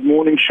Big Mad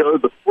Morning Show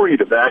the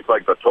freedom to act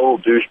like the total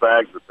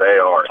douchebags that they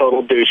are.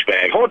 Total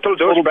douchebag. Total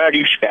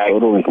douchebag.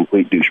 Total and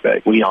complete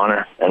douchebag. We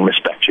honor and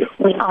respect you.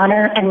 We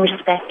honor and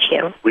respect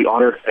you. We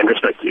honor and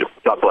respect you.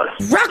 God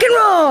bless. Rock and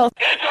roll!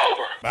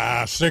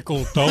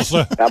 Bicycle,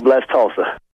 Tulsa. God bless Tulsa.